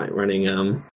Keepsake if you're not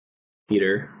running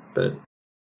Peter, but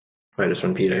I just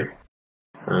run Peter.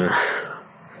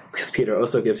 Because Peter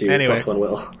also gives you +1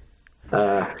 will.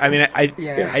 I mean,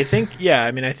 I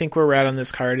think where we're at on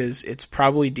this card is it's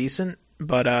probably decent,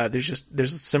 but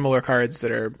there's similar cards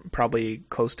that are probably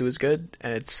close to as good,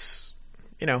 and it's,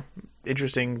 you know,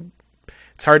 interesting.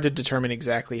 It's hard to determine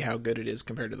exactly how good it is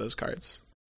compared to those cards.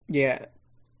 Yeah.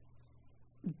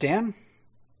 Dan,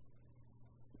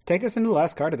 take us into the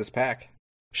last card of this pack.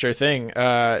 Sure thing.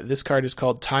 This card is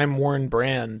called Time Worn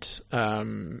Brand.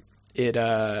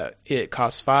 It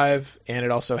costs 5, and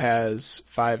it also has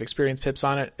 5 experience pips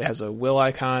on it. It has a will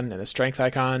icon and a strength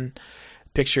icon.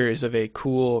 Picture is of a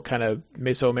cool kind of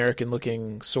Mesoamerican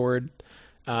looking sword.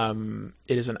 It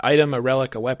is an item, a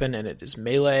relic, a weapon, and it is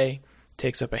melee.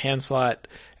 Takes up a hand slot.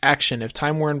 Action: if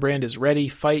Time Worn Brand is ready,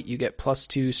 fight. You get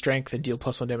 +2 strength and deal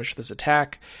 +1 damage for this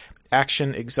attack.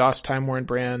 Action: exhaust Time Worn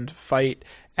Brand, fight.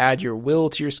 Add your will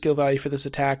to your skill value for this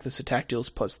attack. This attack deals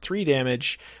 +3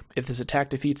 damage. If this attack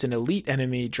defeats an elite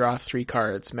enemy, draw 3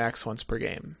 cards, max once per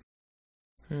game.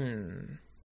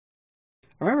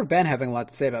 I remember Ben having a lot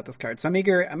to say about this card, so I'm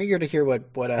eager to hear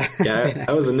what Ben has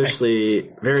I was to initially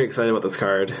very excited about this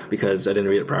card because I didn't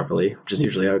read it properly, which is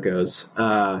usually how it goes.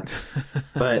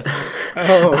 But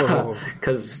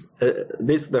because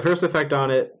the first effect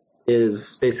on it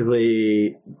is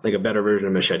basically like a better version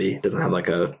of Machete. It doesn't have like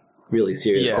a really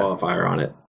serious qualifier on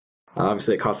it.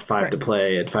 Obviously, it costs 5 to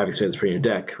play and 5 experience per your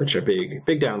deck, which are big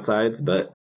downsides.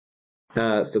 But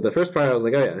so the first part, I was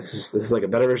like, oh yeah, this is like a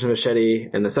better version of Machete.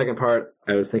 And the second part,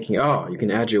 I was thinking, oh, you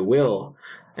can add your will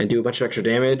and do a bunch of extra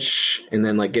damage, and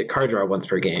then like get card draw once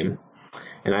per game.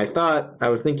 And I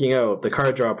was thinking, oh, the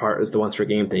card draw part is the once per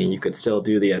game thing. You could still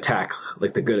do the attack,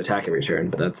 like the good attack every turn,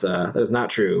 but that is not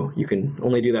true. You can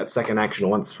only do that second action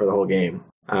once for the whole game,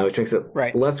 which makes it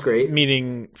less great.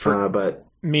 Meaning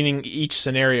each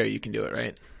scenario you can do it,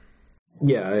 right?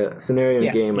 Yeah, scenario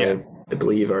and game, I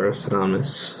believe, are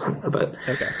synonymous. But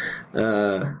okay.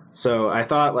 So I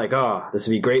thought, like, oh, this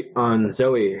would be great on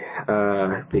Zoe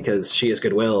because she has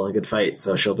goodwill and good fight,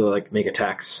 so she'll be like make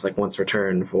attacks like once per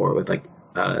turn with like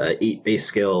 8 base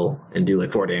skill and do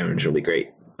like 4 damage. It'll be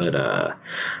great, but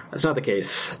that's not the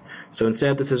case. So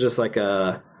instead, this is just like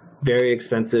a very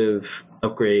expensive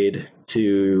upgrade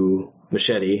to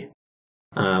Machete,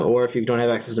 or if you don't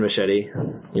have access to Machete,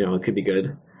 you know, it could be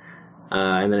good.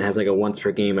 And then it has like a once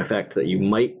per game effect that you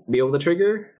might be able to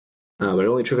trigger, but it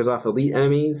only triggers off elite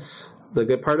enemies. The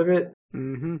good part of it,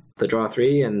 the draw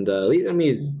 3, and elite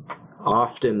enemies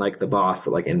often like the boss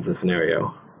that like ends the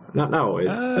scenario. Not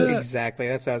always. But... Exactly,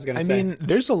 that's what I was going to say. I mean,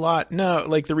 there's a lot. No,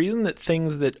 like the reason that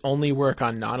things that only work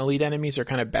on non-elite enemies are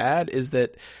kind of bad is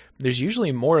that there's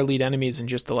usually more elite enemies than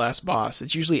just the last boss.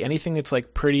 It's usually anything that's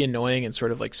like pretty annoying and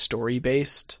sort of like story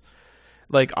based.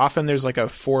 Like often there's like a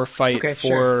 4 fight,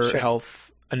 4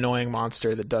 health annoying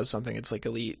monster that does something. It's like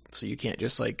elite, so you can't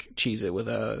just like cheese it with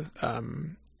a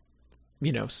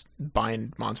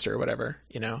bind monster or whatever,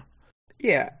 you know.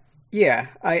 Yeah,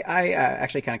 I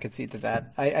actually kind of concede to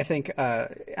that. I think,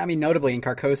 I mean, notably in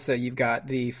Carcosa, you've got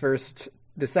the first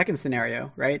the second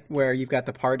scenario, right, where you've got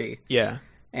the party, Yeah.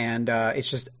 and it's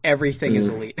just everything is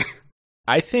elite.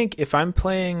 I think if I'm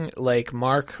playing like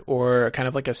Mark or kind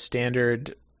of like a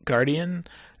standard Guardian,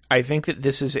 I think that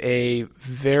this is a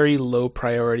very low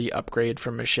priority upgrade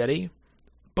from Machete,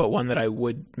 but one that I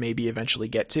would maybe eventually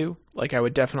get to. Like I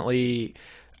would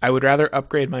rather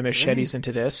upgrade my machetes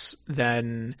into this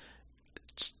than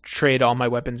trade all my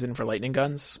weapons in for lightning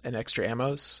guns and extra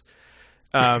ammos.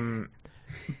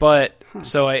 But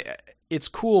so it's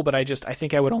cool, but I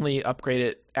think I would only upgrade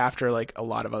it after like a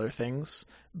lot of other things.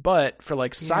 But for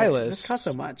like Silas, this costs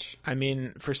so much. I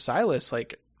mean, for Silas,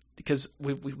 like, because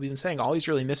we've been saying all he's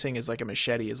really missing is like a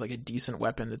machete, is like a decent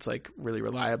weapon that's like really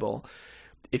reliable.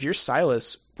 If you're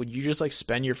Silas, would you just like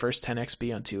spend your first 10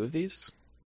 XP on 2 of these?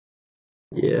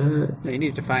 Yeah. No, you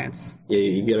need Defiance. Yeah,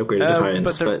 you get upgraded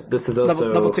Defiance, but this is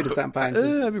also... Level 2 Defiance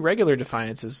is... regular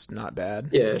Defiance is not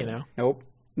bad. Yeah. You know?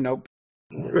 Nope.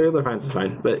 Regular Defiance is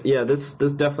fine. But yeah, this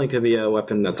definitely could be a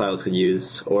weapon that Silas could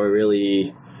use, or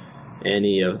really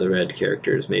any of the red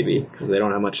characters, maybe, because they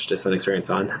don't have much discipline experience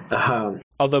on.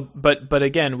 Although, but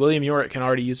again, William Yorick can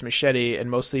already use Machete, and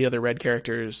most of the other red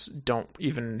characters don't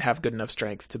even have good enough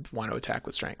strength to want to attack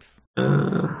with strength.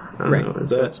 Right.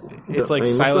 So it's like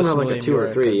Silas and like William a 2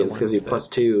 or 3, Yorick and it gives you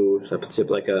 +2, so it puts you up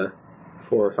like a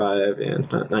 4 or 5, and it's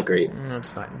not great.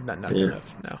 It's not good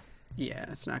enough, no. Yeah,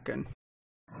 it's not good.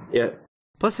 Yeah.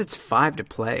 Plus, it's 5 to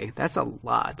play. That's a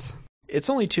lot. It's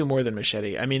only 2 more than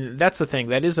Machete. I mean, that's the thing.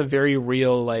 That is a very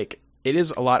real, like, it is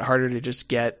a lot harder to just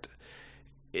get...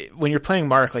 When you're playing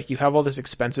Mark, like, you have all this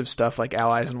expensive stuff like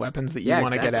allies and weapons that you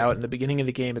want to get out. In the beginning of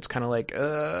the game, it's kind of like,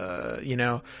 you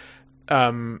know...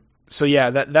 So yeah,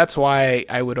 that's why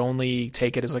I would only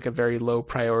take it as like a very low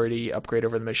priority upgrade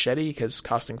over the Machete, because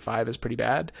costing 5 is pretty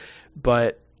bad.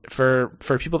 But for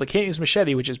people that can't use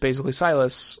Machete, which is basically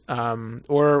Silas,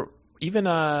 or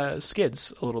even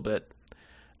Skids a little bit.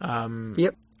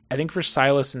 Yep. I think for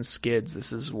Silas and Skids,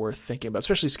 this is worth thinking about.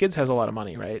 Especially Skids has a lot of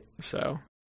money, right? So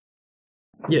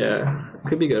yeah,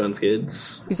 could be good on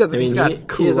Skids. He's got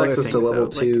cool he has other access things, to level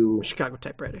though, 2 like Chicago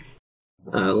typewriter.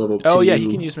 Level 2. Oh yeah,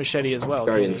 he can use Machete as well.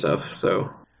 Guardian stuff.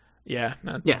 So yeah,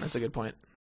 yes, that's a good point.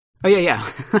 Oh yeah.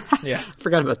 Yeah,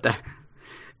 forgot about that.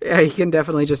 Yeah, he can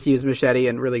definitely just use Machete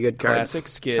and really good cards. Classic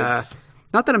Skids.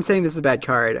 Not that I'm saying this is a bad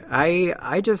card.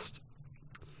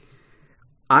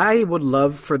 I would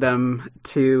love for them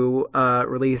to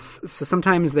release... So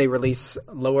sometimes they release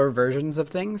lower versions of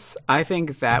things. I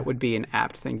think that would be an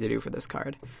apt thing to do for this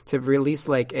card. To release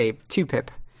like a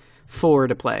 2-pip 4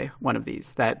 to play one of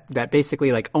these that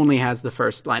basically like only has the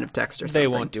first line of text or something. They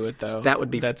won't do it though. That would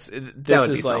be... This would is be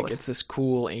like solid. It's this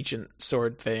cool ancient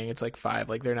sword thing. It's like 5.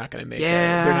 Like they're not going to make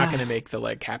Yeah. they're not going to make the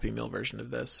like Happy Meal version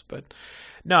of this. But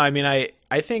no, I mean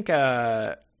I think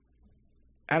I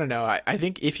don't know. I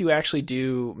think if you actually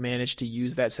do manage to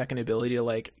use that second ability to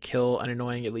like kill an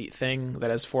annoying elite thing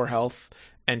that has 4 health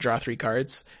and draw 3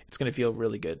 cards, it's going to feel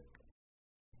really good.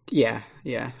 Yeah,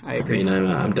 I agree. I mean,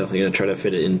 I'm definitely going to try to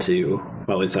fit it into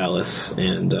probably Silas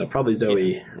and probably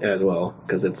Zoe as well,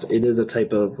 because it is a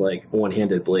type of like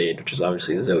one-handed blade, which is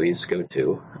obviously Zoe's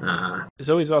go-to.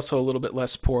 Zoe's also a little bit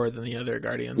less poor than the other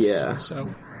Guardians. Yeah.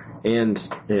 So. And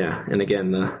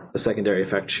again, the secondary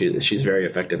effect she's very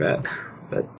effective at.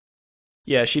 But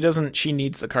yeah, she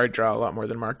needs the card draw a lot more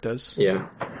than Mark does. Yeah.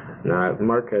 No,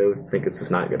 Mark, I think it's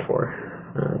just not good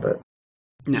for. But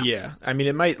no. Yeah, I mean,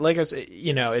 it might, like I said,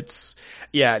 you know, it's,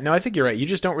 yeah, no, I think you're right. You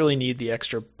just don't really need the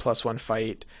extra +1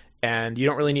 fight, and you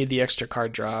don't really need the extra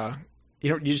card draw.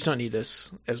 You just don't need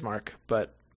this as Mark,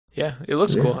 but yeah, it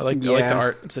looks cool. I like the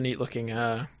art. It's a neat looking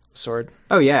sword.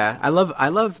 Oh yeah, I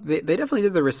love, they definitely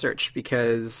did the research,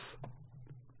 because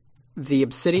the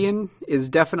obsidian is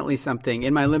definitely something.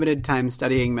 In my limited time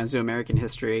studying Mesoamerican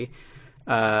history,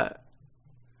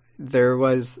 there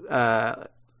was,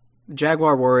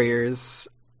 Jaguar warriors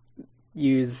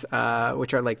use,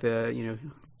 which are like the,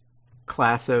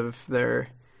 class of their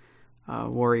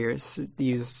warriors,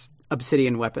 use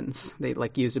obsidian weapons. They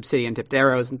like use obsidian tipped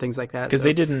arrows and things like that. Because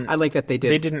I like that they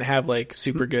didn't have like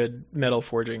super good metal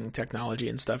forging technology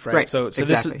and stuff, right? Right. So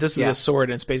exactly. this is a sword,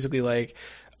 and it's basically like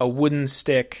a wooden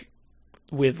stick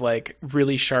with like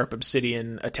really sharp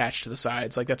obsidian attached to the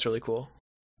sides. Like that's really cool.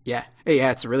 Yeah,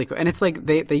 it's really cool. And it's like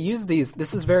they use these,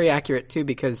 this is very accurate too,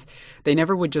 because they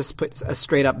never would just put a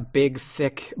straight up big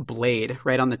thick blade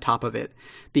right on the top of it,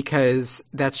 because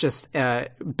that's just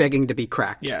begging to be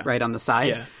cracked right on the side.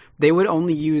 Yeah. They would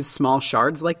only use small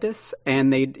shards like this,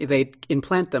 and they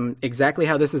implant them exactly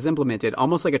how this is implemented,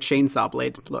 almost like a chainsaw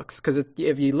blade looks, because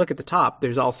if you look at the top,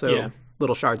 there's also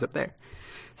little shards up there.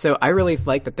 So I really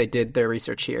like that they did their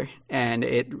research here, and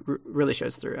it really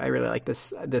shows through. I really like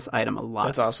this item a lot.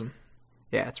 That's awesome.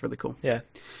 Yeah, it's really cool. Yeah.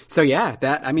 So yeah,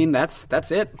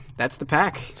 that's it. That's the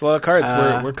pack. It's a lot of cards.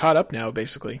 We're caught up now,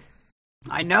 basically.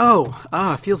 I know.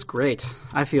 It feels great.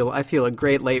 I feel a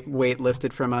great weight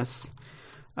lifted from us.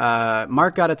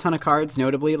 Mark got a ton of cards,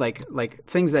 notably like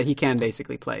things that he can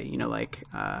basically play.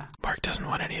 Mark doesn't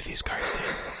want any of these cards,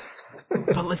 Dan.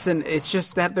 But listen, it's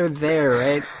just that they're there,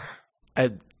 right?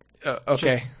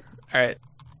 Okay. All right.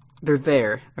 They're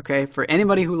there, okay? For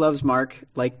anybody who loves Mark,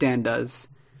 like Dan does,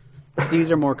 these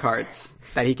are more cards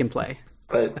that he can play.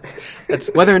 But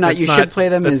whether or not you should play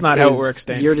them is not how it works,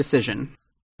 Dan. Your decision.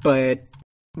 But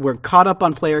we're caught up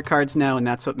on player cards now, and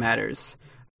that's what matters.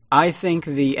 I think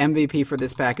the MVP for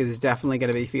this pack is definitely going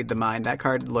to be Feed the Mind. That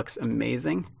card looks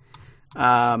amazing.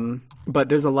 But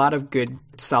there's a lot of good,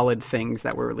 solid things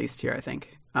that were released here, I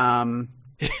think.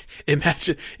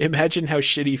 Imagine how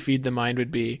shitty Feed the Mind would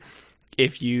be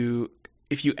if you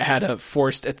add a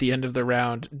forced at the end of the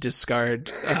round, discard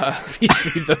Feed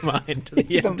the Mind to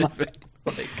the end of it.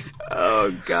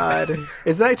 Oh God,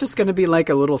 is that just going to be like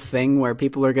a little thing where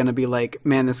people are going to be like,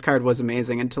 "Man, this card was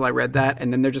amazing" until I read that,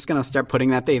 and then they're just going to start putting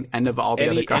that at the end of all the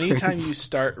other cards? Anytime you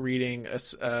start reading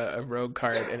a rogue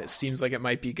card and it seems like it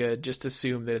might be good, just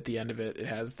assume that at the end of it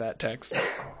has that text.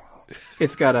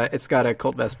 It's got a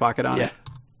Cult Vest pocket on it.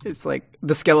 It's like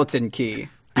the skeleton key.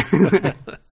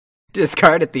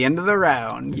 Discard at the end of the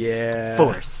round. Yeah.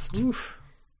 Forced. Oof.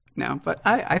 No, but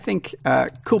I think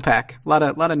cool pack. A lot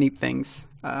of neat things.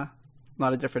 A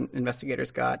lot of different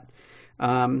investigators got.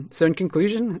 So in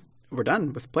conclusion, we're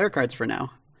done with player cards for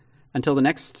now until the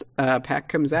next pack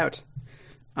comes out.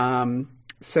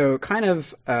 So kind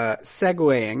of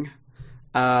segueing,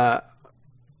 we're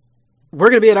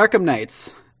going to be at Arkham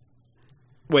Nights.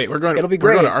 Wait, It'll be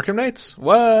great. We're going to Arkham Nights?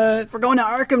 What? We're going to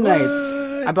Arkham Nights.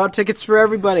 I bought tickets for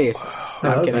everybody.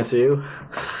 that was nice of you.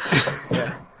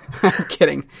 Yeah. I'm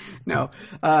kidding. No.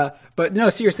 But no,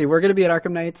 seriously, we're going to be at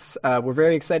Arkham Nights. We're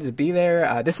very excited to be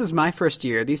there. This is my first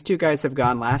year. These two guys have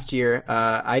gone last year.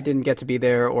 I didn't get to be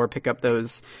there or pick up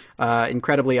those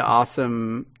incredibly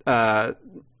awesome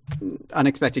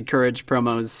Unexpected Courage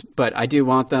promos, but I do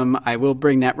want them. I will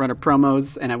bring Netrunner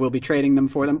promos, and I will be trading them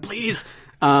for them. Please!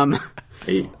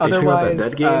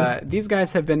 Otherwise, these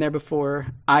guys have been there before.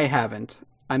 I haven't.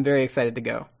 I'm very excited to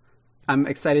go. I'm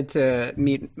excited to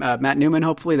meet Matt Newman.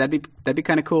 Hopefully, that'd be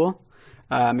kind of cool.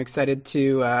 I'm excited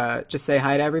to just say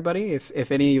hi to everybody.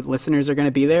 If any listeners are going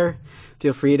to be there,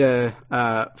 feel free to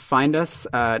find us.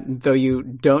 Though you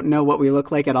don't know what we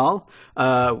look like at all,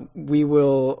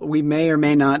 we may or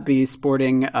may not be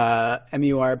sporting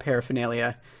MUR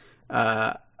paraphernalia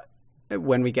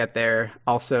when we get there.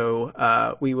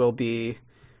 Also, we will be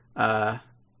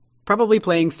probably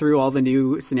playing through all the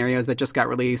new scenarios that just got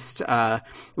released.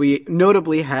 We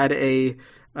notably had a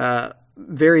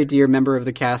very dear member of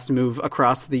the cast move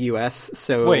across the U.S.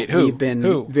 So we've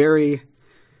been very.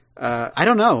 I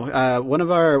don't know. One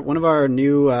of our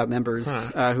new members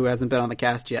who hasn't been on the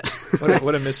cast yet.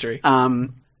 What a mystery.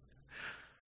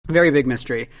 Very big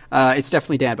mystery. It's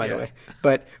definitely Dan, by the way.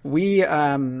 But we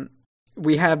have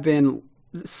been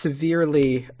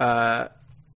severely at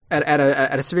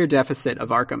a severe deficit of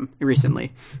Arkham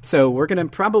recently. So we're going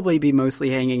to probably be mostly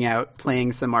hanging out,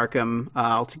 playing some Arkham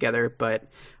all together.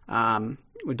 But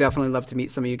we'd definitely love to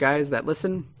meet some of you guys that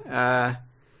listen.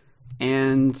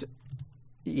 And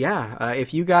yeah,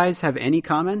 if you guys have any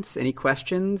comments, any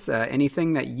questions,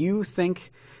 anything that you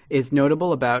think is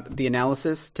notable about the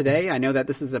analysis today, I know that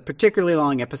this is a particularly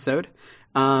long episode.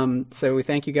 So we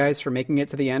thank you guys for making it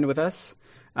to the end with us.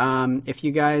 If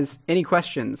you guys, any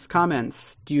questions,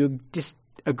 comments, do you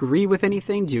disagree with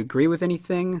anything? Do you agree with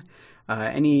anything?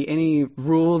 Any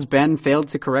rules Ben failed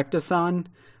to correct us on?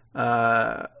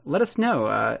 Let us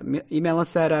know. Email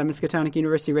us at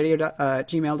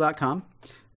miskatonicuniversityradio@gmail.com.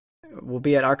 We'll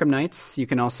be at Arkham Nights. You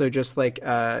can also just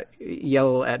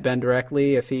yell at Ben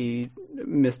directly if he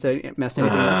messed anything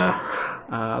up.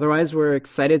 Otherwise, we're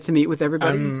excited to meet with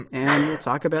everybody, and we'll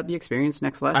talk about the experience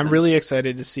next lesson. I'm really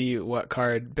excited to see what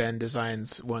card Ben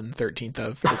designs 1/13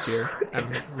 of this year.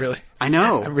 I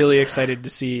know. I'm really excited to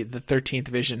see the 13th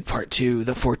Vision Part 2,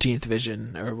 the 14th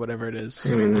Vision, or whatever it is.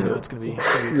 It's gonna be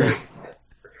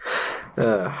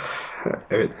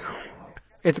great.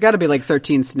 It's got to be like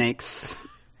 13 Snakes,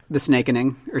 the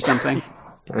Snakening, or something.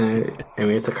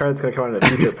 It's a card that's going to come out in a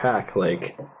future pack,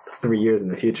 3 years in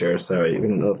the future, so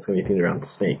even though it's going to be themed around the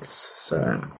snakes.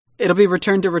 So it'll be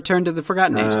Return to the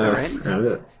Forgotten Age, though, right?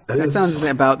 That sounds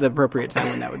about the appropriate time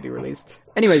when that would be released.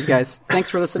 Anyways, guys, thanks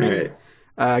for listening. Right.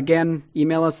 Again,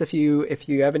 email us if you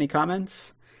have any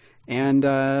comments, And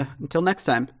until next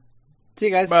time, see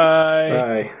you guys. Bye.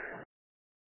 Bye.